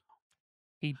King.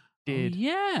 Did. Oh,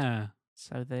 yeah.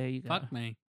 So there you go. Fuck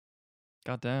me.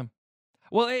 God damn.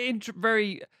 Well,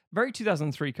 very, very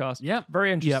 2003 cast. Yep.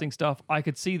 Very interesting stuff. I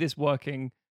could see this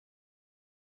working,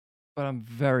 but I'm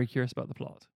very curious about the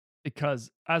plot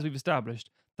because, as we've established,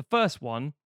 the first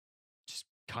one just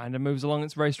kind of moves along.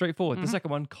 It's very straightforward. The second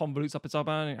one convolutes up its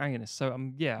antagonist. So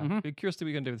be curious to what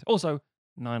we're going to do with this. Also,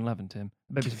 9/11, Tim.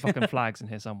 Maybe some fucking flags in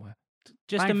here somewhere.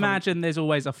 Just Thankfully- imagine there's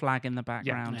always a flag in the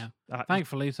background. Yeah.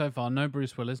 Thankfully, so far, no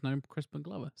Bruce Willis, no Crispin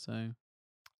Glover. So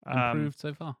improved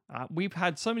so far. We've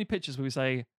had so many pictures where we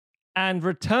say, and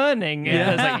returning.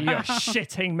 Yeah. It's like, you're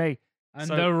shitting me. And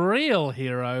So- the real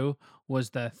hero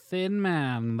was the thin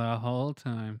man the whole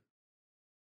time.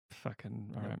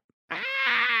 Fucking, all right.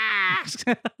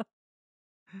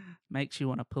 Makes you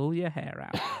want to pull your hair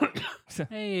out.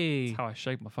 Hey, That's how I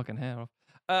shave my fucking hair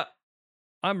off.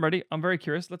 I'm ready. I'm very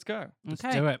curious. Let's go. let's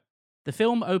Okay. do it. The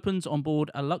film opens on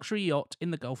board a luxury yacht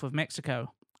in the Gulf of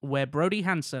Mexico, where Brody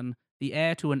Hansen, the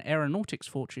heir to an aeronautics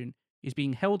fortune, is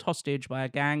being held hostage by a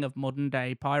gang of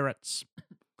modern-day pirates.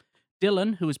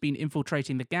 Dylan, who has been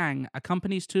infiltrating the gang,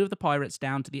 accompanies two of the pirates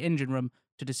down to the engine room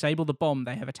to disable the bomb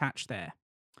they have attached there.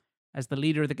 As the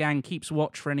leader of the gang keeps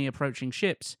watch for any approaching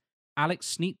ships, Alex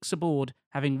sneaks aboard,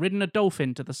 having ridden a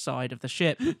dolphin to the side of the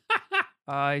ship.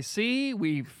 I see.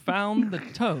 We've found the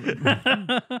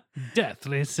toad.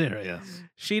 Deathly serious.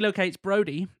 She locates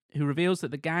Brody, who reveals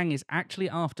that the gang is actually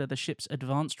after the ship's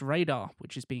advanced radar,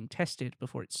 which is being tested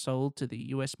before it's sold to the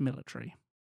US military.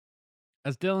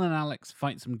 As Dylan and Alex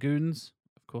fight some goons,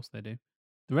 of course they do,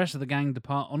 the rest of the gang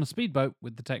depart on a speedboat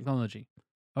with the technology.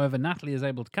 However, Natalie is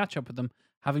able to catch up with them,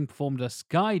 having performed a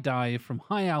skydive from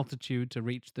high altitude to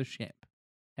reach the ship.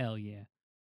 Hell yeah.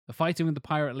 The fighting with the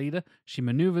pirate leader, she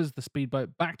maneuvers the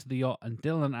speedboat back to the yacht, and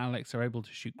Dylan and Alex are able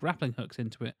to shoot grappling hooks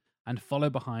into it and follow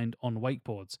behind on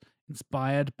wakeboards,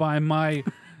 inspired by my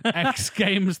X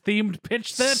Games themed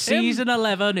pitch there, Tim. Season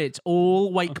 11, it's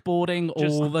all wakeboarding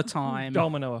Just all the time.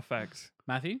 Domino effects.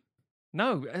 Matthew?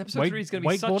 No, episode Wake- 3 is going to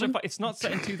be such a wakeboarding? It's not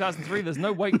set in 2003. There's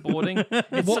no wakeboarding.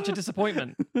 It's such a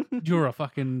disappointment. You're a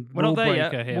fucking We're rule not there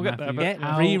yet. breaker here, We'll get there, Matthew. but-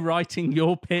 Get rewriting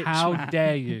your pitch. How man.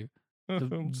 dare you?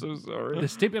 I'm so sorry. The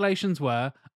stipulations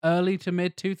were early to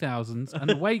mid 2000s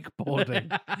and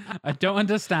wakeboarding. I don't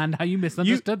understand how you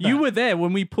misunderstood that. You were there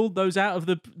when we pulled those out of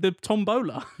the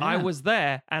tombola. I was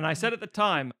there, and I said at the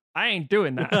time, I ain't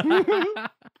doing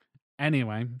that.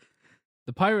 Anyway,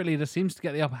 the pirate leader seems to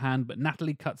get the upper hand, but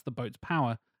Natalie cuts the boat's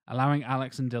power, allowing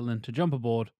Alex and Dylan to jump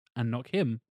aboard and knock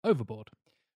him overboard.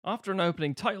 After an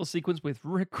opening title sequence with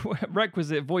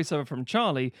requisite voiceover from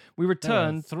Charlie, we There were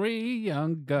return. 3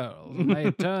 young girls, and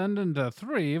they turned into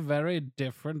 3 very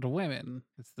different women.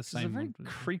 It's the This is same a very one.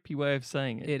 creepy way of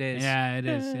saying it. It is. Yeah, it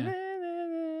is. Yeah.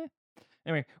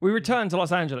 Anyway, we return to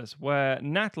Los Angeles, where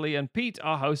Natalie and Pete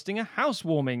are hosting a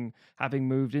housewarming, having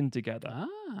moved in together.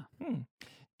 Ah,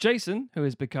 Jason, who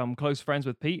has become close friends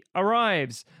with Pete,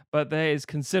 arrives, but there is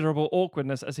considerable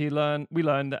awkwardness as we learn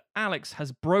that Alex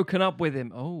has broken up with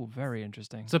him. Oh, very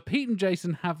interesting. so Pete and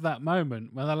Jason have that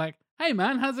moment where they're like, "Hey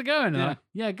man, how's it going?" And they're Yeah. like,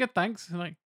 "Yeah, good, thanks." And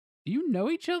like, do you know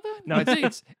each other? No,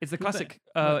 it's the classic.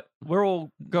 We're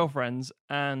all girlfriends,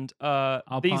 and these are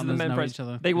the partners men know friends. each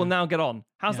other. They will Yeah. now get on.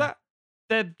 How's Yeah. that?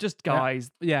 They're just guys.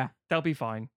 Yeah. They'll be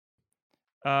fine.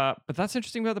 But that's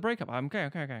interesting about the breakup.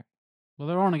 Okay. Well,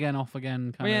 they're on again, off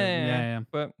again. Kind Yeah,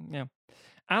 of. But yeah.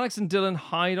 Alex and Dylan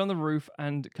hide on the roof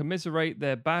and commiserate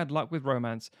their bad luck with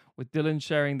romance, with Dylan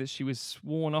sharing that she was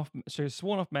sworn off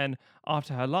men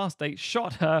after her last date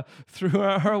shot her through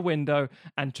her window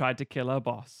and tried to kill her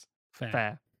boss.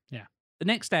 Fair. The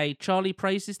next day, Charlie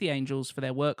praises the Angels for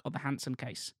their work on the Hansen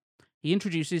case. He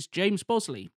introduces James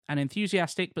Bosley, an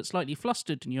enthusiastic but slightly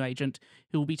flustered new agent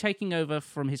who will be taking over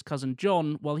from his cousin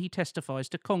John while he testifies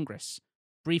to Congress.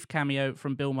 Brief cameo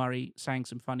from Bill Murray saying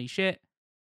some funny shit.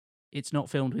 It's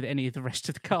not filmed with any of the rest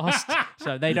of the cast,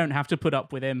 so they don't have to put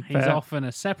up with him. He's off in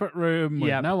a separate room with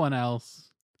Yep. no one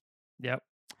else. Yep.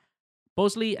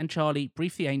 Bosley and Charlie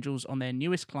brief the Angels on their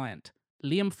newest client,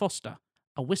 Liam Foster,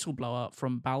 a whistleblower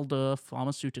from Baldur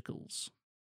Pharmaceuticals.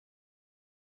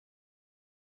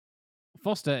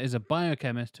 Foster is a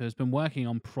biochemist who has been working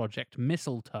on Project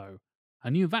Mistletoe, a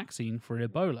new vaccine for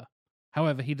Ebola.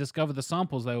 However, he discovered the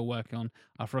samples they were working on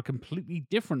are for a completely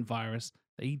different virus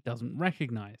that he doesn't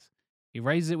recognize. He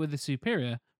raises it with his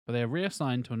superior, but they are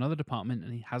reassigned to another department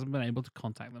and he hasn't been able to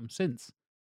contact them since.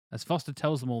 As Foster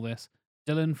tells them all this,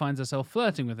 Dylan finds herself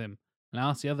flirting with him and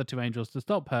asks the other 2 angels to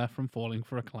stop her from falling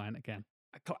for a client again.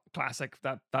 Classic.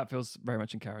 That feels very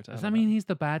much in character. Does I that like mean he's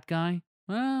the bad guy?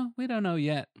 Well, we don't know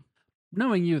yet.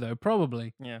 Knowing you, though,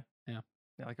 probably. Yeah. Yeah.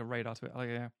 Yeah, like a radar to it.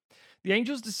 Yeah. The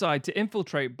Angels decide to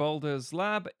infiltrate Boulder's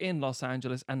lab in Los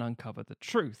Angeles and uncover the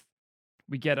truth.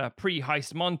 We get a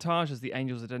pre-heist montage as the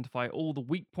Angels identify all the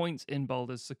weak points in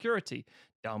Boulder's security.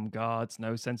 Dumb guards,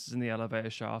 no sensors in the elevator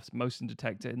shafts, motion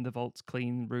detector in the vaults,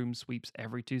 clean room sweeps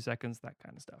every 2 seconds, that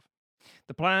kind of stuff.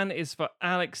 The plan is for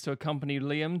Alex to accompany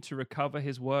Liam to recover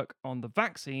his work on the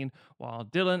vaccine, while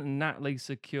Dylan and Natalie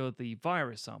secure the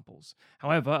virus samples.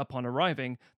 However, upon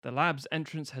arriving, the lab's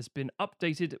entrance has been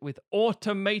updated with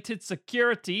automated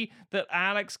security that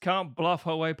Alex can't bluff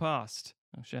her way past.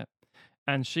 Oh shit.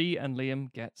 And she and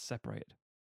Liam get separated.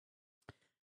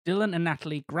 Dylan and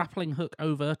Natalie grappling Hook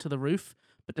over to the roof,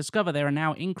 but discover there are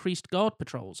now increased guard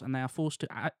patrols and they are forced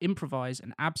to improvise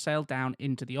and abseil down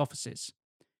into the offices.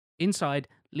 Inside,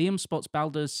 Liam spots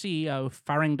Baldur's CEO,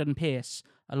 Farrington Pierce,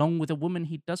 along with a woman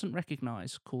he doesn't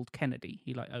recognize called Kennedy.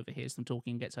 He overhears them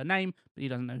talking and gets her name, but he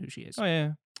doesn't know who she is. Oh,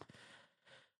 yeah.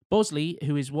 Bosley,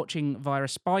 who is watching via a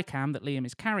spy cam that Liam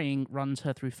is carrying, runs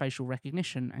her through facial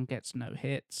recognition and gets no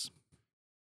hits.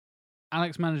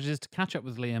 Alex manages to catch up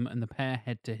with Liam and the pair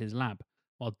head to his lab,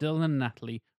 while Dylan and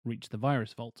Natalie reach the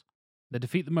virus vault. They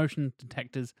defeat the motion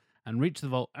detectors and reach the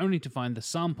vault only to find the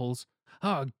samples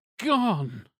are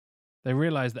gone. They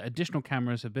realize that additional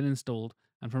cameras have been installed,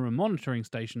 and from a monitoring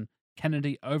station,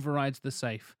 Kennedy overrides the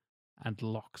safe and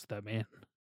locks them in.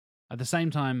 At the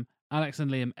same time, Alex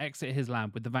and Liam exit his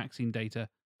lab with the vaccine data,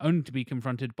 only to be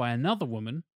confronted by another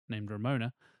woman, named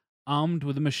Ramona, armed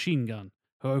with a machine gun,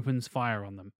 who opens fire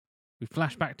on them. We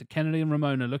flash back to Kennedy and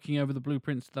Ramona looking over the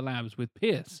blueprints to the labs, with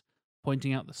Pierce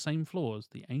pointing out the same flaws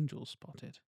the Angels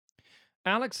spotted.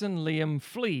 Alex and Liam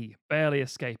flee, barely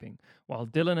escaping, while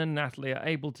Dylan and Natalie are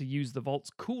able to use the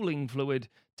vault's cooling fluid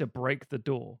to break the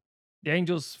door. The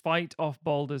Angels fight off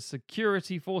Baldur's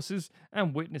security forces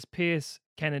and witness Pierce,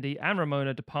 Kennedy, and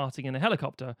Ramona departing in a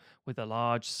helicopter with a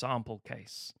large sample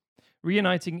case.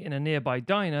 Reuniting in a nearby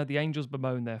diner, the Angels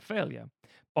bemoan their failure.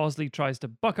 Bosley tries to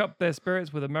buck up their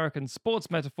spirits with American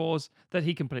sports metaphors that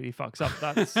he completely fucks up.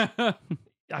 That's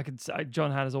I could say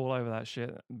John Hannah's all over that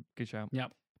shit. Good shout.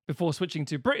 Yep. Before switching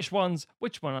to British ones,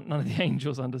 which one none of the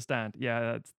Angels understand. Yeah,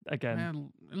 that's again.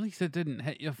 Well, at least it didn't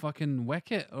hit your fucking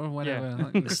wicket or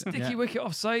whatever. Yeah. Sticky wicket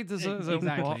offside. There's a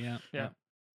exactly. what? Yeah.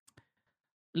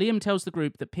 Liam tells the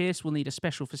group that Pierce will need a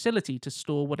special facility to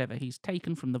store whatever he's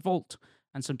taken from the vault,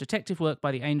 and some detective work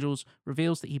by the Angels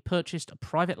reveals that he purchased a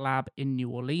private lab in New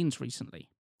Orleans recently.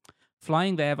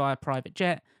 Flying there via private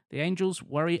jet, the Angels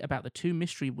worry about the two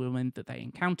mystery women that they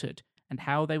encountered and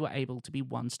how they were able to be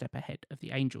one step ahead of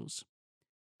the Angels.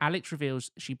 Alex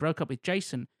reveals she broke up with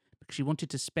Jason because she wanted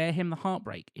to spare him the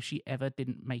heartbreak if she ever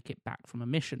didn't make it back from a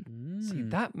mission. See,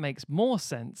 that makes more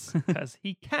sense because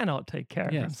he cannot take care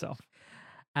of himself.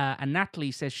 And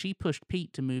Natalie says she pushed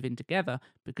Pete to move in together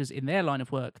because in their line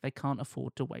of work, they can't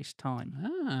afford to waste time.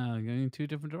 Going in two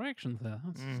different directions there.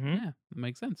 Yeah, that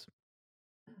makes sense.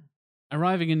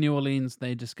 Arriving in New Orleans,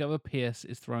 they discover Pierce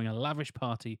is throwing a lavish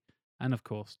party and, of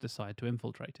course, decide to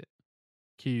infiltrate it.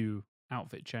 Cue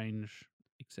outfit change,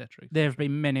 etc. There have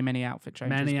been many, many outfit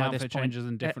changes. Many by outfit this point. changes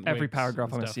and different Every wigs paragraph,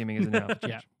 and I'm stuff. assuming, is an outfit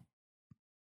change.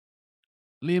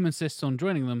 Liam insists on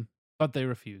joining them, but they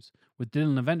refuse, with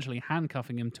Dylan eventually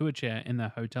handcuffing him to a chair in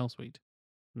their hotel suite.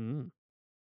 Tim.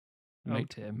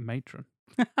 Matron.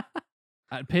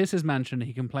 At Pierce's mansion,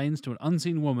 he complains to an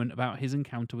unseen woman about his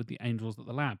encounter with the Angels at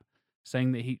the lab,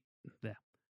 saying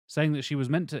that she was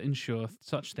meant to ensure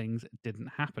such things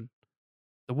didn't happen.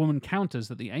 The woman counters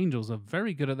that the Angels are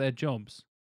very good at their jobs,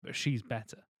 but she's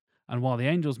better. And while the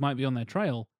Angels might be on their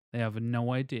trail, they have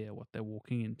no idea what they're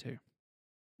walking into.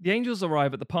 The Angels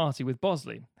arrive at the party with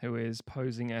Bosley, who is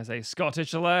posing as a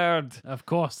Scottish laird. Of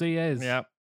course he is. Yeah.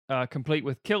 Complete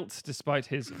with kilt, despite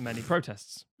his many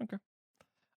protests. Okay.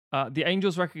 The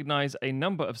Angels recognize a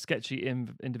number of sketchy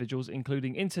individuals,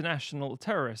 including international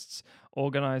terrorists,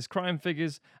 organized crime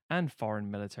figures, and foreign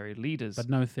military leaders. But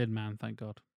no Thin Man, thank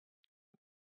God.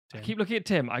 I keep looking at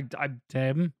Tim. I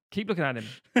Tim. keep looking at him.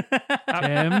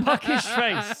 Tim. Puckish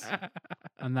face.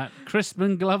 And that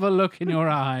Crispin Glover look in your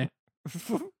eye.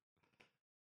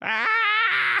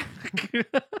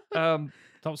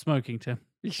 Stop smoking, Tim.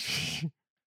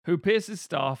 Who Pierce's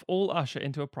staff all usher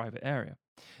into a private area.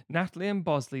 Natalie and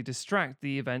Bosley distract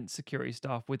the event security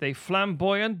staff with a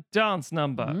flamboyant dance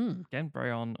number. Again,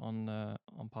 very on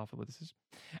par for what this is.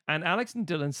 And Alex and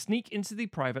Dylan sneak into the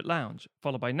private lounge,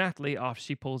 followed by Natalie after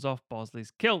she pulls off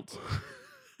Bosley's kilt.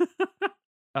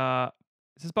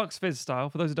 This is Bucks Fizz style.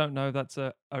 For those who don't know, that's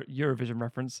a Eurovision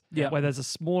reference where there's a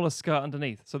smaller skirt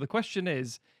underneath. So the question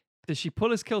is, does she pull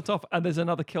his kilt off and there's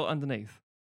another kilt underneath?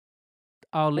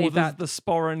 I'll leave that. The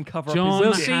sporran cover John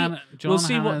up his We'll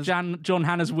see what John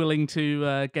Hannah's willing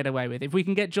to get away with. If we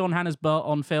can get John Hannah's butt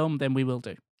on film, then we will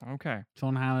do. Okay.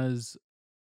 John Hannah's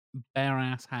bare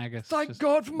ass haggis. Thank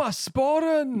God for my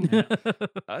sporran!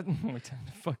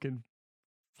 Fucking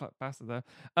bastard there,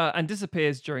 and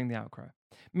disappears during the outcry.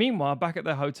 Meanwhile, back at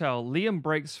their hotel, Liam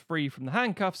breaks free from the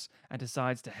handcuffs and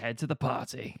decides to head to the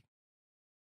party.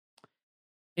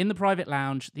 In the private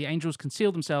lounge, the Angels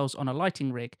conceal themselves on a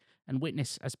lighting rig and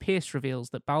witness as Pierce reveals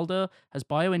that Baldur has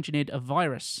bioengineered a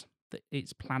virus that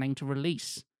it's planning to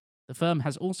release. The firm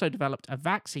has also developed a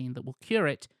vaccine that will cure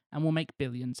it and will make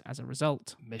billions as a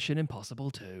result. Mission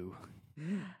Impossible 2.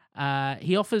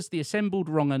 He offers the assembled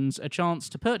Wrong'uns a chance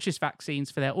to purchase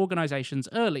vaccines for their organizations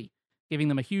early, giving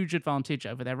them a huge advantage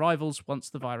over their rivals once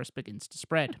the virus begins to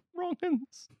spread.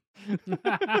 Wrong'uns.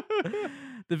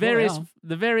 The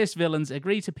various villains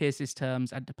agree to Pierce's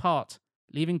terms and depart,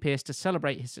 leaving Pierce to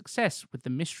celebrate his success with the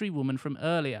mystery woman from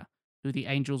earlier, who the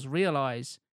Angels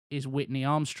realize is Whitney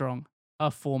Armstrong,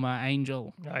 a former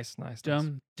Angel. Nice.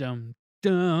 Dum, dum,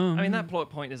 dum. I mean, that plot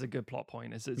point is a good plot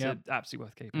point. It's absolutely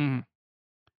worth keeping. Mm.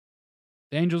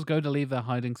 The Angels go to leave their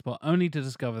hiding spot only to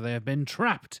discover they have been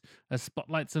trapped as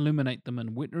spotlights illuminate them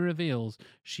and Whitney reveals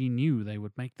she knew they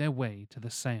would make their way to the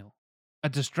sale. A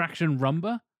distraction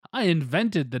rumba? I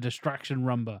invented the distraction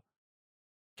rumba.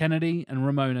 Kennedy and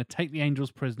Ramona take the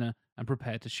Angels prisoner and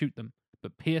prepare to shoot them,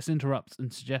 but Pierce interrupts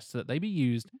and suggests that they be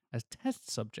used as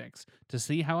test subjects to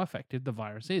see how effective the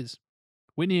virus is.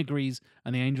 Whitney agrees,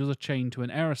 and the Angels are chained to an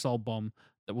aerosol bomb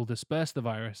that will disperse the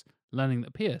virus, learning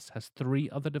that Pierce has 3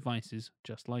 other devices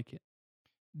just like it.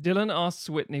 Dylan asks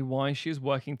Whitney why she is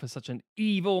working for such an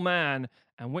evil man,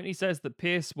 and Whitney says that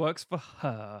Pierce works for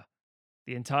her.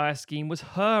 The entire scheme was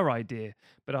her idea,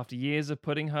 but after years of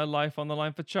putting her life on the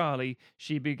line for Charlie,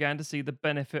 she began to see the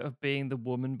benefit of being the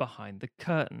woman behind the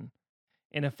curtain.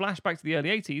 In a flashback to the early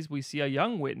 80s, we see a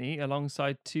young Whitney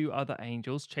alongside 2 other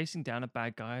Angels chasing down a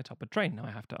bad guy atop a train. Now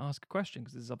I have to ask a question,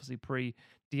 because this is obviously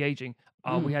pre-de-aging.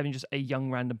 Are we having just a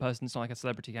young random person? It's not like a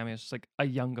celebrity cameo, it's just like a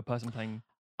younger person playing.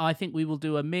 I think we will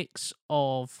do a mix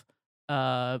of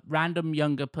random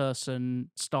younger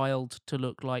person styled to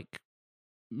look like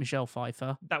Michelle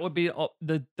Pfeiffer. That would be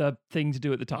the thing to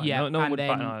do at the time. Yeah, no one and would then,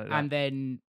 bat an eye at that. and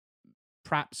then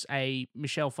perhaps a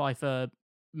Michelle Pfeiffer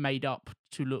made up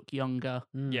to look younger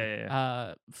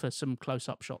Yeah. for some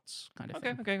close-up shots kind of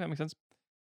thing. Okay, that makes sense.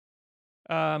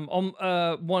 One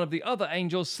of the other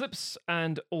Angels slips,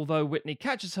 and although Whitney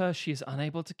catches her, she is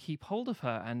unable to keep hold of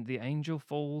her, and the Angel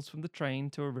falls from the train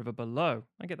to a river below.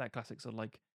 I get that classic sort of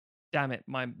like, damn it,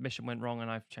 my mission went wrong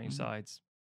and I've changed sides.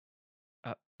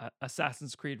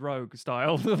 Assassin's Creed Rogue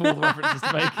style of all the references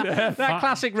to make. That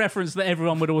classic reference that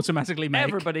everyone would automatically make.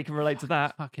 Everybody can relate to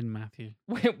that. Fucking Matthew.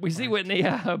 We see Whitney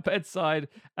at her bedside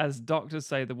as doctors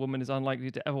say the woman is unlikely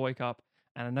to ever wake up,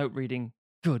 and a note reading,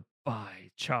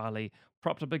 "Goodbye, Charlie,"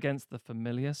 propped up against the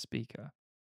familiar speaker.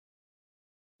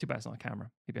 Too bad it's not a camera.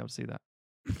 You'd be able to see that.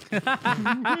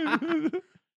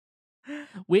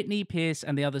 Whitney, Pierce,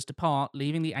 and the others depart,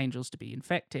 leaving the Angels to be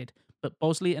infected. But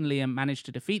Bosley and Liam manage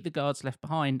to defeat the guards left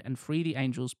behind and free the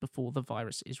Angels before the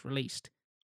virus is released.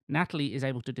 Natalie is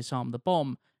able to disarm the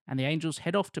bomb, and the Angels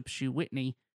head off to pursue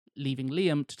Whitney, leaving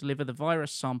Liam to deliver the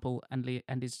virus sample and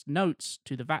his notes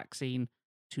to the vaccine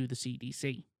to the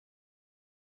CDC.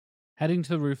 Heading to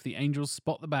the roof, the Angels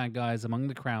spot the bad guys among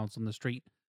the crowds on the street,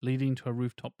 leading to a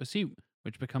rooftop pursuit,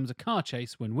 which becomes a car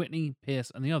chase when Whitney,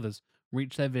 Pierce, and the others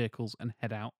reach their vehicles and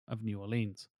head out of New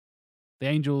Orleans. The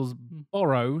Angels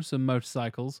borrow some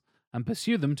motorcycles and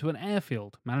pursue them to an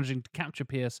airfield, managing to capture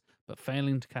Pierce, but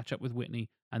failing to catch up with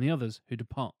Whitney and the others, who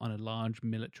depart on a large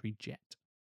military jet.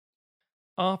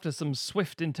 After some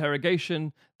swift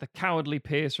interrogation, the cowardly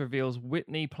Pierce reveals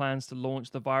Whitney plans to launch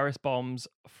the virus bombs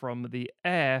from the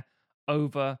air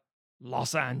over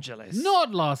Los Angeles.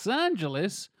 Not Los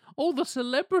Angeles! All the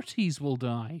celebrities will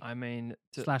die. I mean,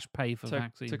 / pay for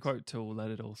vaccines. To quote Tool, let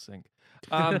it all sink.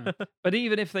 But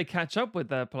even if they catch up with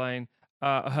her plane,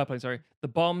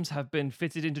 the bombs have been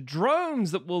fitted into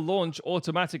drones that will launch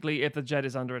automatically if the jet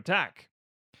is under attack.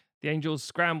 The Angels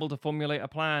scramble to formulate a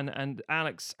plan, and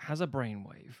Alex has a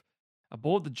brainwave.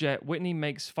 Aboard the jet, Whitney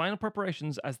makes final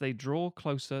preparations as they draw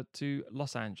closer to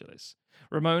Los Angeles.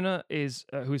 Ramona,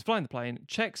 who is flying the plane,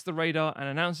 checks the radar and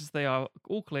announces they are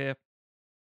all clear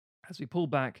as we pull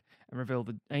back and reveal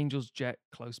the Angels jet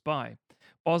close by.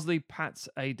 Bosley pats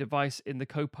a device in the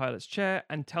co-pilot's chair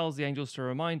and tells the Angels to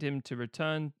remind him to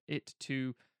return it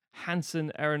to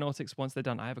Hanson Aeronautics once they're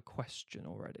done. I have a question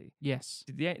already. Yes.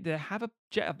 Did they have a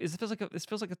jet? This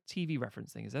feels like a TV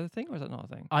reference thing. Is that a thing or is that not a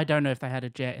thing? I don't know if they had a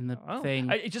jet in the thing.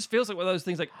 It just feels like one of those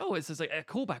things like, it's just like a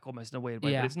callback almost in a weird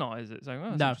way, but it's not, is it? So,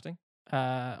 that's interesting.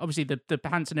 Obviously, the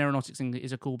Hanson Aeronautics thing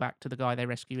is a callback to the guy they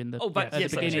rescue in the, at the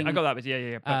beginning. I got that bit.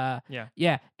 Yeah.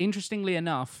 Yeah. Interestingly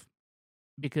enough,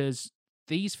 because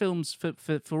these films,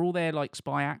 for all their like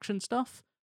spy action stuff,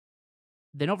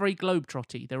 they're not very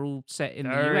globetrotty. They're all set in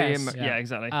the Very US. yeah,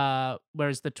 exactly.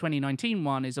 Whereas the 2019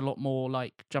 one is a lot more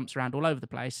like jumps around all over the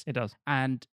place. It does.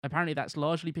 And apparently that's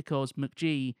largely because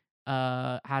McGee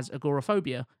has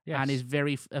agoraphobia and is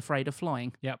very afraid of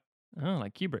flying. Oh,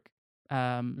 like Kubrick.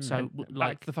 So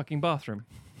Like the fucking bathroom.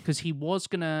 because he was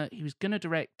gonna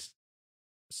direct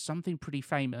something pretty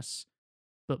famous,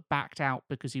 but backed out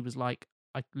because he was like,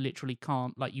 I literally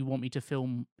can't. Like, you want me to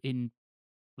film in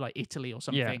like Italy or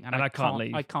something, and I can't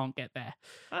leave. I can't get there.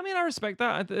 I mean, I respect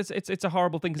that. It's a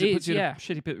horrible thing because it puts you in a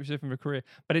shitty position from a career,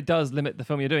 but it does limit the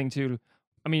film you're doing to.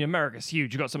 I mean, America's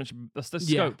huge. You've got so much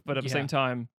scope, but at the same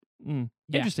time,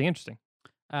 interesting.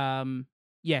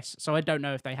 Yes. So I don't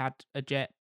know if they had a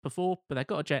jet before, but they've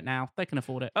got a jet now. They can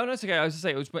afford it. Oh, no, it's okay. I was just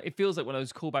saying, it feels like one of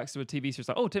those callbacks to a TV series.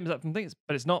 Like, oh, Tim's that from things,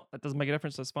 but it's not. That doesn't make a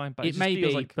difference. That's fine. But It just may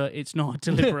feels be, like but it's not a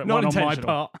deliberate not one on my intentional.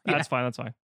 part. That's fine. That's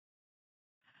fine.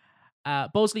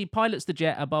 Bosley pilots the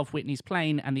jet above Whitney's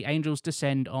plane, and the angels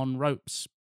descend on ropes,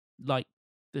 like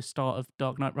the start of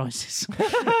Dark Knight Rises,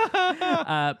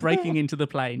 breaking into the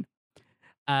plane.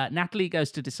 Natalie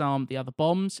goes to disarm the other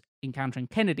bombs, encountering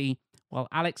Kennedy, while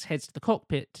Alex heads to the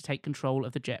cockpit to take control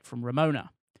of the jet from Ramona.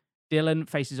 Dylan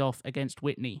faces off against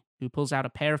Whitney, who pulls out a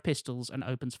pair of pistols and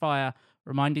opens fire,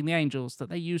 reminding the angels that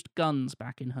they used guns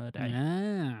back in her day.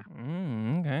 Yeah.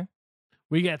 Okay.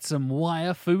 We get some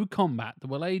wire fu combat that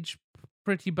will age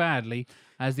pretty badly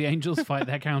as the angels fight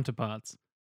their counterparts.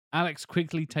 Alex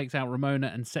quickly takes out Ramona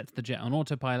and sets the jet on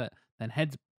autopilot, then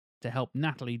heads to help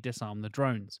Natalie disarm the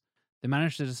drones. They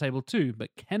manage to disable two, but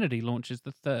Kennedy launches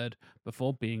the third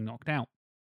before being knocked out.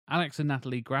 Alex and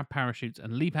Natalie grab parachutes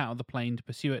and leap out of the plane to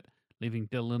pursue it, leaving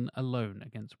Dylan alone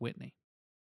against Whitney.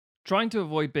 Trying to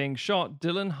avoid being shot,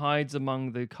 Dylan hides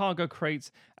among the cargo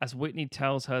crates as Whitney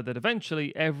tells her that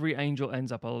eventually every angel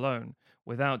ends up alone,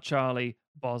 without Charlie,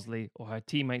 Bosley, or her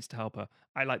teammates to help her.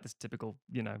 I like this typical,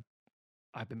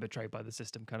 I've been betrayed by the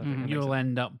system kind of thing. That makes You'll it-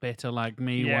 end up bitter like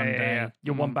me one day. Yeah.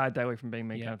 You're one bad day away from being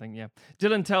me, kind of thing. Yeah.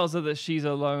 Dylan tells her that she's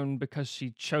alone because she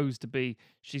chose to be.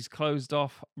 She's closed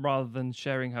off rather than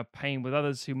sharing her pain with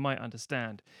others who might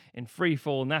understand. In free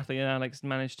fall, Natalie and Alex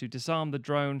manage to disarm the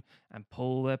drone and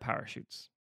pull their parachutes.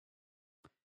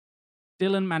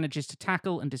 Dylan manages to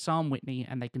tackle and disarm Whitney,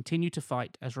 and they continue to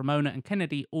fight as Ramona and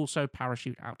Kennedy also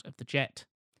parachute out of the jet.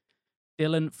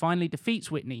 Dylan finally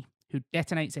defeats Whitney, who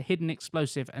detonates a hidden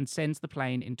explosive and sends the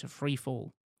plane into free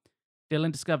fall.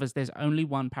 Dylan discovers there's only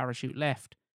one parachute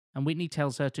left, and Whitney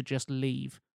tells her to just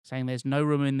leave, saying there's no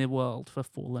room in the world for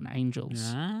fallen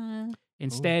angels.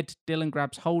 Instead, Dylan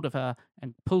grabs hold of her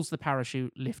and pulls the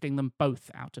parachute, lifting them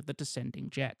both out of the descending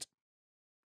jet.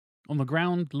 On the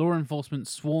ground, law enforcement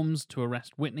swarms to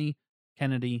arrest Whitney,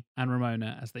 Kennedy, and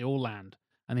Ramona as they all land,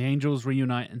 and the angels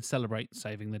reunite and celebrate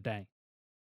saving the day.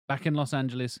 Back in Los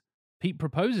Angeles, Pete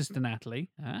proposes to Natalie,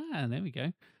 there we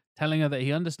go, telling her that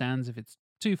he understands if it's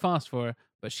too fast for her,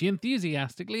 but she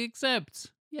enthusiastically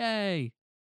accepts. Yay!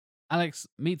 Alex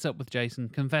meets up with Jason,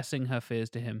 confessing her fears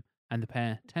to him, and the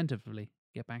pair tentatively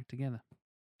get back together.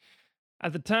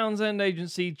 At the Townsend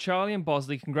agency, Charlie and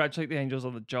Bosley congratulate the angels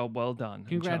on the job well done.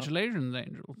 Congratulations,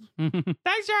 angels.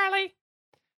 Thanks, Charlie!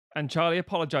 And Charlie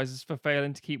apologizes for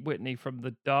failing to keep Whitney from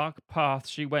the dark path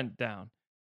she went down.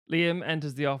 Liam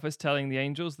enters the office telling the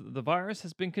angels that the virus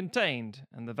has been contained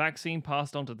and the vaccine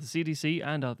passed on to the CDC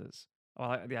and others. Oh, I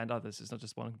like the and others. It's not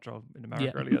just one control in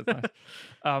America, really. That's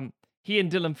nice. He and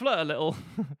Dylan flirt a little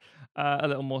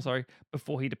more,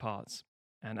 before he departs.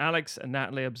 And Alex and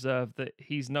Natalie observe that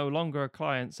he's no longer a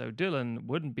client, so Dylan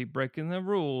wouldn't be breaking the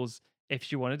rules if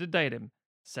she wanted to date him,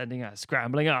 sending her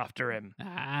scrambling after him.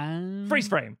 Freeze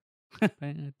frame.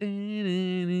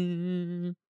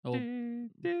 Or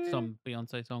some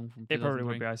Beyonce song from 2003. It probably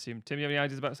would be, I assume. Tim, you have any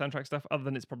ideas about soundtrack stuff other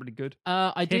than it's probably good?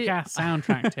 I did Kick-ass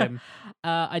soundtrack, Tim.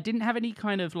 I didn't have any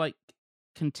kind of like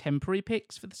contemporary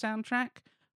picks for the soundtrack,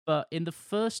 but in the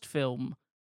first film,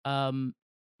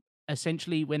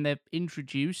 essentially when they're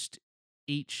introduced,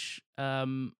 each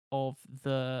of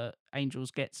the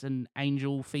angels gets an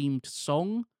angel-themed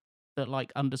song that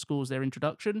like underscores their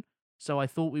introduction. So I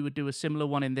thought we would do a similar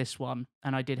one in this one,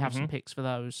 and I did have some picks for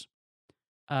those.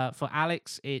 For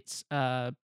Alex, it's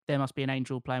There Must Be an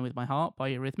Angel Playing With My Heart by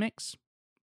Eurythmics.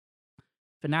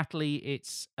 For Natalie,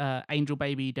 it's Angel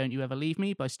Baby, Don't You Ever Leave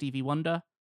Me by Stevie Wonder.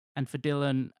 And for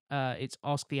Dylan, it's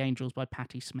Ask the Angels by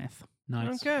Patti Smith.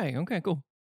 Nice. Okay, cool.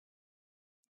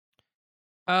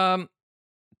 Tim,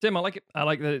 I like it. I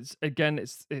like that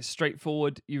it's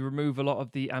straightforward. You remove a lot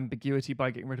of the ambiguity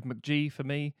by getting rid of McGee for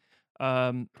me.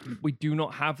 We do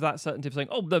not have that certainty of saying,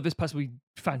 oh, this person will be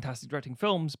fantastic directing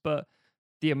films, but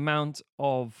the amount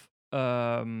of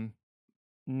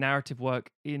narrative work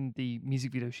in the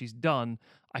music video she's done,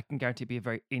 I can guarantee it'd be a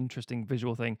very interesting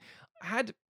visual thing. I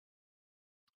had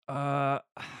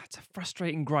it's a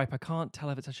frustrating gripe. I can't tell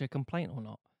if it's actually a complaint or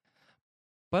not,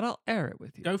 but I'll air it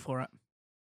with you. Go for it.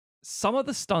 Some of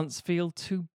the stunts feel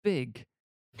too big.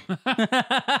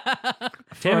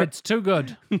 Tim, it's too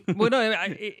good. Well, no,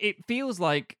 it feels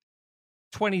like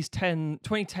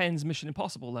 2010s Mission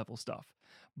Impossible level stuff,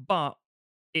 but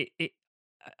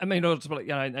I mean, not just like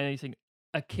anything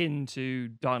akin to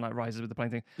Dark Knight Rises with the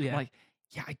plane thing. Yeah. Like,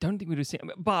 yeah, I don't think we'd have seen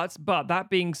it. But that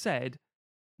being said,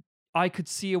 I could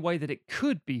see a way that it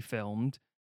could be filmed,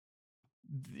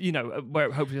 where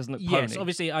it hopefully doesn't look pony. Yes,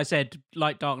 obviously I said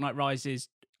like Dark Knight Rises,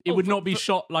 it would not be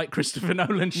shot like Christopher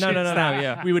Nolan shoots no, that.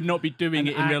 yeah. We would not be doing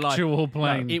it in real life. Actual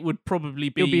plane. No, it would probably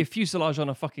be... It'll be a fuselage on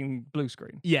a fucking blue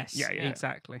screen. Yes, Yeah.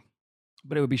 exactly.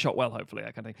 But it would be shot well, hopefully,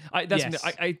 that kind of thing.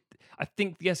 I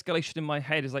think the escalation in my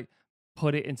head is like,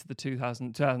 put it into the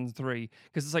 2003,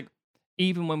 because it's like,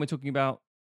 even when we're talking about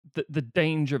the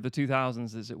danger of the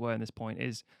 2000s, as it were, in this point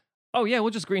is, oh yeah,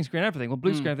 we'll just green screen everything, we'll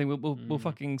blue screen everything, we'll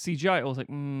fucking CGI it. I was like,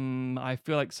 I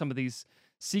feel like some of these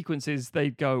sequences,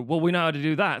 they'd go, well, we know how to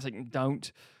do that. It's like,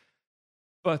 don't.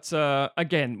 But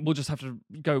again, we'll just have to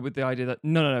go with the idea that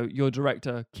no, your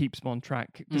director keeps them on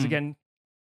track. Because again,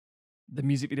 the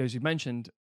music videos you've mentioned,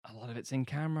 a lot of it's in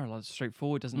camera, a lot of it's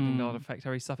straightforward, doesn't need a lot of effect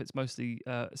heavy stuff. It's mostly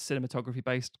cinematography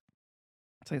based.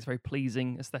 I think it's very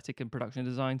pleasing aesthetic and production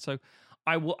design. So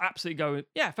I will absolutely go,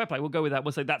 yeah, fair play. We'll go with that.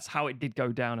 We'll say that's how it did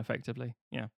go down effectively.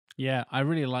 Yeah. Yeah, I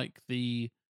really like the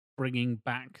bringing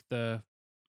back the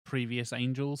previous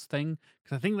Angels thing,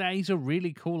 because I think that is a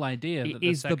really cool idea. It that the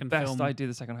is the second best film idea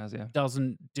the second has, yeah.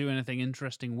 doesn't do anything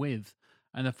interesting with,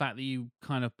 and the fact that you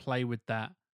kind of play with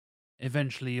that.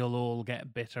 Eventually, you'll all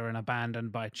get bitter and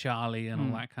abandoned by Charlie and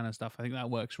all that kind of stuff. I think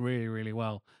that works really, really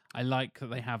well. I like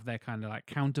that they have their kind of like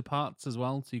counterparts as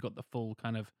well. So you've got the full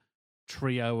kind of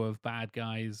trio of bad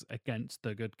guys against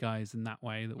the good guys in that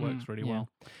way. That works really well.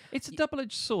 It's a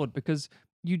double-edged sword, because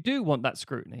you do want that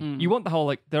scrutiny. You want the whole,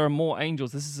 like, there are more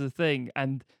angels, this is a thing,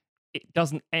 and it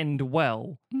doesn't end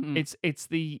well. It's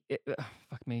the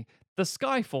fuck me, the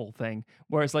Skyfall thing,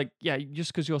 where it's like, yeah,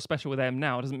 just because you're special with M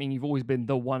now doesn't mean you've always been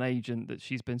the one agent that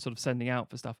she's been sort of sending out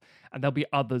for stuff, and there'll be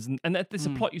others, and that's a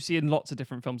plot you see in lots of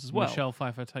different films as well. Michelle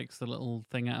Pfeiffer takes the little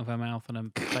thing out of her mouth and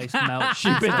her face melts. She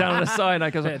bit down on a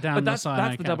cyanide. But that's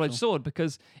cyanide the double-edged capsule. sword,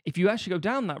 because if you actually go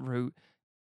down that route,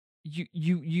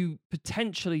 you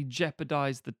potentially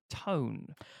jeopardize the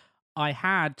tone. I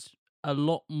had a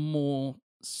lot more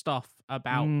stuff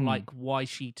about like why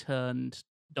she turned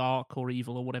dark or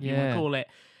evil or whatever you want to call it,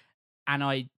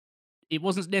 and it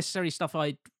wasn't necessarily stuff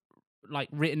I'd like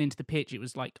written into the pitch. It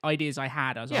was like ideas I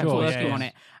had as I was working on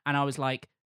it, and I was like,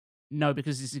 no,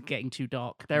 because this is getting too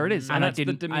dark. There it is, and that's the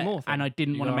Demi Moore thing. and I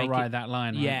didn't want to make ride it that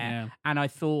line. Right? yeah, and I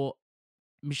thought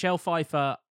Michelle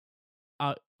Pfeiffer,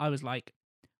 I was like,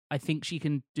 I think she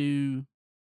can do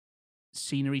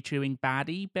scenery chewing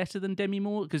baddie better than Demi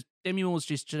Moore, because Demi Moore's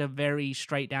just a very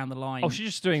straight down the line. Oh,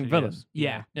 she's just doing villain.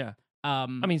 Yeah. I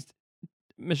mean,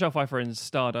 Michelle Pfeiffer in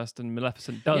Stardust and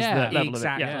Maleficent does that level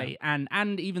exactly. of it. Yeah.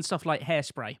 And even stuff like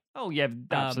Hairspray. Oh yeah,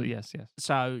 absolutely, yes.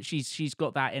 So she's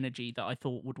got that energy that I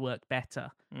thought would work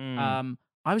better. I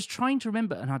was trying to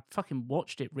remember, and I fucking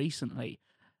watched it recently.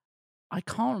 I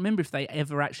can't remember if they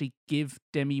ever actually give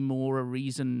Demi Moore a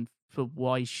reason for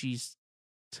why she's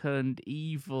turned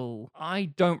evil. I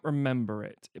don't remember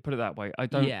it. Put it that way. I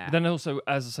don't. Yeah. But then also,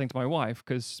 as I was saying to my wife,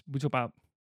 because we talked about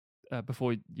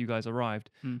before you guys arrived,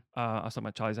 I was talking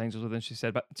about Charlie's Angels with her, and she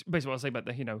said, but basically what I was saying about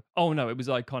the, oh no, it was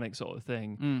an iconic sort of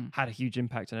thing, had a huge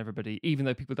impact on everybody, even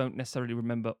though people don't necessarily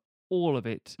remember all of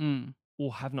it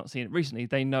or have not seen it recently.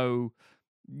 They know,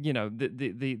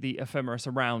 the ephemera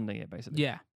surrounding it, basically.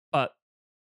 Yeah. But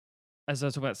as I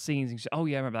was talking about scenes, and she said, oh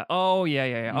yeah, I remember that. Oh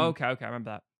yeah. Okay, I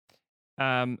remember that.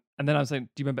 And then I was like, do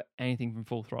you remember anything from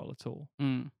Full Throttle at all?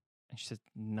 And she said,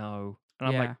 no. And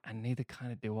I'm like, and neither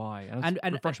kind of do I. And I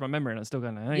was refreshing my memory, and I'm still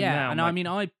going, now. And I mean,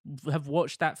 I have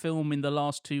watched that film in the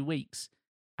last 2 weeks,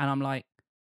 and I'm like,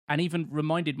 and even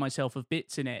reminded myself of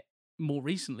bits in it more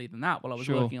recently than that while I was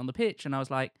working on the pitch, and I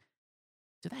was like,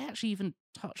 did they actually even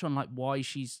touch on like why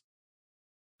she's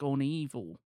gone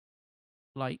evil?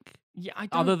 Like,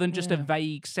 other than just a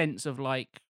vague sense of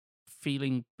like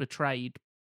feeling betrayed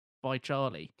by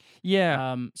Charlie.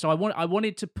 Yeah. So I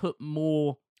wanted to put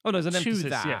more. Oh, there's an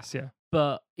emphasis. that. Yes, yeah.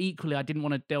 But equally, I didn't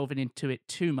want to delve into it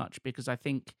too much, because I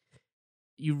think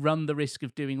you run the risk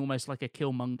of doing almost like a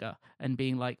Killmonger and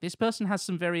being like, this person has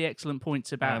some very excellent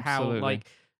points about how like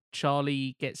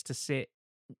Charlie gets to sit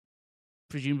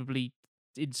presumably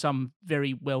in some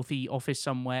very wealthy office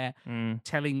somewhere, Mm.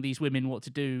 telling these women what to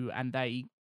do, and they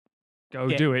Go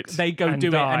do it. They go and do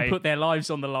die. it and put their lives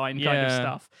on the line, kind of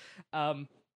Yeah. stuff.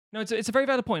 No, it's a very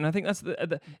valid point. And I think that's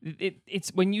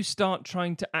it's when you start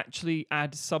trying to actually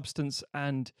add substance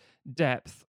and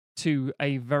depth to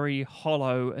a very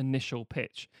hollow initial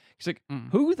pitch. It's like,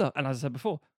 and as I said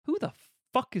before, who the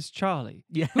fuck is Charlie?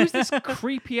 Yeah. Who's this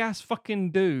creepy ass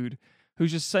fucking dude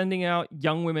who's just sending out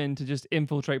young women to just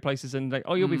infiltrate places and like,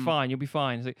 oh, you'll be fine, you'll be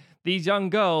fine. It's like these young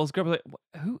girls grow up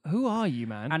like, who are you,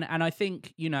 man? And I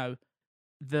think, you know,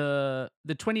 the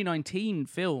 2019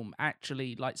 film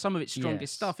actually, like, some of its strongest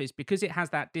Yes. stuff is because it has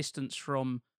that distance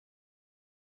from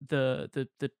the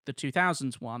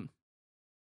 2000s one,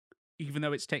 even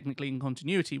though it's technically in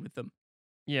continuity with them.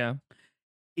 Yeah.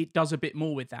 It does a bit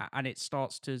more with that, and it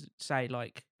starts to say,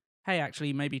 like, hey,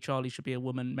 actually, maybe Charlie should be a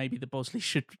woman, maybe the Bosley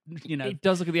should, you know. It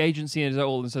does look at the agency as a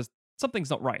whole and says, something's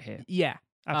not right here. Yeah.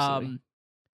 Absolutely.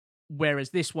 Whereas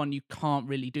this one, you can't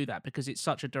really do that because it's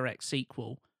such a direct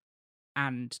sequel,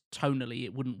 and tonally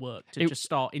it wouldn't work to just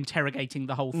start interrogating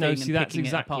the whole thing and see, that's picking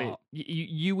exactly it apart.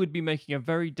 You would be making a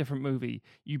very different movie.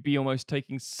 You'd be almost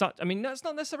taking such... I mean, that's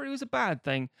not necessarily always a bad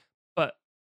thing, but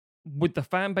with the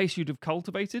fan base you'd have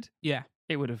cultivated, Yeah.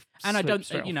 it would have And I slipped don't,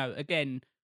 straight you off. know, again,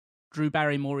 Drew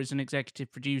Barrymore is an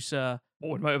executive producer,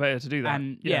 What would motivate her to do that?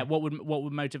 and yeah, what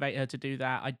would motivate her to do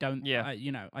that? I don't. Yeah.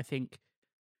 You know, I think,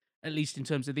 at least in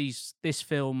terms of this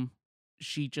film,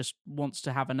 she just wants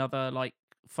to have another like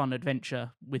fun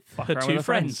adventure with Fuck her around two with her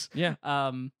friends. Yeah.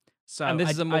 So And this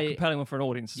I, is a more I- compelling one for an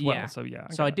audience as well. yeah. So yeah.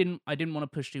 So I get it. didn't want to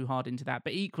push too hard into that,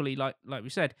 but equally, like we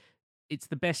said, it's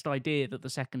the best idea that the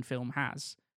second film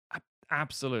has,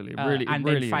 Absolutely. It and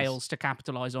really then is. fails to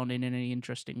capitalize on in any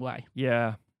interesting way.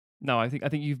 Yeah. No, I think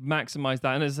you've maximized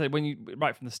that. And as I said, when you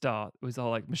right from the start, it was all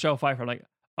like Michelle Pfeiffer, I'm like,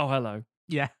 oh hello.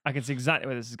 Yeah, I can see exactly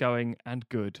where this is going and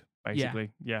good,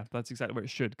 basically. Yeah, that's exactly where it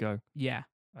should go. yeah,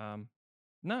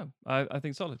 No, I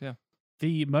think solid, yeah.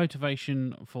 The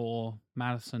motivation for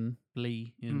Madison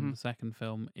Lee in Mhm. the second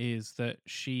film is that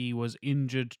she was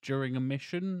injured during a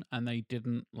mission and they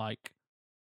didn't like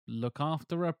look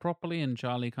after her properly, and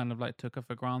Charlie kind of like took her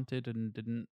for granted and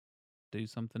didn't do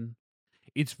something.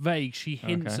 It's vague. She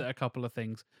hints Okay. at a couple of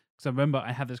things. Because I remember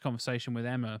I had this conversation with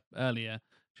Emma earlier.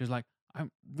 She was like, I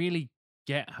don't really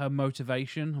get her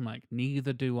motivation. I'm like,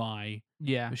 neither do I.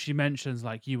 yeah, But she mentions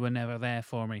like, you were never there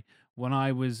for me when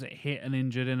I was hit and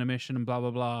injured in a mission and blah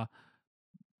blah blah.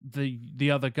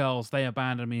 The other girls, they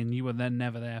abandoned me and you were then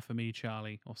never there for me,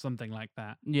 Charlie, or something like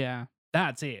that. yeah.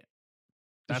 That's it.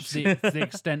 That's the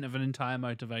extent of an entire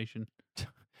motivation.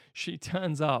 She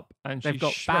turns up and They've she's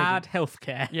got shredded. bad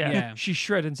healthcare. Yeah. Yeah. She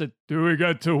shredded and said, do we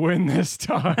get to win this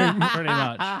time? Pretty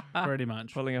much. Pretty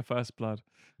much. Pulling her first blood.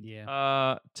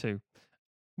 Yeah. 2.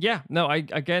 Yeah, no,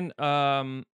 it's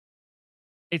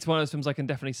one of those films I can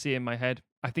definitely see in my head.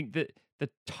 I think that the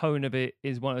tone of it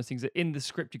is one of those things that in the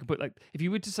script you can put, like, if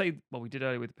you were to say, well, we did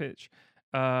earlier with the pitch,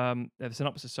 the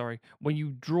synopsis, sorry, when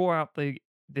you draw out the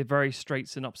very straight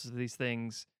synopsis of these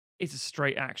things, it's a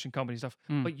straight action comedy stuff,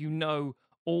 but you know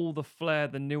all the flair,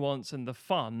 the nuance, and the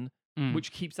fun,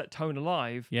 which keeps that tone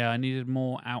alive. Yeah, I needed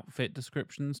more outfit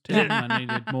descriptions too. And I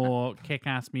needed more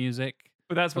kick-ass music.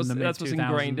 But that's from what's the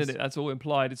ingrained in mid-2000s. it. That's all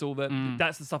implied. It's all that.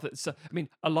 That's the stuff that's. I mean,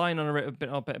 a line on a bit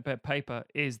of paper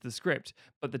is the script,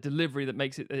 but the delivery that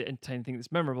makes it the entertaining thing that's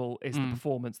memorable is the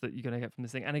performance that you're going to get from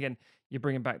this thing. And again, you're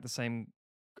bringing back the same.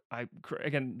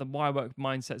 The wire work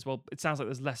mindset as well. It sounds like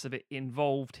there's less of it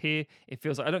involved here. It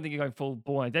feels like I don't think you're going full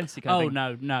Bourne Identity kind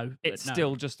of thing. No. It's no.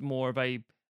 still just more of a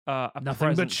Nothing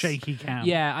presence. but shaky cam.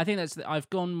 Yeah, I think I've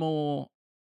gone more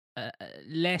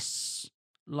less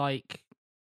like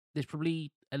there's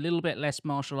probably a little bit less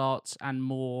martial arts and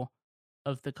more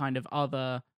of the kind of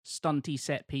other stunty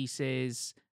set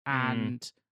pieces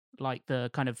and like the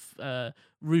kind of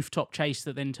rooftop chase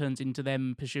that then turns into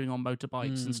them pursuing on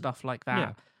motorbikes and stuff like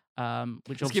that.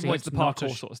 Which Just give obviously points to the not a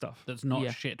parkour sort of stuff. That's not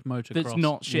Yeah. shit motocross. that's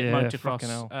not shit Yeah, fucking motocross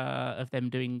hell. of them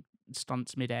doing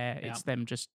stunts midair. Yeah. It's them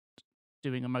just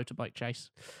doing a motorbike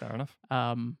chase. Fair enough.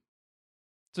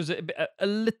 So So it's a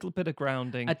little bit of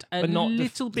grounding, a but not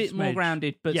little bit more smidge.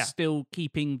 grounded, but Yeah. still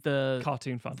keeping the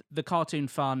cartoon fun. the cartoon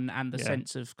fun and the Yeah.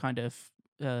 sense of kind of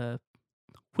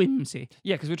whimsy.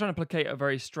 Yeah, because we're trying to placate a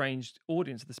very strange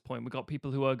audience at this point. We've got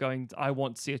people who are going, I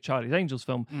want to see a Charlie's Angels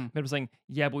film. People saying,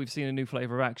 yeah, but we've seen a new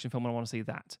flavour of action film and I want to see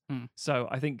that. So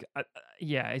I think,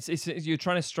 it's you're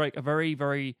trying to strike a very,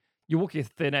 very, you're walking a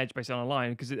thin edge basically on a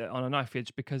line, on a knife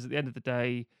edge, because at the end of the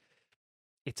day,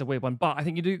 it's a weird one. But I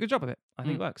think you do a good job of it. I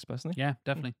think it works, personally. Yeah,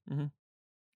 definitely. Mhm.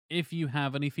 If you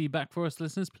have any feedback for us,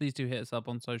 listeners, please do hit us up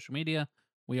on social media.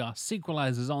 We are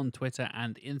Sequelizers on Twitter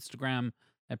and Instagram.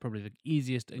 They're probably the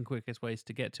easiest and quickest ways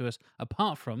to get to us,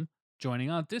 apart from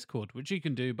joining our Discord, which you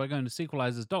can do by going to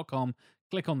sequelizers.com,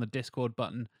 click on the Discord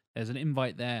button. There's an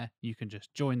invite there. You can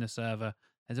just join the server.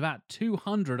 There's about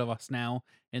 200 of us now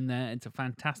in there. It's a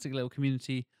fantastic little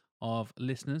community of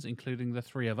listeners, including the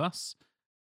three of us,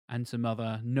 and some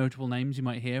other notable names you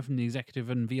might hear from the executive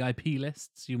and VIP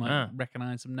lists. You might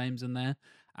recognize some names in there.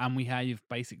 And we have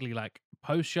basically like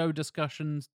post-show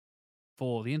discussions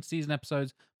for the in-season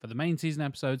episodes, for the main season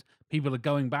episodes. People are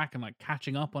going back and like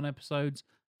catching up on episodes.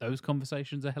 Those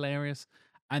conversations are hilarious.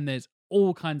 And there's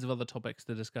all kinds of other topics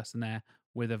to discuss in there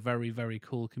with a very, very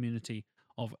cool community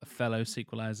of fellow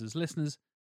Sequelizers listeners.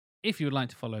 If you would like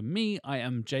to follow me, I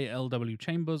am JLW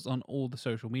Chambers on all the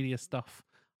social media stuff.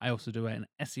 I also do an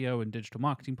SEO and digital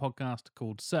marketing podcast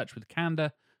called Search with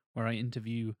Candor, where I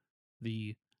interview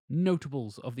the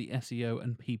notables of the SEO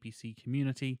and PPC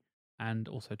community and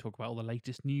also talk about all the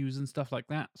latest news and stuff like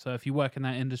that. So if you work in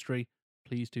that industry,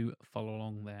 please do follow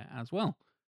along there as well.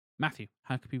 Matthew,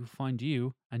 how can people find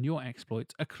you and your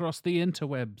exploits across the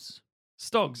interwebs?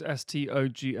 Stogs,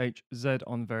 STOGHZ,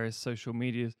 on various social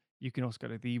medias. You can also go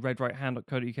to the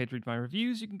redrighthand.co.uk to read my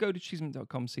reviews. You can go to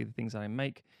cheeseman.com to see the things I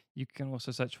make. You can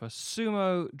also search for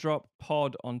Sumo Drop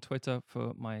Pod on Twitter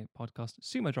for my podcast,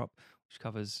 Sumo Drop, which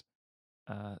covers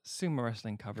sumo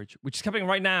wrestling coverage, which is happening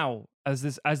right now as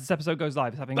this episode goes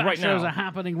live. It's happening right now. Shows are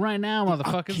happening right now,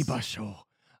 motherfuckers. Akibasho.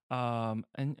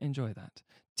 And enjoy that.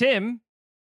 Tim,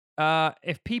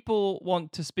 if people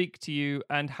want to speak to you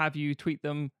and have you tweet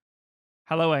them,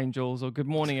 hello, angels, or good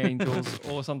morning, angels,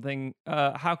 or something,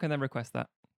 how can they request that?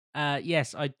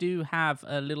 Yes, I do have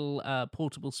a little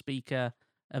portable speaker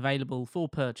available for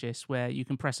purchase where you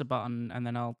can press a button and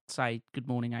then I'll say good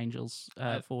morning, angels,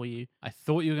 for you. I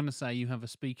thought you were going to say you have a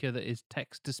speaker that is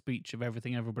text-to-speech of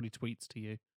everything everybody tweets to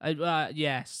you.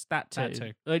 Yes, that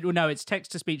too. That too. No, it's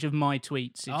text-to-speech of my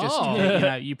tweets. It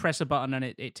just, you press a button and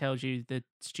it tells you the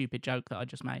stupid joke that I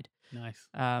just made. Nice.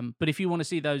 But if you want to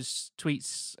see those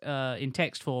tweets in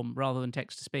text form rather than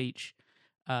text-to-speech,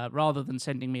 rather than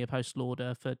sending me a postal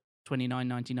order for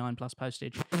 $29.99 plus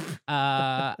postage, you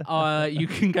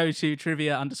can go to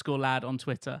trivia_lad on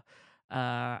Twitter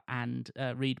and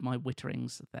read my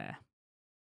witterings there.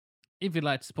 If you'd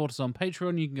like to support us on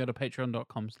Patreon, you can go to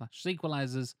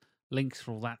patreon.com/sequelizers. Links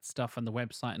for all that stuff and the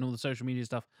website and all the social media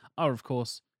stuff are, of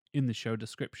course, in the show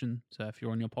description. So if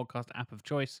you're on your podcast app of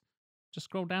choice, just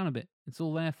scroll down a bit. It's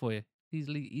all there for you.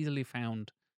 Easily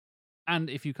found. And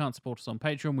if you can't support us on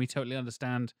Patreon, we totally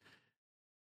understand.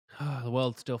 The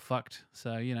world's still fucked,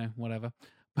 so, whatever.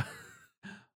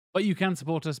 But you can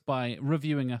support us by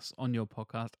reviewing us on your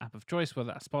podcast app of choice,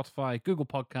 whether that's Spotify, Google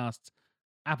Podcasts,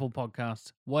 Apple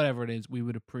Podcasts, whatever it is. We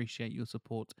would appreciate your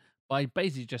support by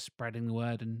basically just spreading the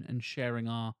word and sharing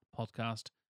our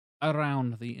podcast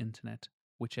around the internet,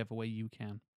 whichever way you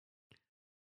can.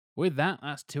 With that,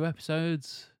 that's 2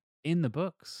 episodes in the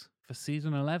books for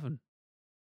season 11.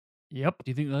 Yep.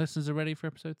 Do you think the listeners are ready for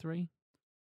episode 3?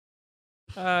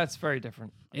 It's very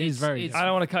different. It is very different. I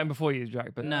don't want to cut him before you,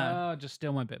 Jack, but no. Just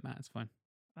steal my bit, Matt. It's fine.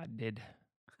 I did.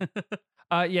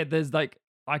 Yeah, there's there's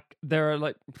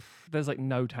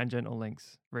no tangential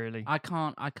links, really. I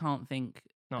can't think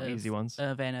Not easy ones.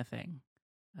 of anything.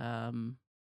 No.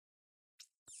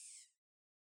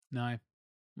 I'm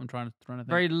trying to think.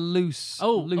 Very loose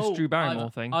Drew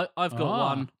Barrymore thing. I've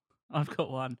got one. I've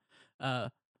got one.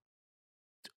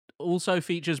 Also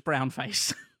features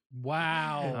brownface.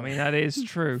 Wow. I mean, that is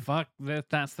true. Fuck,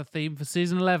 that's the theme for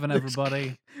season 11,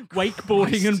 everybody.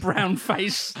 Wakeboarding and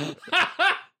brownface.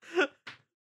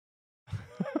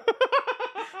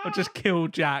 I'll just kill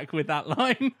Jack with that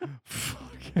line.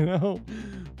 Fucking hell.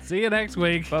 See you next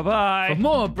week. Bye-bye. For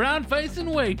more brownface and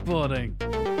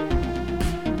wakeboarding.